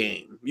that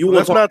game.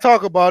 Let's not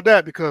talk about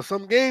that because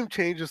some game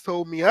changers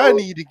told me I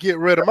need to get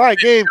rid of my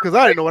game because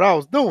I didn't know what I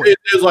was doing.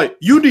 It's like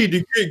you need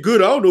to get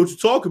good. I don't know what you're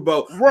talking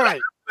about.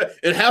 Right.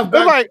 And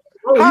halfback.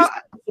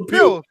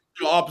 Bills,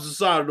 the opposite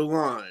side of the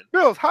line.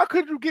 Bills, how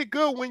could you get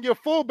good when your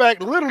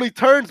fullback literally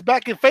turns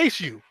back and face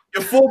you?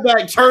 Your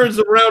fullback turns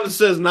around and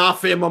says, "Nah,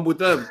 fam, I'm with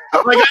them."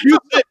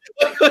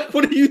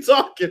 What are you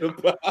talking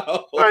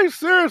about? Right,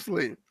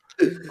 seriously.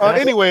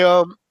 Anyway,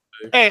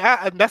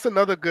 hey, that's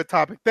another good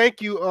topic.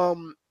 Thank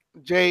you,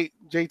 Jay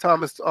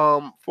Thomas,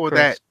 for Chris.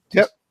 that.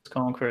 Yep.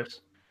 Call him Chris.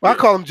 Well, I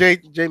call him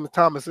James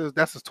Thomas.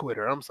 That's his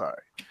Twitter. I'm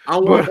sorry. I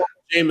want to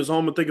James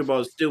home and think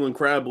about stealing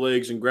crab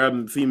legs and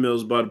grabbing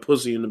females by the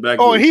pussy in the back.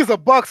 Oh, he's a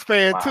Bucks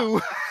fan too.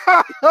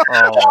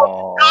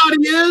 Oh, God,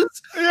 he is.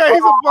 Yeah,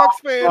 he's a Bucks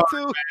fan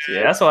too.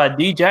 Yeah, that's why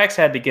D-Jax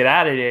had to get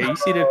out of there. You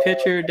see the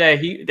picture that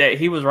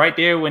he was right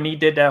there when he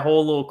did that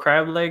whole little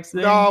crab legs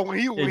thing. No, when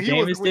he was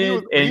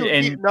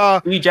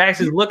D-Jax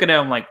is looking at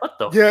him like, what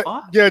the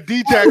fuck? Yeah,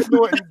 D-Jax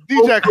knew it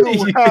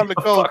was time to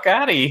go. Fuck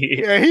out of here.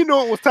 Yeah, he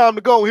knew it was time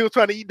to go. He was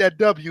trying to eat that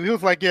W. He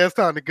was like, yeah, it's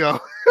time to go.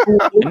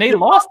 And they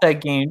lost that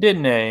game,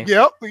 didn't they?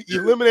 Yep,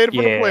 eliminated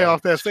from the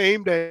playoffs that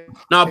same day.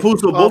 Nah,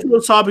 Puso, both of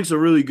those topics are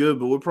really good,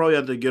 but we'll probably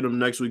have to get them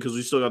next week because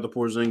we still got the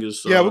Porzingis.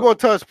 So. Yeah, we're gonna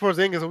touch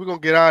Porzingis and we're gonna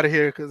get out of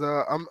here because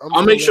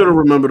I'll make sure to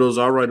remember those.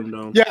 I'll write them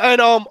down. Yeah,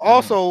 and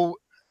also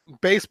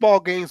baseball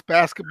games,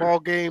 basketball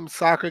games,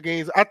 soccer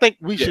games. I think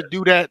we should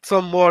do that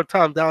some more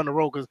time down the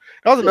road because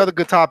that was another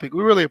good topic.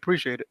 We really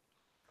appreciate it.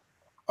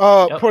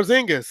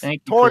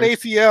 Porzingis, torn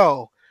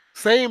ACL,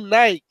 same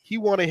night he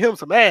wanted him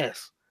some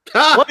ass.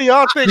 What do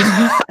y'all think?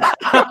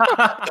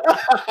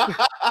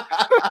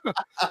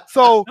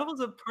 So that was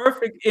a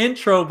perfect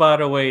intro, by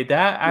the way.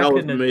 That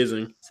was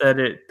amazing. Said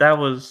it. That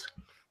was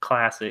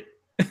classic.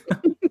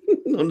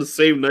 On the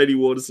same night he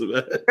wanted some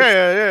ass.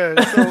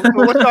 Yeah. So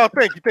what y'all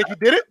think? You think he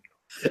did it?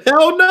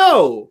 Hell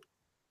no.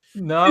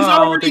 No, I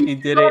don't think he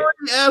did it.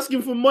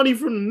 Asking for money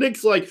from the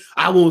Knicks, like,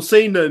 I won't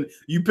say nothing.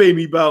 You pay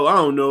me about, I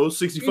don't know,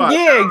 65.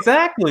 Yeah,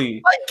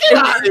 exactly. Like, get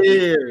out of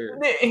here.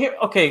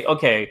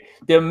 Okay.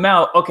 The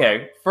amount.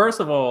 Okay, first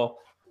of all,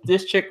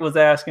 this chick was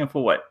asking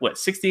for what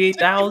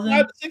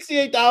 68,000?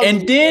 68,000.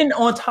 And then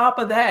on top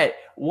of that,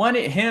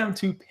 wanted him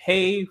to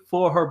pay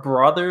for her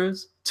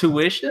brother's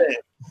tuition.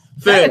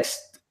 That's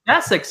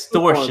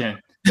extortion.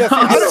 Yeah,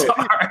 I'm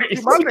sorry.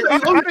 I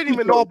didn't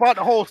even know about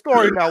the whole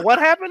story. Now, what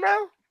happened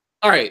now?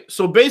 All right,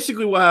 so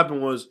basically what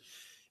happened was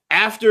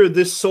after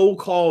this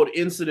so-called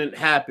incident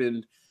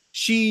happened,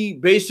 she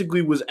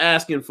basically was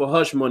asking for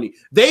hush money.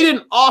 They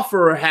didn't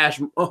offer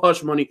her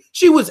hush money.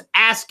 She was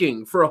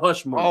asking for a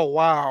hush money. Oh,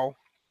 wow.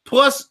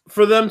 Plus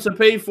for them to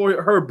pay for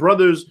her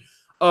brother's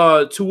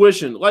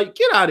tuition. Like,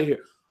 get out of here.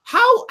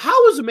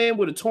 How is a man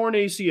with a torn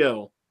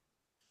ACL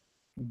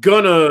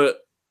gonna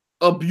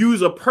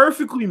abuse a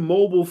perfectly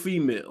mobile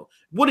female?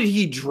 What did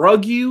he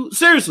drug you?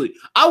 Seriously,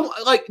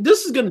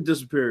 this is gonna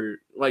disappear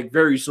like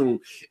very soon,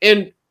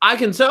 and I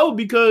can tell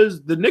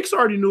because the Knicks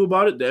already knew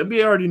about it, the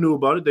NBA already knew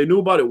about it. They knew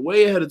about it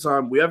way ahead of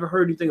time. We haven't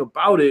heard anything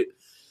about it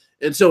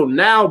until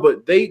now,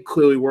 but they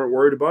clearly weren't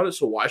worried about it.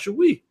 So why should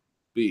we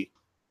be?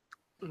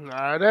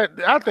 Nah,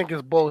 I think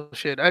it's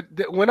bullshit.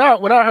 When I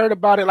heard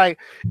about it, like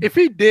if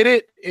he did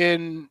it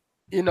in,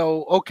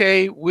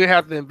 okay, we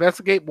have to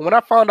investigate. But when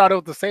I found out it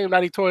was the same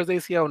night he tore his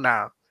ACL,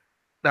 now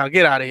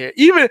get out of here.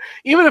 Even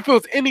if it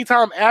was any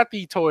time after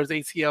he tore his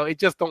ACL, it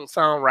just don't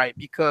sound right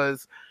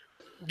because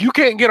you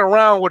can't get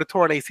around with a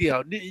torn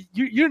ACL.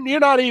 You're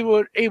not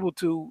even able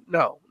to.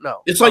 No.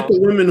 It's like the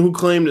women who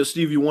claim that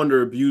Stevie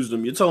Wonder abused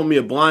them. You're telling me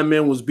a blind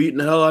man was beating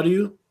the hell out of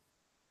you?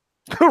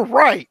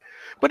 Right.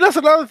 But that's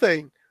another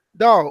thing.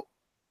 Dog,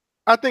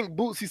 I think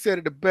Bootsy said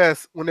it the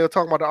best when they were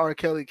talking about the R.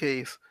 Kelly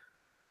case.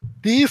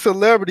 These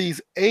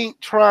celebrities ain't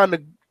trying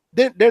to.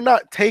 They're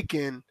not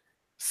taking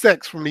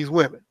sex from these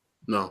women.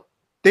 No.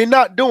 They're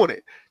not doing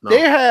it. No.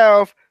 They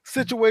have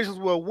situations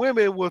where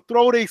women will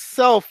throw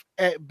themselves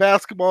at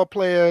basketball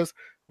players,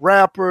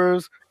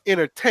 rappers,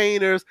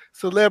 entertainers,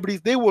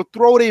 celebrities. They will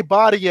throw their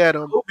body at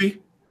them.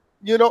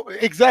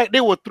 Exactly.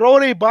 They will throw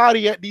their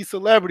body at these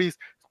celebrities.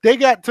 They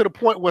got to the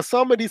point where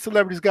some of these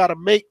celebrities got to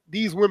make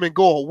these women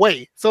go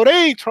away. So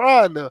they ain't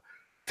trying to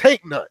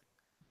take none.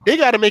 They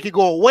got to make it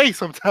go away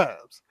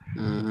sometimes.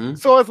 Mm-hmm.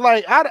 So it's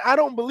like, I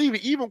don't believe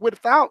it. Even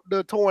without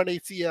the torn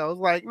ACL,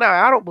 it's like,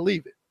 nah, I don't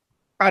believe it.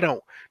 I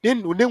don't.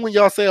 Then when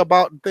y'all say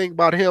about the thing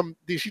about him,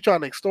 is she trying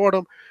to extort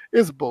him?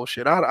 It's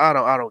bullshit. I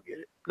don't get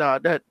it. Nah,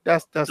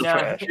 that's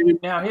trash.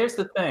 Now here's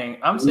the thing.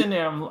 I'm sitting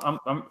there.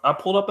 I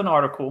pulled up an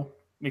article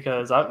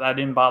because I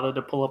didn't bother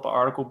to pull up an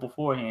article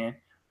beforehand,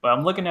 but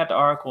I'm looking at the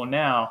article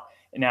now.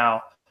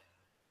 Now,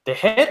 the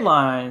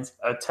headlines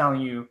are telling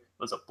you it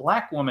was a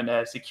black woman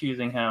that's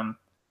accusing him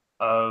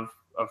of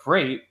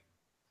rape,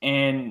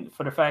 and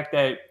for the fact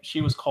that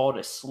she was called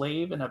a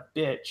slave and a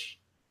bitch.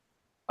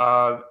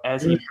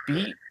 As he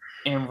beat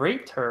and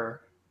raped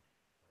her.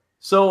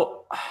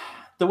 So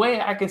the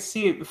way I can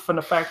see it from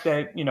the fact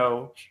that,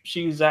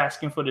 she's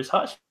asking for this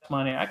hush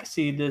money, I can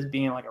see this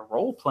being like a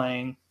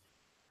role-playing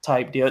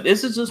type deal.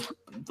 This is just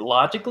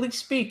logically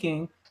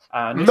speaking.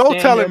 No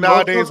telling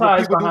nowadays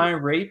what people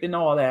behind rape and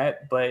all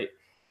that, but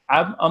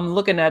I'm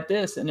looking at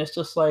this and it's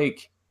just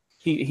like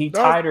he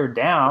tied her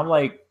down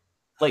like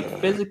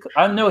physically.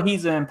 I know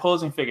he's an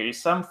imposing figure.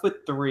 He's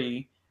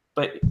 7'3",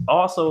 but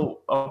also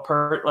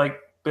like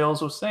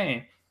Bills was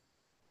saying,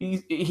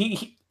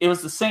 he it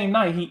was the same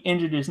night he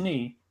injured his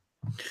knee.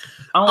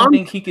 I don't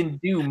think he can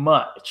do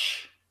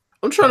much.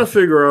 I'm trying to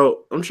figure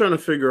out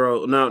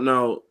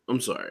now.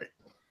 I'm sorry.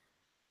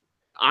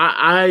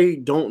 I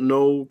don't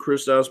know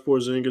Kristaps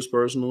Porzingis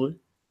personally.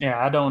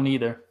 Yeah, I don't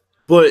either.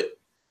 But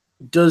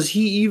does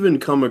he even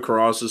come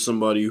across as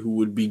somebody who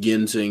would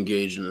begin to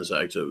engage in this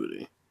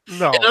activity?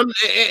 No. And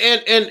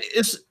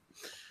it's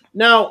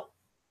now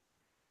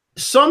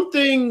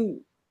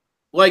something.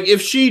 Like,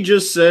 if she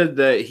just said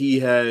that he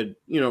had,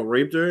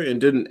 raped her and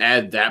didn't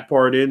add that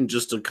part in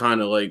just to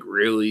kind of, like,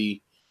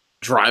 really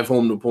drive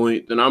home the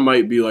point, then I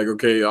might be like,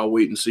 okay, I'll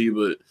wait and see.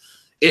 But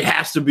it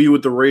has to be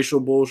with the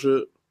racial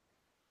bullshit.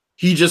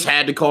 He just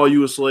had to call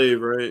you a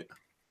slave, right?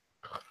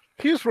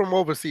 He's from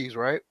overseas,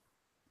 right?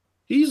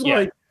 He's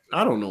like,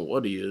 I don't know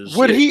what he is.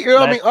 Would he?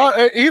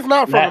 He's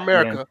not from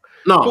America.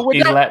 No,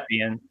 he's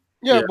Latvian.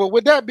 Yeah, but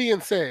with that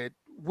being said,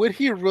 would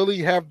he really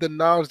have the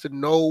knowledge to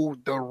know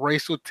the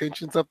racial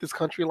tensions of this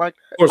country like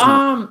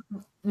that?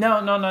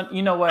 No.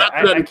 You know what?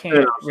 I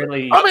can't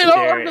really. I'm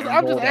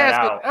just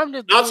asking. I'm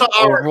just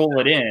rule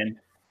it in.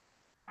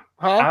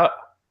 Huh?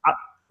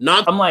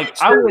 I'm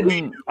like, I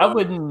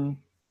wouldn't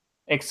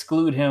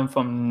exclude him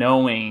from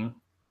knowing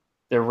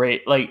the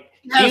rate. Like,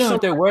 even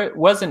if there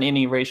wasn't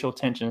any racial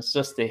tensions,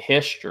 just the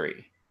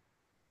history.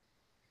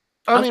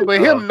 I mean, but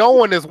him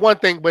knowing is one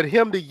thing, but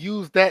him to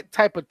use that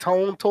type of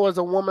tone towards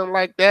a woman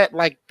like that,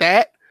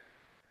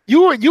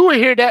 you would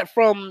hear that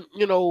from,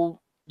 you know,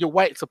 your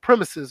white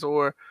supremacists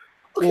or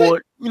you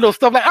know,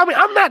 stuff like. I mean,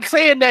 I'm not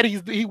saying that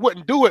he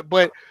wouldn't do it,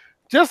 but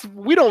just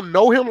we don't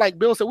know him, like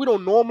Bill said, we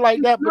don't know him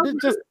like that. But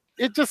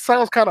it just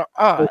sounds kind of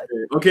odd.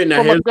 Okay,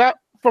 now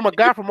from a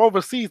guy from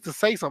overseas to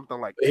say something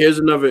like that. Here's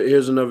another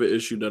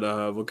issue that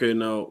I have. Okay,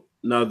 now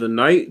the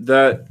night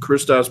that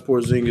Kristaps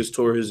Porzingis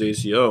tore his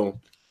ACL,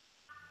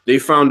 they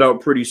found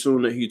out pretty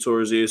soon that he tore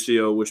his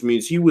ACL, which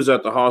means he was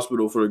at the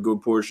hospital for a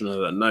good portion of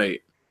that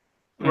night.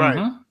 Right.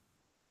 Mm-hmm.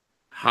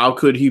 How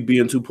could he be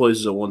in two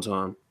places at one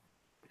time?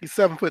 He's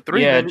 7'3".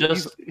 Yeah,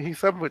 he's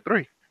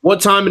 7'3".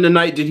 What time in the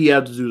night did he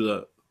have to do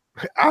that?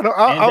 I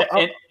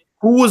don't.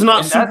 Who was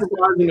not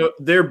supervising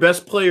their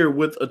best player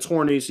with a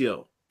torn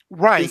ACL?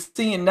 Right.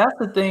 See, and that's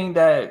the thing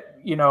that,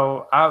 you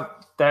know,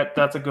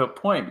 that's a good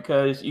point,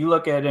 because you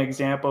look at an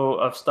example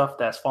of stuff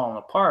that's falling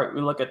apart.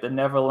 We look at the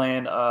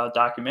Neverland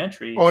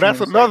documentary. Oh,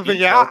 that's another thing.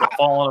 Yeah,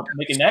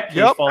 making that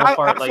kid fall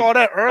apart. I saw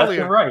that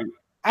earlier. Right.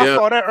 I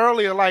saw that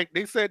earlier. Like,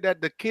 they said that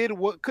the kid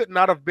could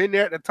not have been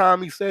there at the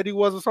time he said he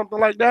was, or something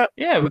like that.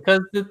 Yeah,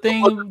 because the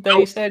thing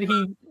they said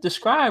he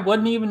described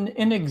wasn't even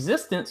in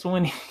existence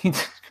when he.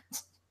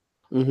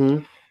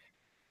 Mm-hmm.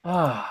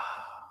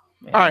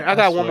 Man, all right, I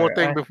got one more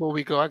thing before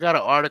we go. I got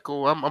an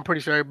article. I'm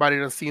pretty sure everybody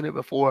has seen it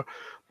before,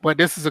 but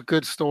this is a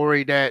good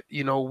story that,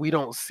 you know, we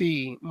don't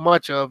see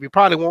much of. You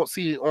probably won't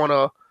see it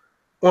on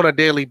a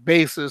daily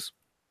basis.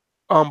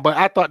 But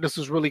I thought this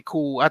was really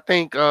cool. I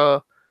think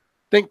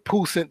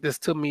Pooh sent this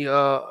to me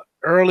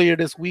earlier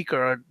this week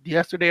or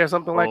yesterday or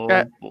something like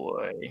that. Oh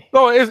boy.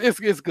 No,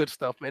 it's good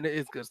stuff, man.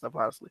 It's good stuff,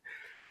 honestly.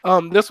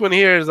 This one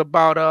here is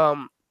about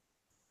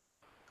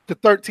the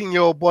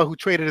 13-year-old boy who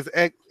traded his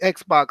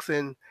Xbox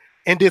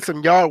and did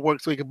some yard work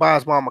so he could buy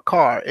his mom a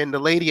car. And the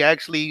lady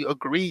actually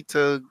agreed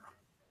to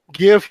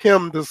give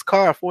him this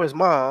car for his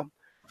mom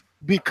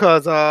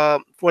because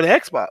for the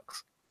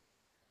Xbox.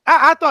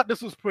 I thought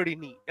this was pretty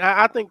neat.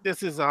 I think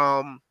this is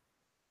signs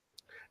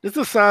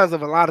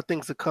of a lot of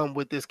things to come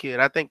with this kid.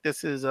 I think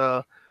this is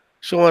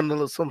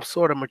showing some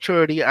sort of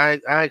maturity.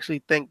 I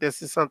actually think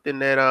this is something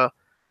that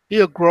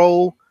he'll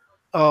grow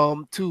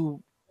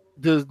to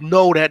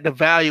know that the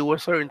value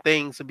of certain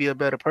things to be a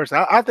better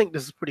person. I think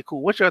this is pretty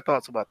cool. What's your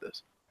thoughts about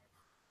this?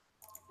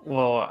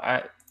 Well,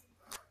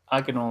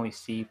 I can only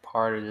see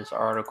part of this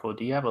article.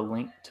 Do you have a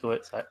link to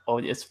it?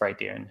 It's right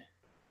there.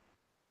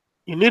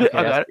 You need it?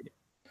 I got it.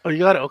 Oh, you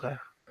got it? Okay.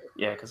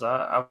 Yeah, because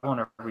I want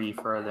to read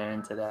further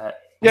into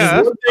that.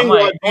 Yeah, I'm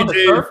like, on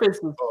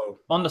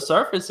the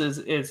surface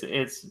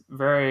it's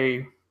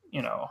very,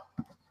 you know,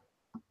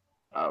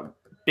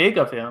 big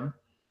of him,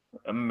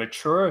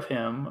 mature of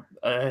him,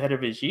 ahead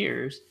of his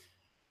years.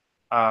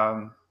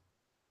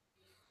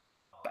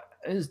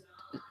 It's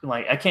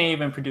like, I can't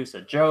even produce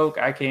a joke.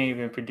 I can't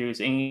even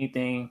produce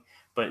anything.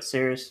 But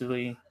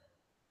seriously,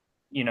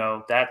 you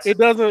know, that's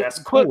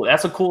cool.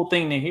 That's a cool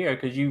thing to hear,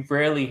 because you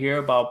rarely hear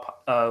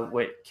about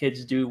what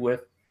kids do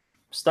with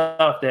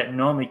stuff that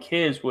normally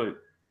kids would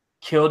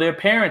kill their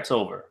parents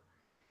over.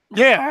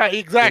 Yeah,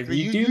 exactly.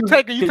 You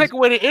take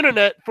away the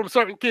internet from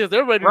certain kids,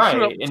 they're ready to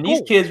shoot up and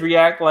these kids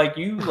react like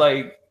you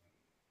like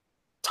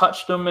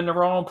touched them in the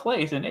wrong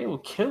place, and they will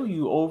kill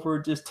you over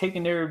just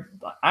taking their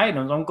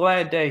items. I'm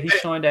glad that he's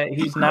showing that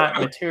he's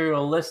not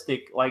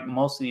materialistic like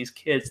most of these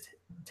kids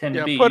tend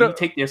to be. You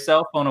take their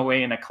cell phone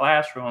away in a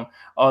classroom,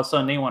 all of a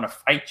sudden they want to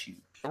fight you.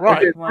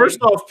 Right. Okay,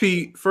 first off,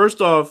 Pete. First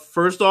off,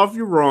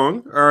 you're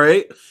wrong. All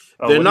right.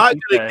 They're not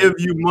going to give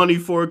you money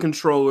for a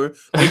controller.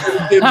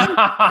 They're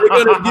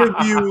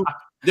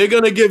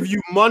going to give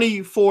you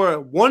money for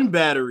one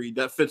battery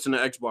that fits in an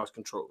Xbox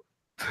controller.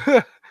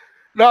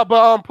 No,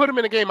 but put them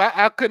in the game.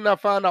 I could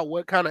not find out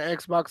what kind of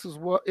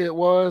Xboxes it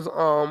was.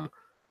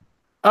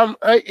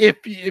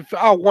 If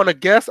I want to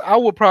guess, I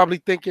would probably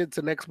think it's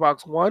an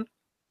Xbox One.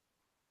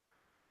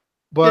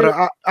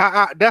 But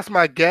I that's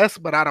my guess,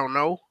 but I don't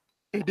know.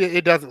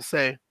 It doesn't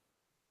say.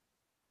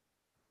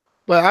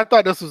 But I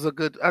thought this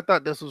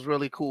was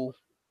really cool.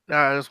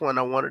 That's one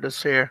I wanted to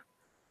share.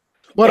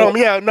 But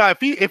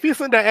if he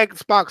sent that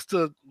Xbox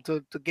to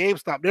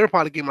GameStop, they'll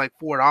probably give him like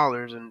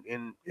 $4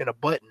 in a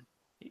button.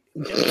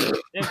 Give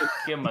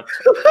him a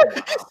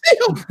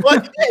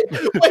wait.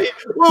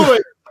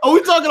 Are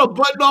we talking a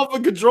button off a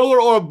controller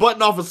or a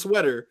button off a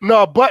sweater?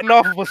 No, a button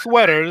off of a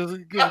sweater.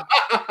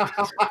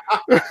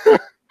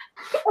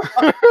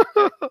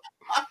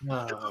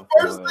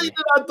 First thing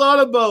that I thought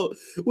about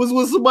was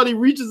when somebody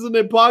reaches in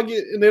their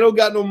pocket and they don't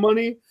got no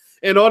money,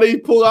 and all they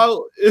pull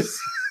out is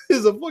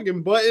a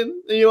fucking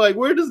button, and you're like,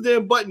 where does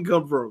damn button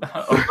come from?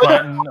 A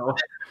button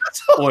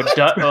or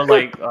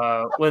like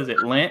what is it,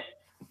 lint?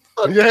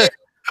 Yeah.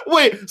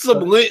 Wait, some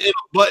lint and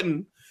a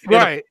button,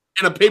 right?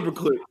 And a paper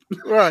clip,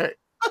 right?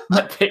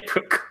 A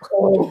paper clip.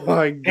 Oh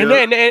my god!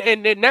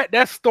 And then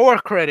that's store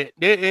credit.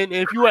 And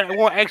if you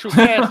want actual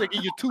cash, they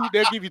give you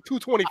they'll give you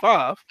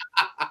 $225.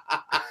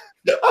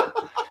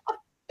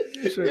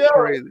 Shit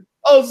crazy.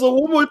 Oh, so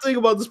one more thing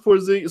about this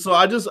Porzingis. So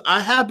I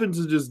happened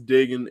to just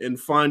dig and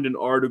find an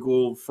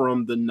article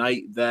from the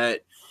night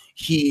that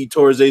he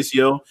tore his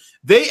ACL.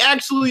 They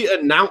actually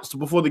announced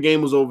before the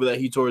game was over that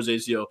he tore his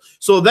ACL.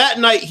 So that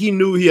night he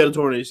knew he had a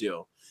torn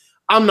ACL.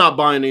 I'm not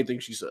buying anything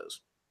she says.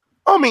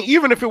 I mean,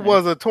 even if it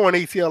was a torn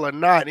ACL or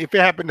not, if it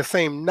happened the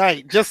same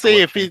night, just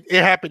say if it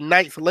happened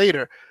nights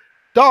later,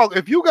 dog.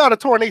 If you got a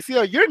torn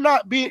ACL, you're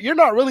not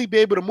really be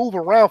able to move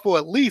around for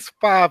at least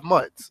 5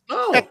 months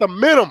at the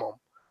minimum.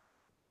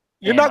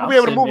 You're not gonna be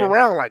able to move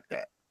around like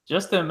that.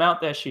 Just the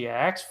amount that she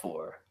asked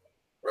for,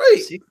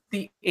 right?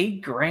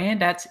 $68,000.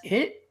 That's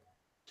it.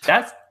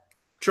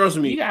 Trust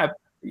me.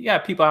 You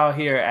got people out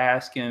here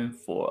asking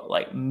for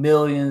like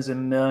millions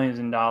and millions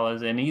of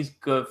dollars, and he's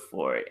good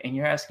for it. And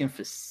you're asking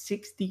for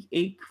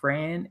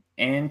 $68,000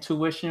 and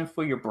tuition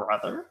for your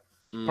brother?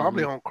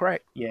 Probably on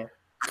crack. Yeah.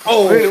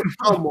 Oh,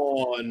 come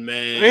on,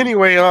 man.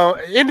 Anyway,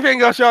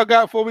 anything else y'all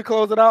got before we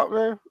close it out,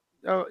 man?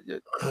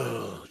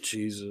 Oh,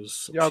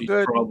 Jesus. Y'all She's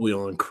good? Probably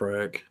on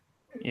crack.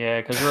 Yeah,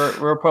 because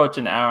we're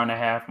approaching an hour and a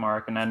half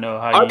mark, and I know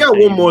how. I got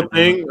one more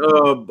thing.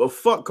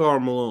 Fuck Karl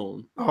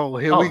Malone. Oh,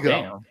 here we go.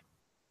 Damn.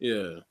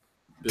 Yeah.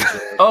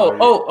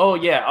 Oh,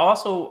 yeah.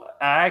 Also,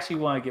 I actually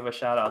want to give a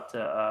shout out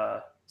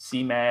to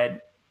CMAD.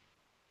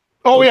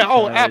 Oh yeah.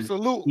 Oh,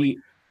 absolutely.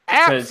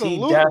 Because he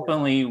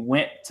definitely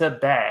went to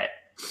bat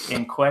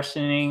in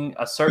questioning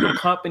a certain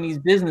company's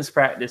business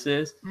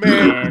practices,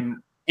 and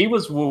he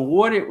was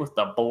rewarded with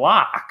the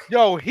block.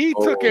 Yo, he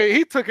took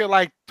it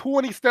like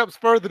 20 steps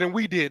further than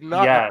we did in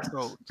our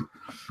episode.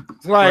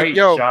 It's like, great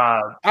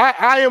job.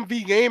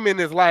 IMV Gaming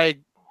is like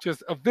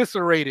just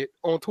eviscerated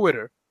on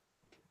Twitter.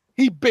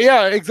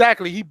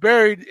 Exactly. He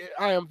buried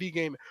IMV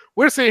Gaming.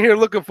 We're sitting here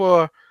looking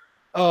for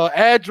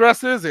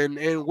addresses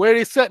and where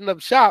they're setting up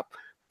shop.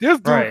 This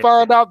dude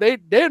found out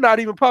they're not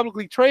even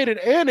publicly traded,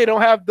 and they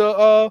don't have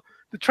the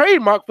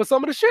trademark for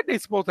some of the shit they're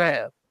supposed to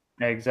have.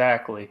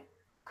 Exactly.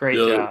 Great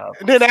job.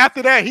 And then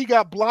after that, he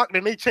got blocked,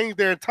 and they changed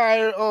their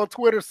entire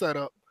Twitter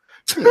setup.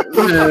 No,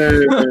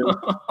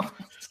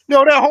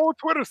 that whole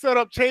Twitter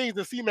setup changed,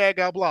 and CMAD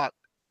got blocked.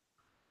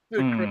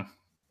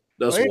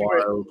 That's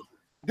wild.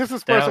 This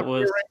is first.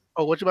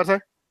 Oh, what you about to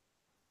say?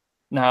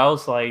 No, I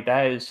was like,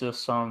 that is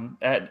just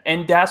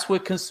and that's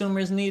what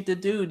consumers need to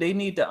do. They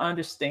need to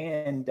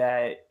understand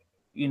that,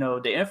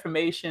 the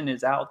information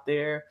is out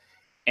there,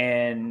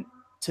 and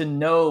to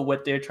know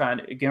what they're trying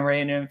to get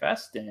ready to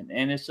invest in.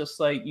 And it's just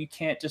like, you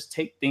can't just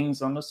take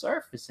things on the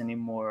surface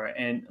anymore.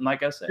 And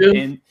like I said,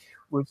 and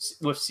with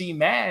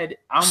CMAD,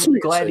 I'm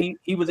glad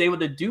he was able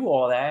to do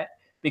all that,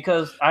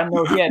 because I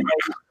know he had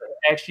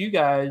asked you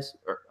guys,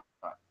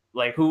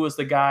 like, who was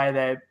the guy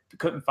that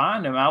couldn't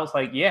find him. I was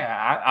like,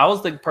 I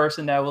was the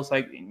person that was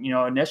like,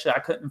 initially I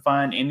couldn't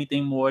find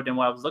anything more than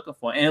what I was looking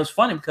for. And it was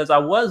funny because I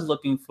was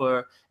looking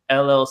for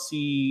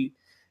LLC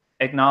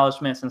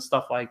acknowledgments and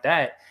stuff like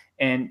that.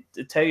 And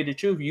to tell you the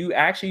truth, you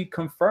actually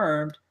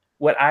confirmed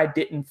what I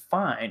didn't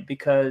find,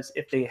 because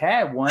if they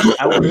had one,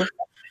 I would have.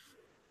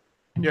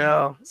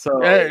 Yeah. So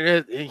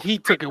he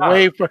took it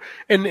way from,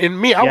 and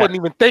me, I wasn't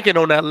even thinking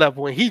on that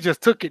level, and he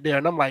just took it there.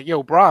 And I'm like,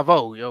 yo,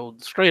 bravo, yo,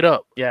 straight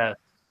up. Yeah.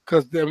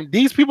 Because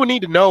these people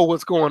need to know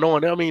what's going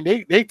on. I mean,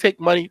 they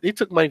take money. They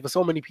took money for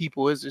so many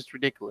people. It's just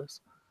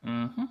ridiculous.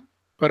 Mm-hmm.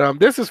 But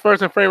this is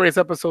First and Frame Rates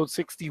episode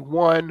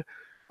 61.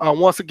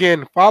 Once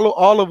again, follow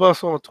all of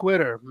us on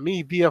Twitter.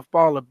 Me, VF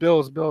Baller,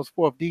 Bill's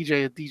 4th,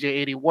 DJ is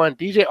DJ81.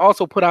 DJ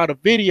also put out a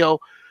video.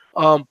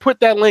 Put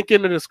that link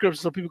in the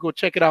description so people go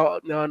check it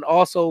out, and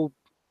also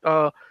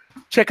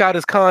check out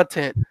his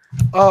content.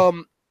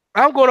 I'm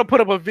going to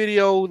put up a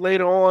video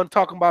later on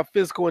talking about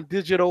physical and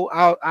digital.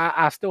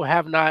 I still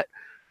have not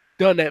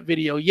done that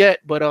video yet,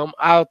 but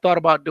I thought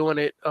about doing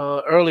it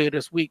earlier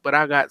this week, but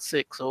I got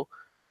sick, so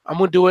I'm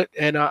gonna do it,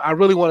 and I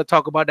really want to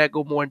talk about that,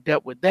 go more in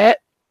depth with that.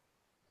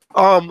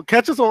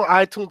 Catch us on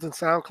iTunes and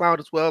SoundCloud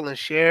as well, and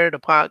share the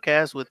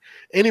podcast with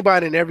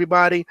anybody and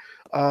everybody.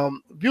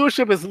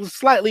 Viewership is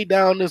slightly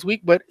down this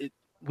week, but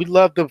we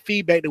love the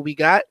feedback that we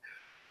got.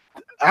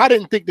 I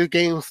didn't think the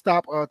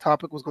GameStop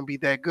topic was going to be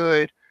that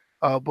good,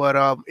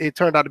 but it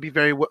turned out to be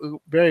very,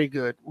 very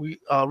good. We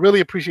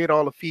really appreciate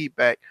all the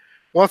feedback.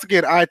 Once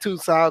again,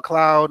 iTunes,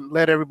 SoundCloud,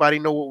 let everybody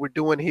know what we're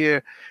doing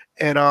here,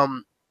 and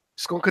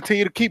just going to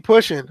continue to keep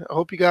pushing. I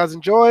hope you guys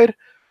enjoyed.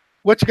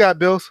 What you got,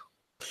 Bills?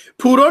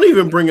 Pooh, don't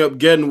even bring up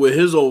Gedden with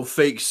his old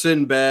fake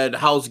Sinbad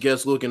house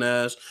guest looking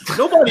ass.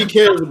 Nobody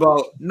cares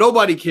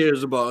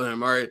about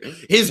him. All right,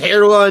 his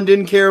hairline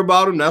didn't care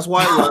about him. That's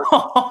why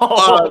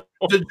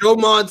the Joe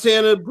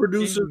Montana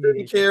producer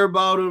didn't care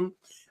about him.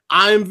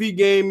 IMV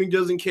Gaming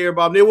doesn't care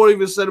about him. They won't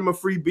even send him a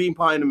free bean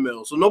pie in the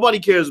mail. So nobody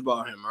cares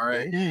about him. All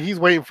right, he's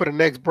waiting for the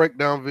next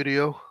breakdown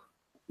video.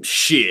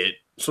 Shit,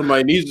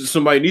 somebody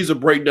needs a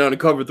breakdown to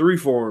cover 3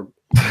 for him.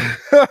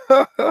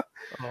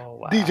 Oh,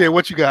 wow. DJ,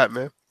 what you got,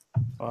 man?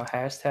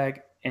 Hashtag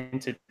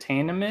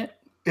entertainment.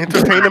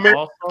 Entertainment.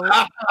 Also,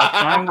 a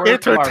kind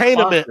word to our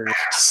Entertainment. sponsors.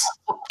 Ass.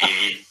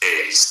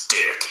 EA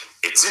stick.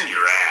 It's in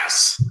your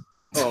ass.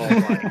 Oh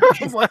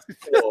my, What?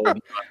 oh my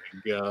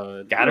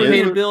god. Gotta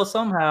pay the bill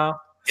somehow.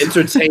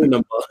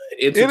 Entertainment.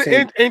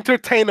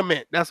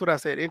 Entertainment. That's what I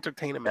said.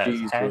 Entertainment. That's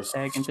Jesus.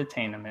 hashtag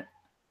entertainment.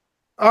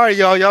 All right,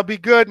 y'all. Y'all be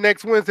good.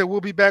 Next Wednesday,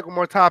 we'll be back with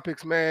more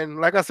topics, man.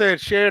 Like I said,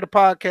 share the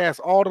podcast.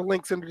 All the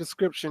links in the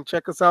description.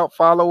 Check us out.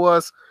 Follow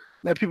us.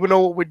 Let people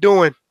know what we're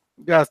doing.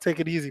 You guys take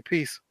it easy.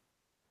 Peace.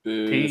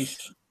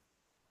 Peace.